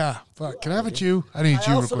 Yeah, fuck. Can I have a chew? I need a I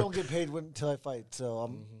chew real also quick. don't get paid until I fight, so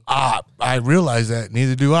I'm. I realize that.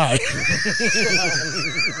 Neither do I.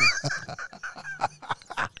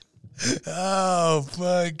 Oh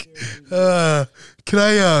fuck. Can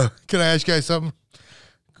I ask you guys something?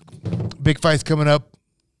 Big fight's coming up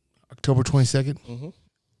October 22nd. Mm-hmm.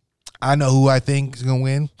 I know who I think is gonna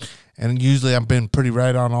win, and usually I've been pretty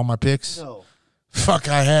right on all my picks. No. Fuck,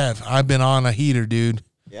 I have. I've been on a heater, dude.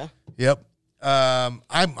 Yeah? Yep.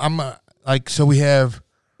 I'm like, so we have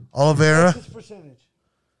Oliveira. What's his percentage?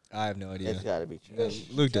 I have no idea. It's got to be true.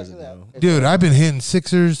 Luke doesn't know. Dude, I've been hitting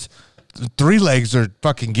Sixers. 3 legs are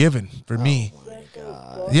fucking given for me. Oh, my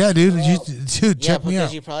God. Yeah, dude. Yeah, Check me because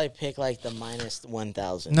out. you probably pick like the minus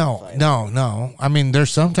 1,000. No. I mean,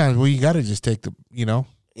 there's sometimes where you got to just take the, you know,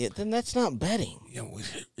 Yeah, then that's not betting.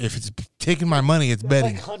 if it's taking my money, it's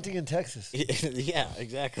betting. Like hunting in Texas. Yeah,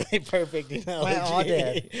 exactly. Perfect analogy. My odd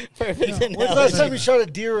dad. Perfect When's the last analogy. time you shot a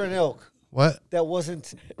deer or an elk? What? That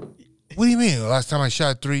wasn't What do you mean? The last time I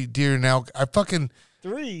shot 3 deer and elk, I fucking,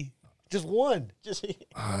 3, just 1. Just,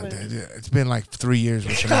 it's been like 3 years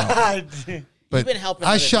with an elk. God. But been helping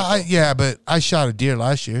I other shot, people. yeah, but I shot a deer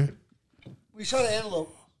last year. We shot an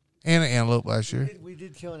antelope. And an antelope last year. We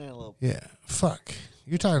did kill an antelope. Yeah. Fuck.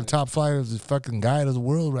 You're talking top flight of the fucking guide of the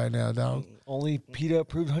world right now, dog. Only PETA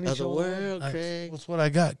approved honey Of the show. world, Craig. That's what I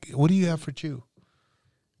got. What do you have for chew?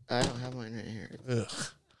 I don't have mine right here. Ugh.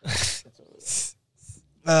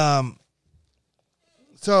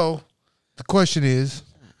 So the question is,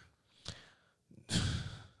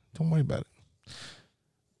 don't worry about it.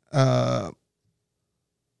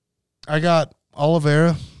 I got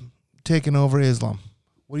Oliveira taking over Islam.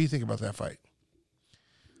 What do you think about that fight?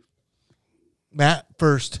 Matt,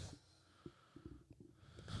 first.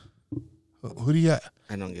 Who do you got?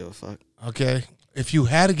 I don't give a fuck. Okay. If you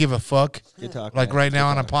had to give a fuck, Good talk. like man. right Good now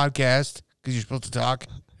on a talk. podcast, because you're supposed to talk,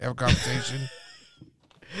 have a conversation.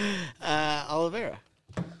 Oliveira.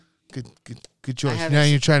 Good choice. haven't Now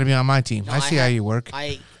seen- you're trying to be on my team. No, I see how have- you work.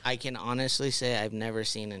 I can honestly say I've never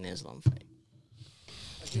seen an Islam fight.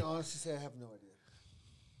 I can honestly say I have no idea.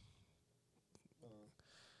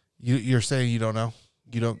 You're saying you don't know?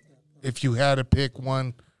 You don't. If you had to pick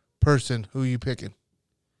one person, who are you picking?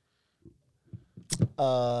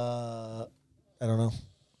 I don't know.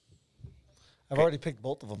 I've already picked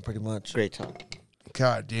both of them pretty much. Great talk.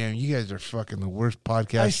 God damn, you guys are fucking the worst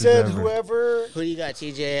podcasters I said ever. whoever Who do you got,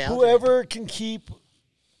 TJ? Alger? whoever can keep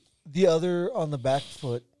the other on the back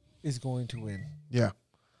foot is going to win. Yeah.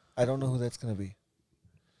 I don't know who that's going to be.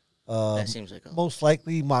 That seems like a Most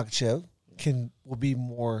likely Makhachev will be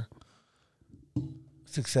more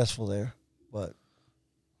successful there, but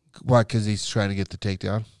Why? Because he's trying to get the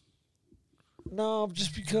takedown? no,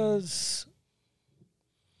 just because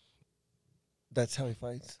that's how he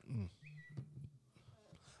fights.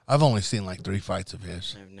 I've only seen like 3 fights of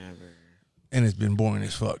his, I've never. and it's been boring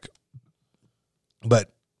as fuck.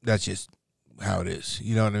 But that's just how it is.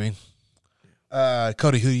 You know what I mean?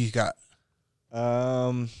 Cody, who you got?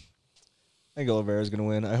 I think Oliveira's going to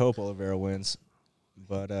win. I hope Oliveira wins.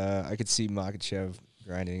 But I could see Makhachev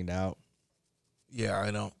grinding it out. Yeah,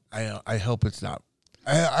 I know. I hope it's not.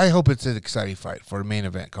 I hope it's an exciting fight for a main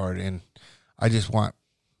event card, and I just want,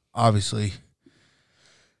 obviously,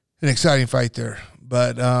 an exciting fight there.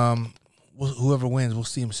 But whoever wins, we'll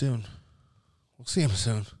see him soon. We'll see him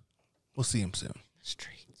soon.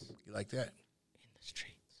 Streets. You like that? In the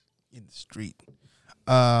streets. In the street.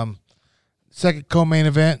 Second co-main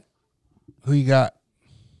event. Who you got?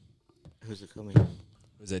 Who's it coming?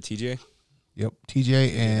 Was that TJ? Yep,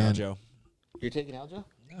 TJ and Aljo. You're taking Aljo?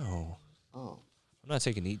 No. Oh. I'm not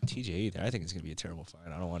taking TJ either. I think it's going to be a terrible fight.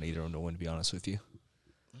 I don't want either of them to win, to be honest with you.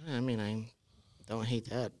 I mean, I don't hate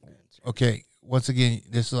that. okay. Once again,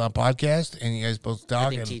 this is on podcast, and you guys both I talk.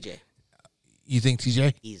 think And TJ. you think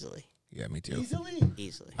TJ? Easily. Yeah, me too.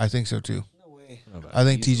 Easily. I think so too. No way. I don't know about I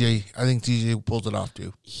think easily. TJ pulls it off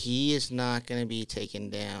too. He is not going to be taken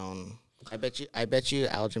down. I bet you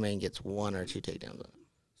Aljamain gets 1 or 2 takedowns on him.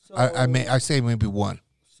 So, I say maybe one.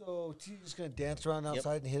 So TJ's just going to dance around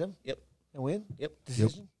outside and hit him Yep. and win? Yep.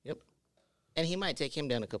 Decision? Yep. And he might take him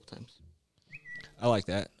down a couple times. I like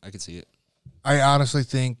that. I could see it. I honestly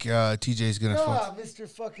think TJ's gonna. Ah, Mr.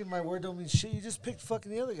 Fucking my word don't mean shit. You just picked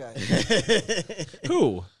fucking the other guy.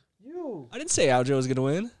 Who? You. I didn't say Aljo was going to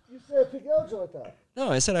win. You said pick Aljo, I thought.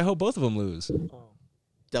 No, I said I hope both of them lose.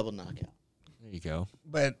 Double knockout. There you go.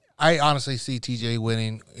 But I honestly see TJ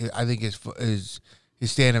winning. I think his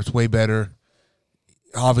stand up's way better.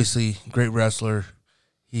 Obviously, great wrestler.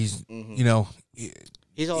 He's you know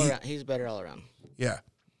He's all around. He's better all around. yeah.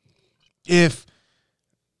 If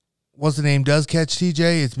what's the name does catch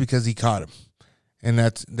TJ, it's because he caught him, and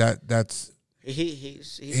that's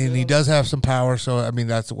He's and he does have some power. So I mean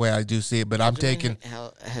that's the way I do see it. But I'm taking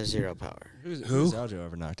has 0 power. Who's Who? Aljo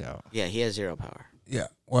ever knocked out? Yeah, he has 0 power. yeah.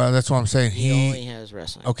 Well, that's what I'm saying. He only has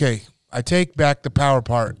wrestling. Okay, I take back the power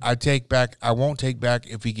part. I won't take back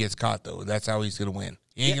if he gets caught though. That's how he's gonna win.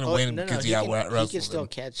 He ain't gonna win because he out He wrestles can still him.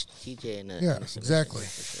 catch TJ in a Yeah, in a submission, exactly.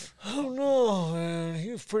 for sure. I don't know, man.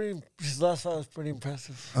 He was pretty. His last fight was pretty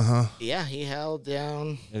impressive. Yeah, he held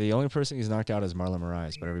down. Yeah, the only person he's knocked out is Marlon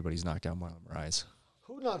Moraes, but everybody's knocked out Marlon Moraes.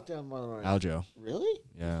 Who knocked down Marlon Moraes? Aljo. Really?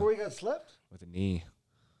 Yeah. Before he got slept? With a knee.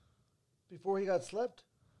 Before he got slept?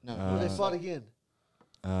 No. Or they fought again?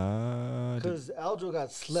 Did- Because Aljo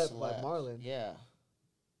got slept by Marlon. Yeah.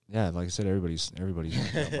 yeah, like I said, everybody's knocked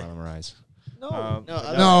out Marlon Moraes. No.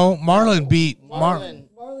 No, Marlon beat Marlon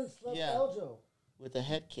Marlon slept Yeah. Aljo. with a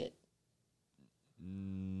head kick.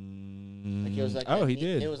 Mm, Like it was like oh, a he knee-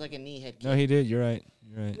 did. It was like a knee head kick. No, he did. You're right.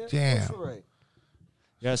 You're right. Yeah, Damn. that's right.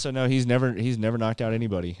 Yeah, so no, he's never knocked out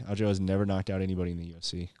anybody. Aljo has never knocked out anybody in the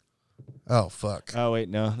UFC. Oh fuck. Oh wait,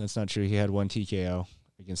 no, that's not true. He had 1 TKO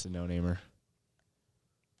against a no-namer.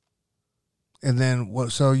 And then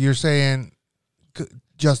what? So you're saying,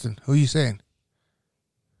 Justin, who are you saying?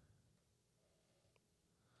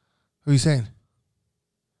 Who are you saying?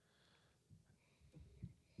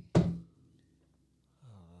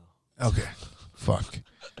 Okay. Fuck.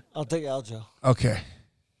 I'll take Aljo. Okay.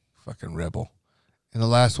 Fucking rebel. And the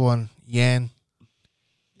last one, Yan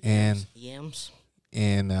and Yams.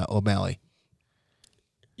 O'Malley.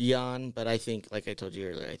 Jan, but I think, like I told you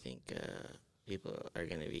earlier, I think people are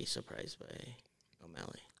going to be surprised by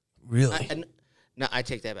O'Malley. Really? No, I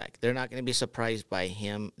take that back. They're not going to be surprised by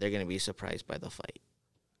him. They're going to be surprised by the fight.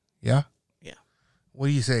 Yeah? Yeah. What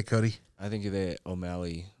do you say, Cody? I think that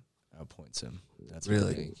O'Malley outpoints him. That's Really?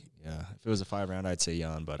 what I think. Yeah. If it was a 5-round, I'd say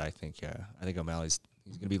Jan, but I think O'Malley's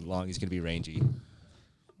he's gonna be long. He's gonna be rangy.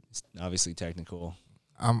 He's obviously technical.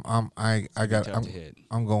 I'm Tough to hit.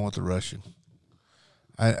 I'm going with the Russian.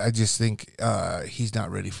 I just think he's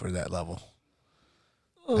not ready for that level.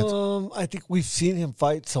 I think we've seen him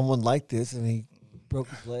fight someone like this, and he broke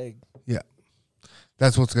his leg. Yeah.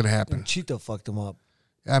 That's what's going to happen. And Chito fucked him up.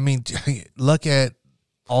 I mean, look at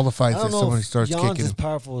all the I fights don't that know somebody if starts Jan's kicking as him.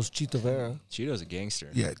 powerful as Chito Vera. Cheeto's a gangster.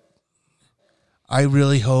 Yeah. I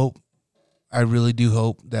really do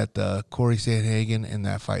hope that Corey Sandhagen and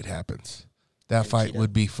that fight happens. That fight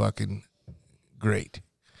would be fucking great.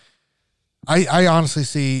 I honestly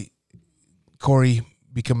see Corey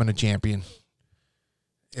becoming a champion.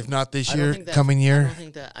 If not this year, coming year.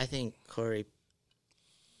 I think Corey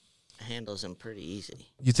handles him pretty easy.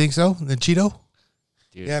 You think so? The Cheeto?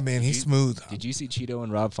 Dude, Yeah, man, he's smooth. Did you see Cheeto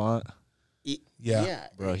and Rob Font? Yeah.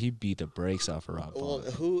 Bro, he beat the brakes off of Rob Well,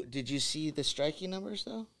 Font. did you see the striking numbers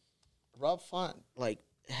though? Rob Font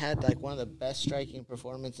had one of the best striking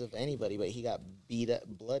performances of anybody, but he got beat up,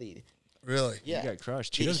 bloodied. Really? Yeah, He got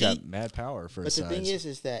crushed. Cheeto's got mad power for his But the size. thing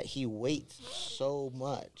is that he weights so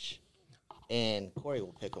much, and Corey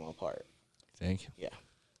will pick him apart. Think? Yeah.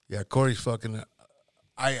 Yeah, Corey's fucking.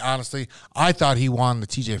 I thought he won the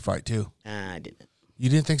TJ fight too. I didn't. You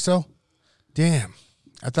didn't think so? Damn.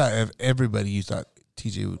 I thought you thought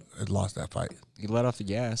TJ had lost that fight. He let off the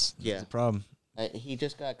gas. Yeah. That's the problem. He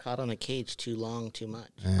just got caught on a cage too long, too much.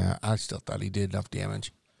 Yeah, I still thought he did enough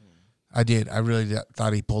damage. I did. I really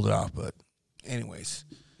thought he pulled it off, but anyways.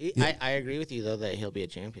 I agree with you, though, that he'll be a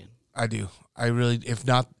champion. I do. I really, if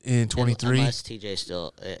not in 23. Unless TJ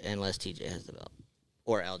has the belt.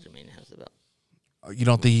 Or Aljamain has the belt. You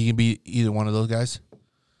don't think he can be either one of those guys?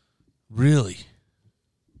 Really?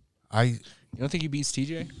 You don't think he beats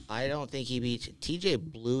TJ? I don't think he beats.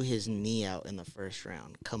 TJ blew his knee out in the first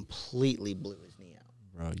round. Completely blew his knee out.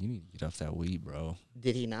 Bro, you need to get off that weed, bro.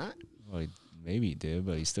 Did he not? Well, maybe he did,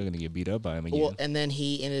 but he's still going to get beat up by him again. Well, and then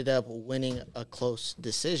he ended up winning a close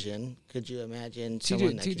decision. Could you imagine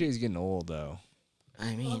someone that TJ's getting old, though.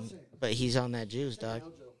 I mean, but he's on that juice, dog.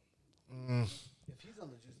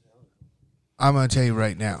 I'm going to tell you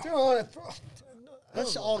right now.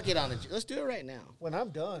 Let's all get on the juice. Let's do it right now. When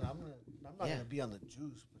I'm done, I'm not gonna be on the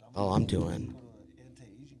juice. But I'm doing.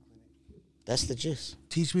 That's the juice.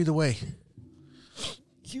 Teach me the way.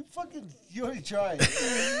 You already tried.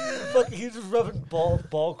 He's just rubbing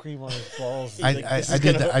ball cream on his balls. I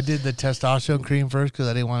did the testosterone cream first because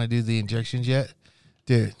I didn't want to do the injections yet.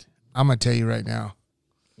 Dude, I'm going to tell you right now.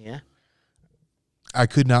 Yeah? I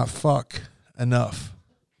could not fuck enough.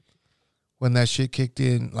 When that shit kicked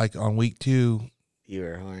in, on week 2. You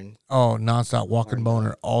were horny. Oh, nonstop walking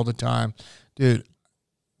boner all the time. Dude,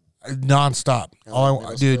 nonstop.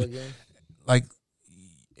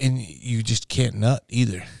 And you just can't nut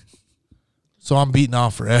either. So I'm beating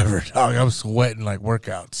off forever, dog. I'm sweating like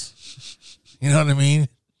workouts. You know what I mean?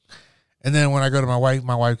 And then when I go to my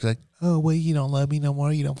wife's like, oh, wait, you don't love me no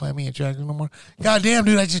more? You don't find me attractive no more? God damn,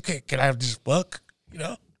 dude, I just can't. Can I just fuck? You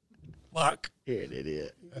know? Fuck. You're an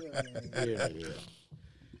idiot.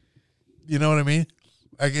 You know what I mean?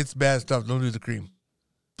 It's bad stuff. Don't do the cream.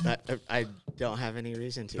 I don't have any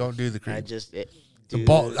reason to. Don't do the cream. It's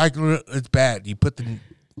bad. You put the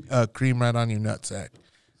cream right on your nutsack.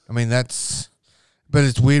 I mean, but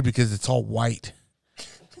it's weird because it's all white.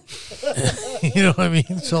 You know what I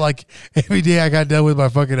mean? So, every day I got done with my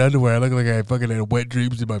fucking underwear, I look like I fucking had wet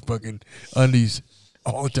dreams in my fucking undies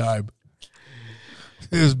all the time.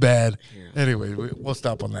 It was bad. Anyway, we'll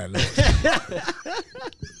stop on that note.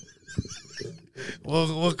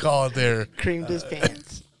 We'll call it there. Creamed his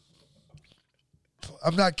pants.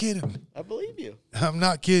 I'm not kidding. I believe you. I'm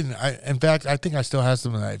not kidding. In fact, I think I still have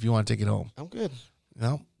some of that if you want to take it home. I'm good.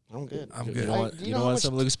 No? I'm good. I'm You good. don't want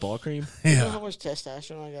some loose ball cream? You know how much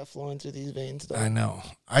testosterone I got flowing through these veins, though? I know.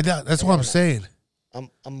 That's what I'm saying. I'm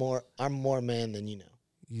more man than you know.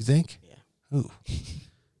 You think? Yeah. Ooh.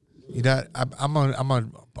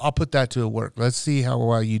 I'll put that to work. Let's see how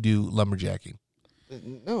well you do lumberjacking.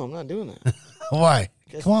 No, I'm not doing that. Why?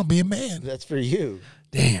 Come on, be a man. That's for you.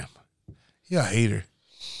 Damn. You're a hater.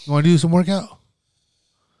 You want to do some workout?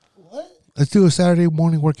 What? Let's do a Saturday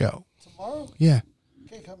morning workout. Tomorrow? Yeah.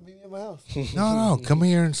 Okay, come meet me at my house. No. Come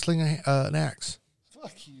here and sling an axe.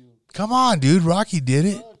 Fuck you. Come on, dude. Rocky did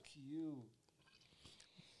it. Fuck you.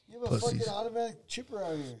 You have a Pussies. fucking automatic chipper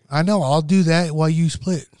out here. I know. I'll do that while you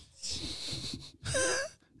split.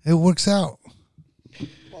 It works out.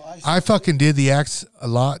 Well, I fucking did the axe a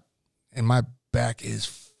lot, and my back is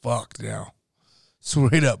fucked now.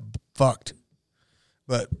 Straight up fucked.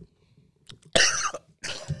 But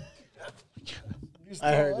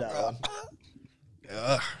I heard that one.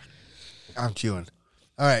 I'm chewing.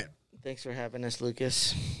 All right. Thanks for having us,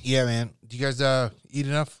 Lucas. Yeah, man. Do you guys eat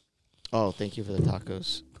enough? Oh, thank you for the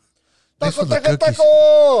tacos. Thanks for the Taco, cookies.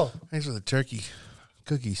 taco! Thanks for the turkey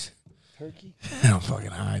cookies. Turkey? I'm fucking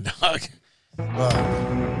high, dog.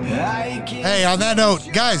 Hey, on that note,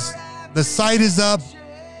 guys, the site is up.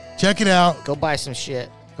 Check it out. Go buy some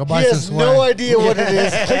shit. Go buy He some has swag. no idea what it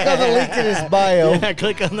is. Click on the link in his bio. Yeah,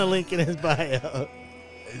 click on the link in his bio.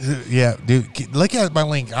 Yeah, dude. Look at my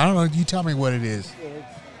link. I don't know. You tell me what it is.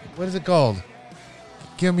 What is it called?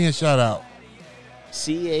 Give me a shout out.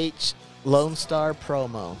 CH Lone Star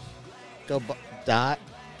Promo. Dot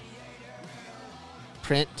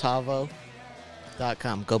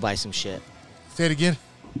printtavo.com. Go buy some shit. Say it again.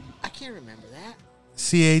 I can't remember that.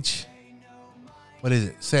 CH. What is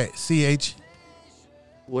it? Say it. CH.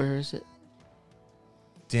 Where is it?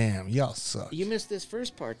 Damn, y'all suck. You missed this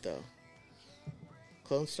first part though.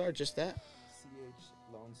 Clone Star, just that? CH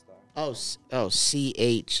Lone Star. Oh,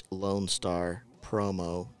 CH Lone Star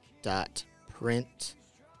Promo dot printavo.com.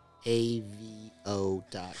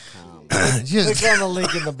 Just, Click on the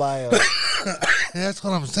link in the bio. that's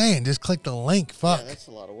what I'm saying. Just click the link. Fuck. Yeah, that's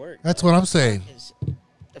a lot of work. That's what I'm saying.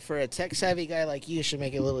 For a tech savvy guy like you, it should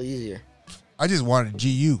make it a little easier. I just wanted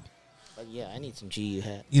GU. But yeah, I need some GU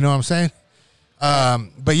hat. You know what I'm saying?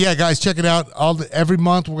 But yeah, guys, check it out. Every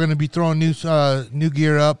month we're gonna be throwing new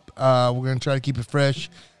gear up. We're gonna try to keep it fresh.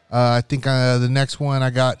 I think the next one I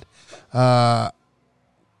got,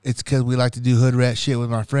 it's because we like to do hood rat shit with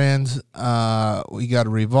my friends. We got a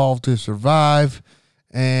Revolve to Survive,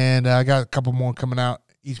 and I got a couple more coming out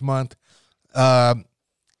each month. I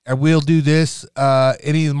will do this.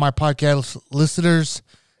 Any of my podcast listeners,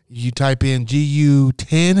 you type in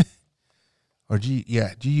GU10 or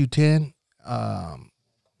GU10.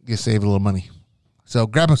 You save a little money. So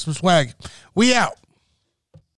grab us some swag. We out.